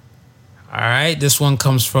 All right, this one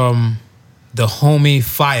comes from the homie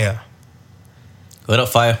Fire. What up,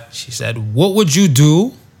 Fire? She said, "What would you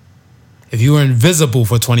do if you were invisible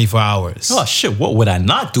for 24 hours?" Oh shit! What would I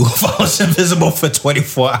not do if I was invisible for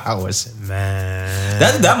 24 hours? Man,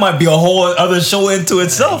 that might be a whole other show into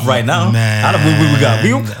itself right now. Man, I don't know what we got.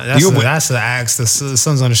 That's the Ask the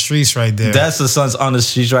Sons on the streets right there. That's the Sons on the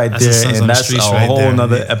streets right there, and that's a whole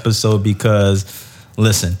nother episode. Because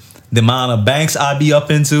listen, the amount of banks I be up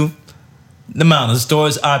into, the amount of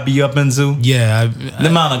stores I be up into, the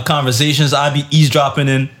amount of conversations I be eavesdropping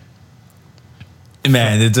in.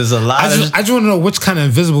 Man, there's a lot. I just want to know which kind of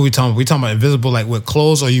invisible we talking about. We talking about invisible like with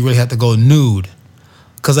clothes, or you really have to go nude?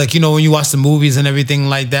 Because like, when you watch the movies and everything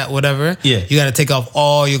like that, whatever, you got to take off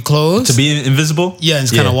all your clothes to be invisible. Yeah, and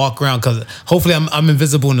just kind of walk around. Because hopefully I'm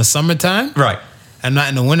invisible in the summertime, right? And not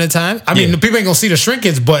in the wintertime. I mean, the people ain't gonna see the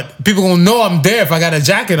shrinkage, but people gonna know I'm there if I got a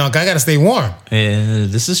jacket on. 'Cause I got to stay warm. Yeah,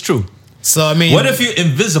 this is true. So I mean, what if you're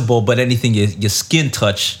invisible, but anything your skin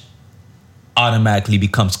touch automatically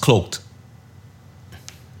becomes cloaked?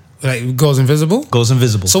 Like goes invisible? Goes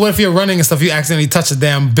invisible. So what if you're running and stuff, you accidentally touch a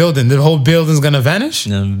damn building, the whole building's gonna vanish?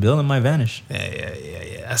 The building might vanish.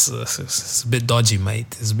 Yeah. That's a bit dodgy,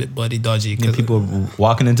 mate. It's a bit bloody dodgy. People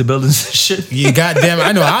walking into buildings and shit. You goddamn,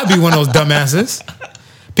 I know I'll be one of those dumbasses.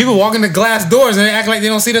 People walk into glass doors and they act like they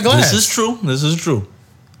don't see the glass. This is true.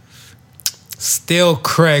 Still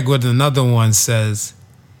Craig with another one says,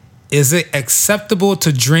 "Is it acceptable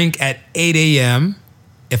to drink at 8 a.m.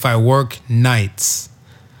 if I work nights?"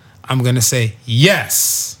 I'm going to say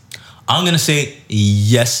yes. I'm going to say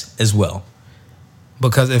yes as well.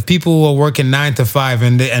 Because if people are working 9 to 5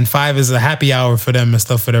 and 5 is a happy hour for them and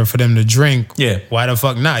stuff for them to drink, why the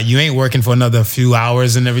fuck not? You ain't working for another few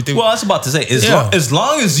hours and everything. Well, I was about to say, as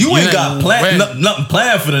long as you ain't got nothing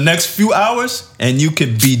planned for the next few hours, and you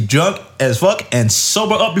could be drunk as fuck and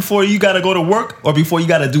sober up before you got to go to work or before you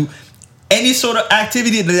got to do any sort of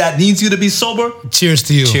activity that needs you to be sober. Cheers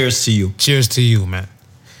to you. Cheers to you. Cheers to you, man.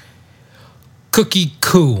 Cookie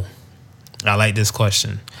Coo. I like this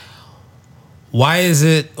question. Why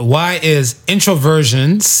is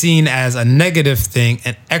introversion seen as a negative thing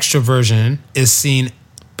and extroversion is seen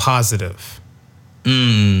positive?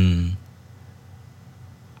 I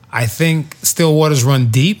think still waters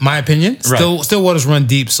run deep, my opinion. Still waters run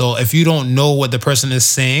deep. So if you don't know what the person is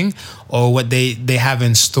saying or what they have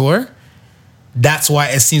in store, that's why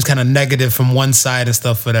it seems kind of negative from one side and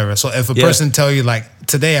stuff, whatever. So if a person tell you like,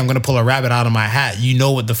 today I'm going to pull a rabbit out of my hat, you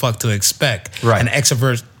know what the fuck to expect. Right. An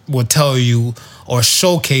extrovert will tell you or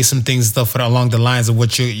showcase some things and stuff along the lines of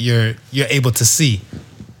what you're able to see.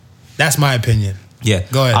 That's my opinion. Yeah.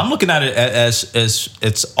 Go ahead. I'm looking at it as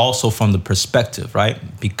it's also from the perspective, right?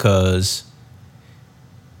 Because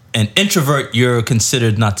an introvert, you're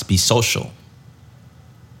considered not to be social.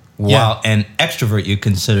 While an extrovert, you're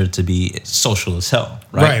considered to be social as hell,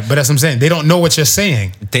 right? Right, but that's what I'm saying. They don't know what you're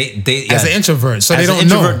saying. They as an introvert, so as they don't an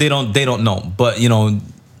introvert, know. They don't know. But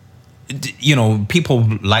people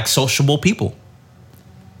like sociable people.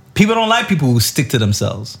 People don't like people who stick to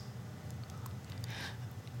themselves.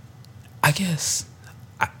 I guess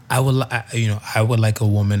I would like a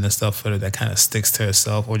woman and stuff that kind of sticks to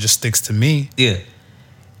herself or just sticks to me. Yeah.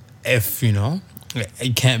 If you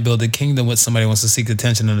can't build a kingdom with somebody who wants to seek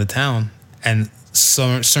attention in the town, and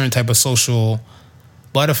certain type of social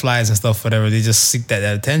butterflies and stuff, whatever, they just seek that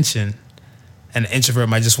attention. And an introvert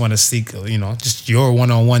might just want to seek, just your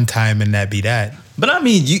one-on-one time, and that be that. But I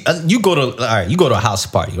mean, you go to a house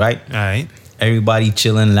party, right? All right. Everybody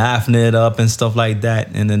chilling, laughing it up and stuff like that.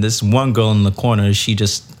 And then this one girl in the corner, she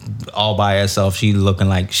just all by herself. She looking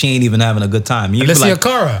like she ain't even having a good time. Alessia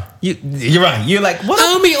Cara. You're right. You're like, what?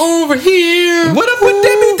 I'll be over here. What up with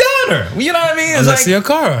Debbie Downer? You know what I mean? It's Alessia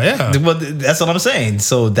Cara. Yeah. Well, that's what I'm saying.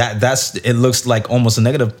 So that's it. Looks like almost a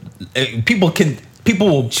negative. People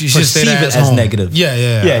will perceive it as negative.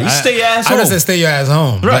 Yeah. You stay your ass home. I just stay your ass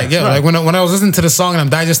home. Right. Like when I was listening to the song and I'm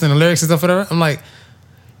digesting the lyrics and stuff, whatever, I'm like,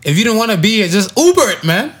 if you don't want to be here, just Uber it,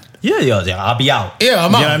 man. Yeah, I'll be out. Yeah,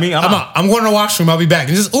 I'm out. You know what I mean? I'm out. I'm going to the washroom. I'll be back.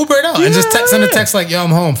 And just Uber it out. And just send a text like, yo,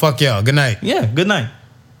 I'm home. Fuck y'all. Good night. Yeah, good night.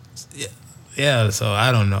 Yeah, so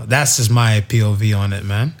I don't know. That's just my POV on it,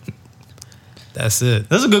 man. That's it.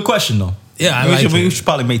 That's a good question, though. Yeah, we should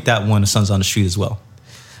probably make that one of Sons on the Street as well.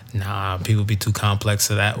 Nah, people be too complex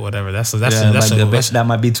to that. Whatever. That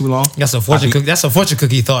might be too long. That's a fortune cookie. That's a fortune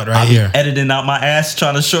cookie thought right here. Editing out my ass,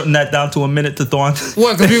 trying to shorten that down to a minute to throw on.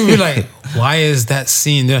 What? Because people be like, why is that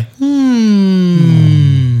scene there?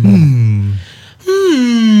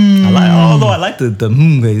 Although I like the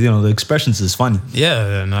the expressions is funny.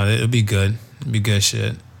 Yeah, no, it'll be good. It'll be good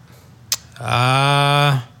shit.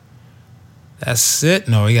 That's it.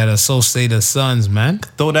 No, we got to associate the Sons, man.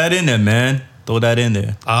 Throw that in there, man. Throw that in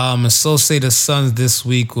there. Associated Sons this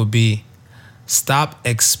week will be stop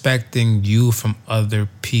expecting you from other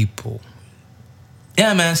people.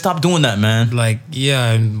 Yeah, man. Stop doing that, man. Like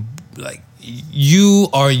you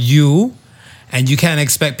are you, and you can't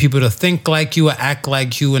expect people to think like you or act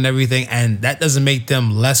like you and everything. And that doesn't make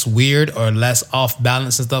them less weird or less off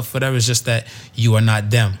balance and stuff. Whatever. It's just that you are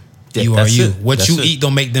not them. Yeah, you are you. It. What you eat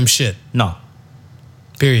don't make them shit. No.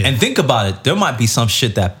 Period. And think about it. There might be some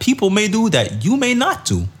shit that people may do that you may not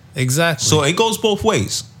do. Exactly. So it goes both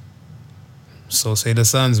ways. So say the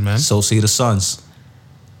Sons, man. So say the Sons.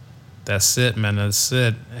 That's it, man. That's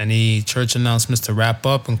it. Any church announcements to wrap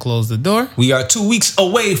up and close the door? We are 2 weeks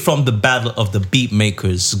away from the Battle of the Beat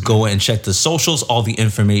Makers. Go and check the socials. All the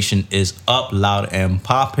information is up, loud and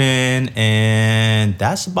popping. And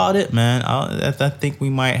that's about it, man. I think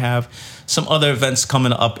we might have some other events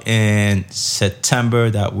coming up in September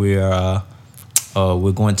that we're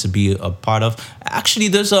going to be a part of. Actually,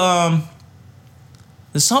 there's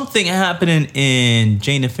something happening in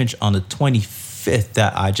Jane and Finch on the 25th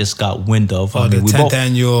that I just got wind of. The 10th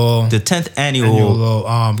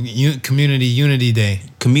annual Community Unity Day.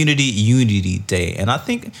 Community Unity Day, and I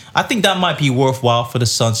think that might be worthwhile for the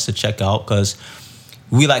Sons to check out because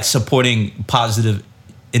we like supporting positive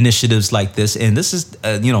initiatives like this. And this is,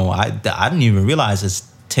 I didn't even realize it's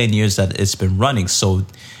 10 years that it's been running. So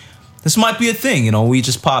this might be a thing. We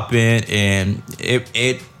just pop in and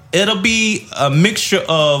it'll be a mixture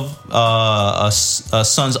of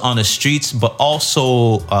Sons on the Streets, but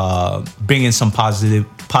also bringing some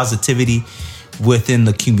positivity within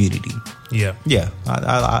the community. Yeah.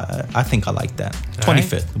 I think I like that.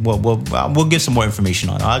 25th. Right. We'll get some more information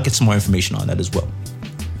on it. I'll get some more information on that as well.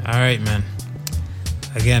 All right, man.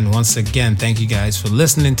 Once again, thank you guys for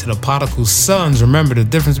listening to the Particle Sons. Remember the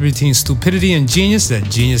difference between stupidity and genius, that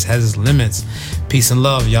genius has its limits. Peace and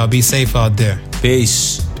love. Y'all be safe out there.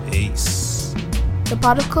 Peace. Peace. The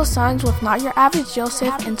Particle Sons with not your average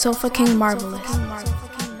Joseph and Sofa King Marvelous.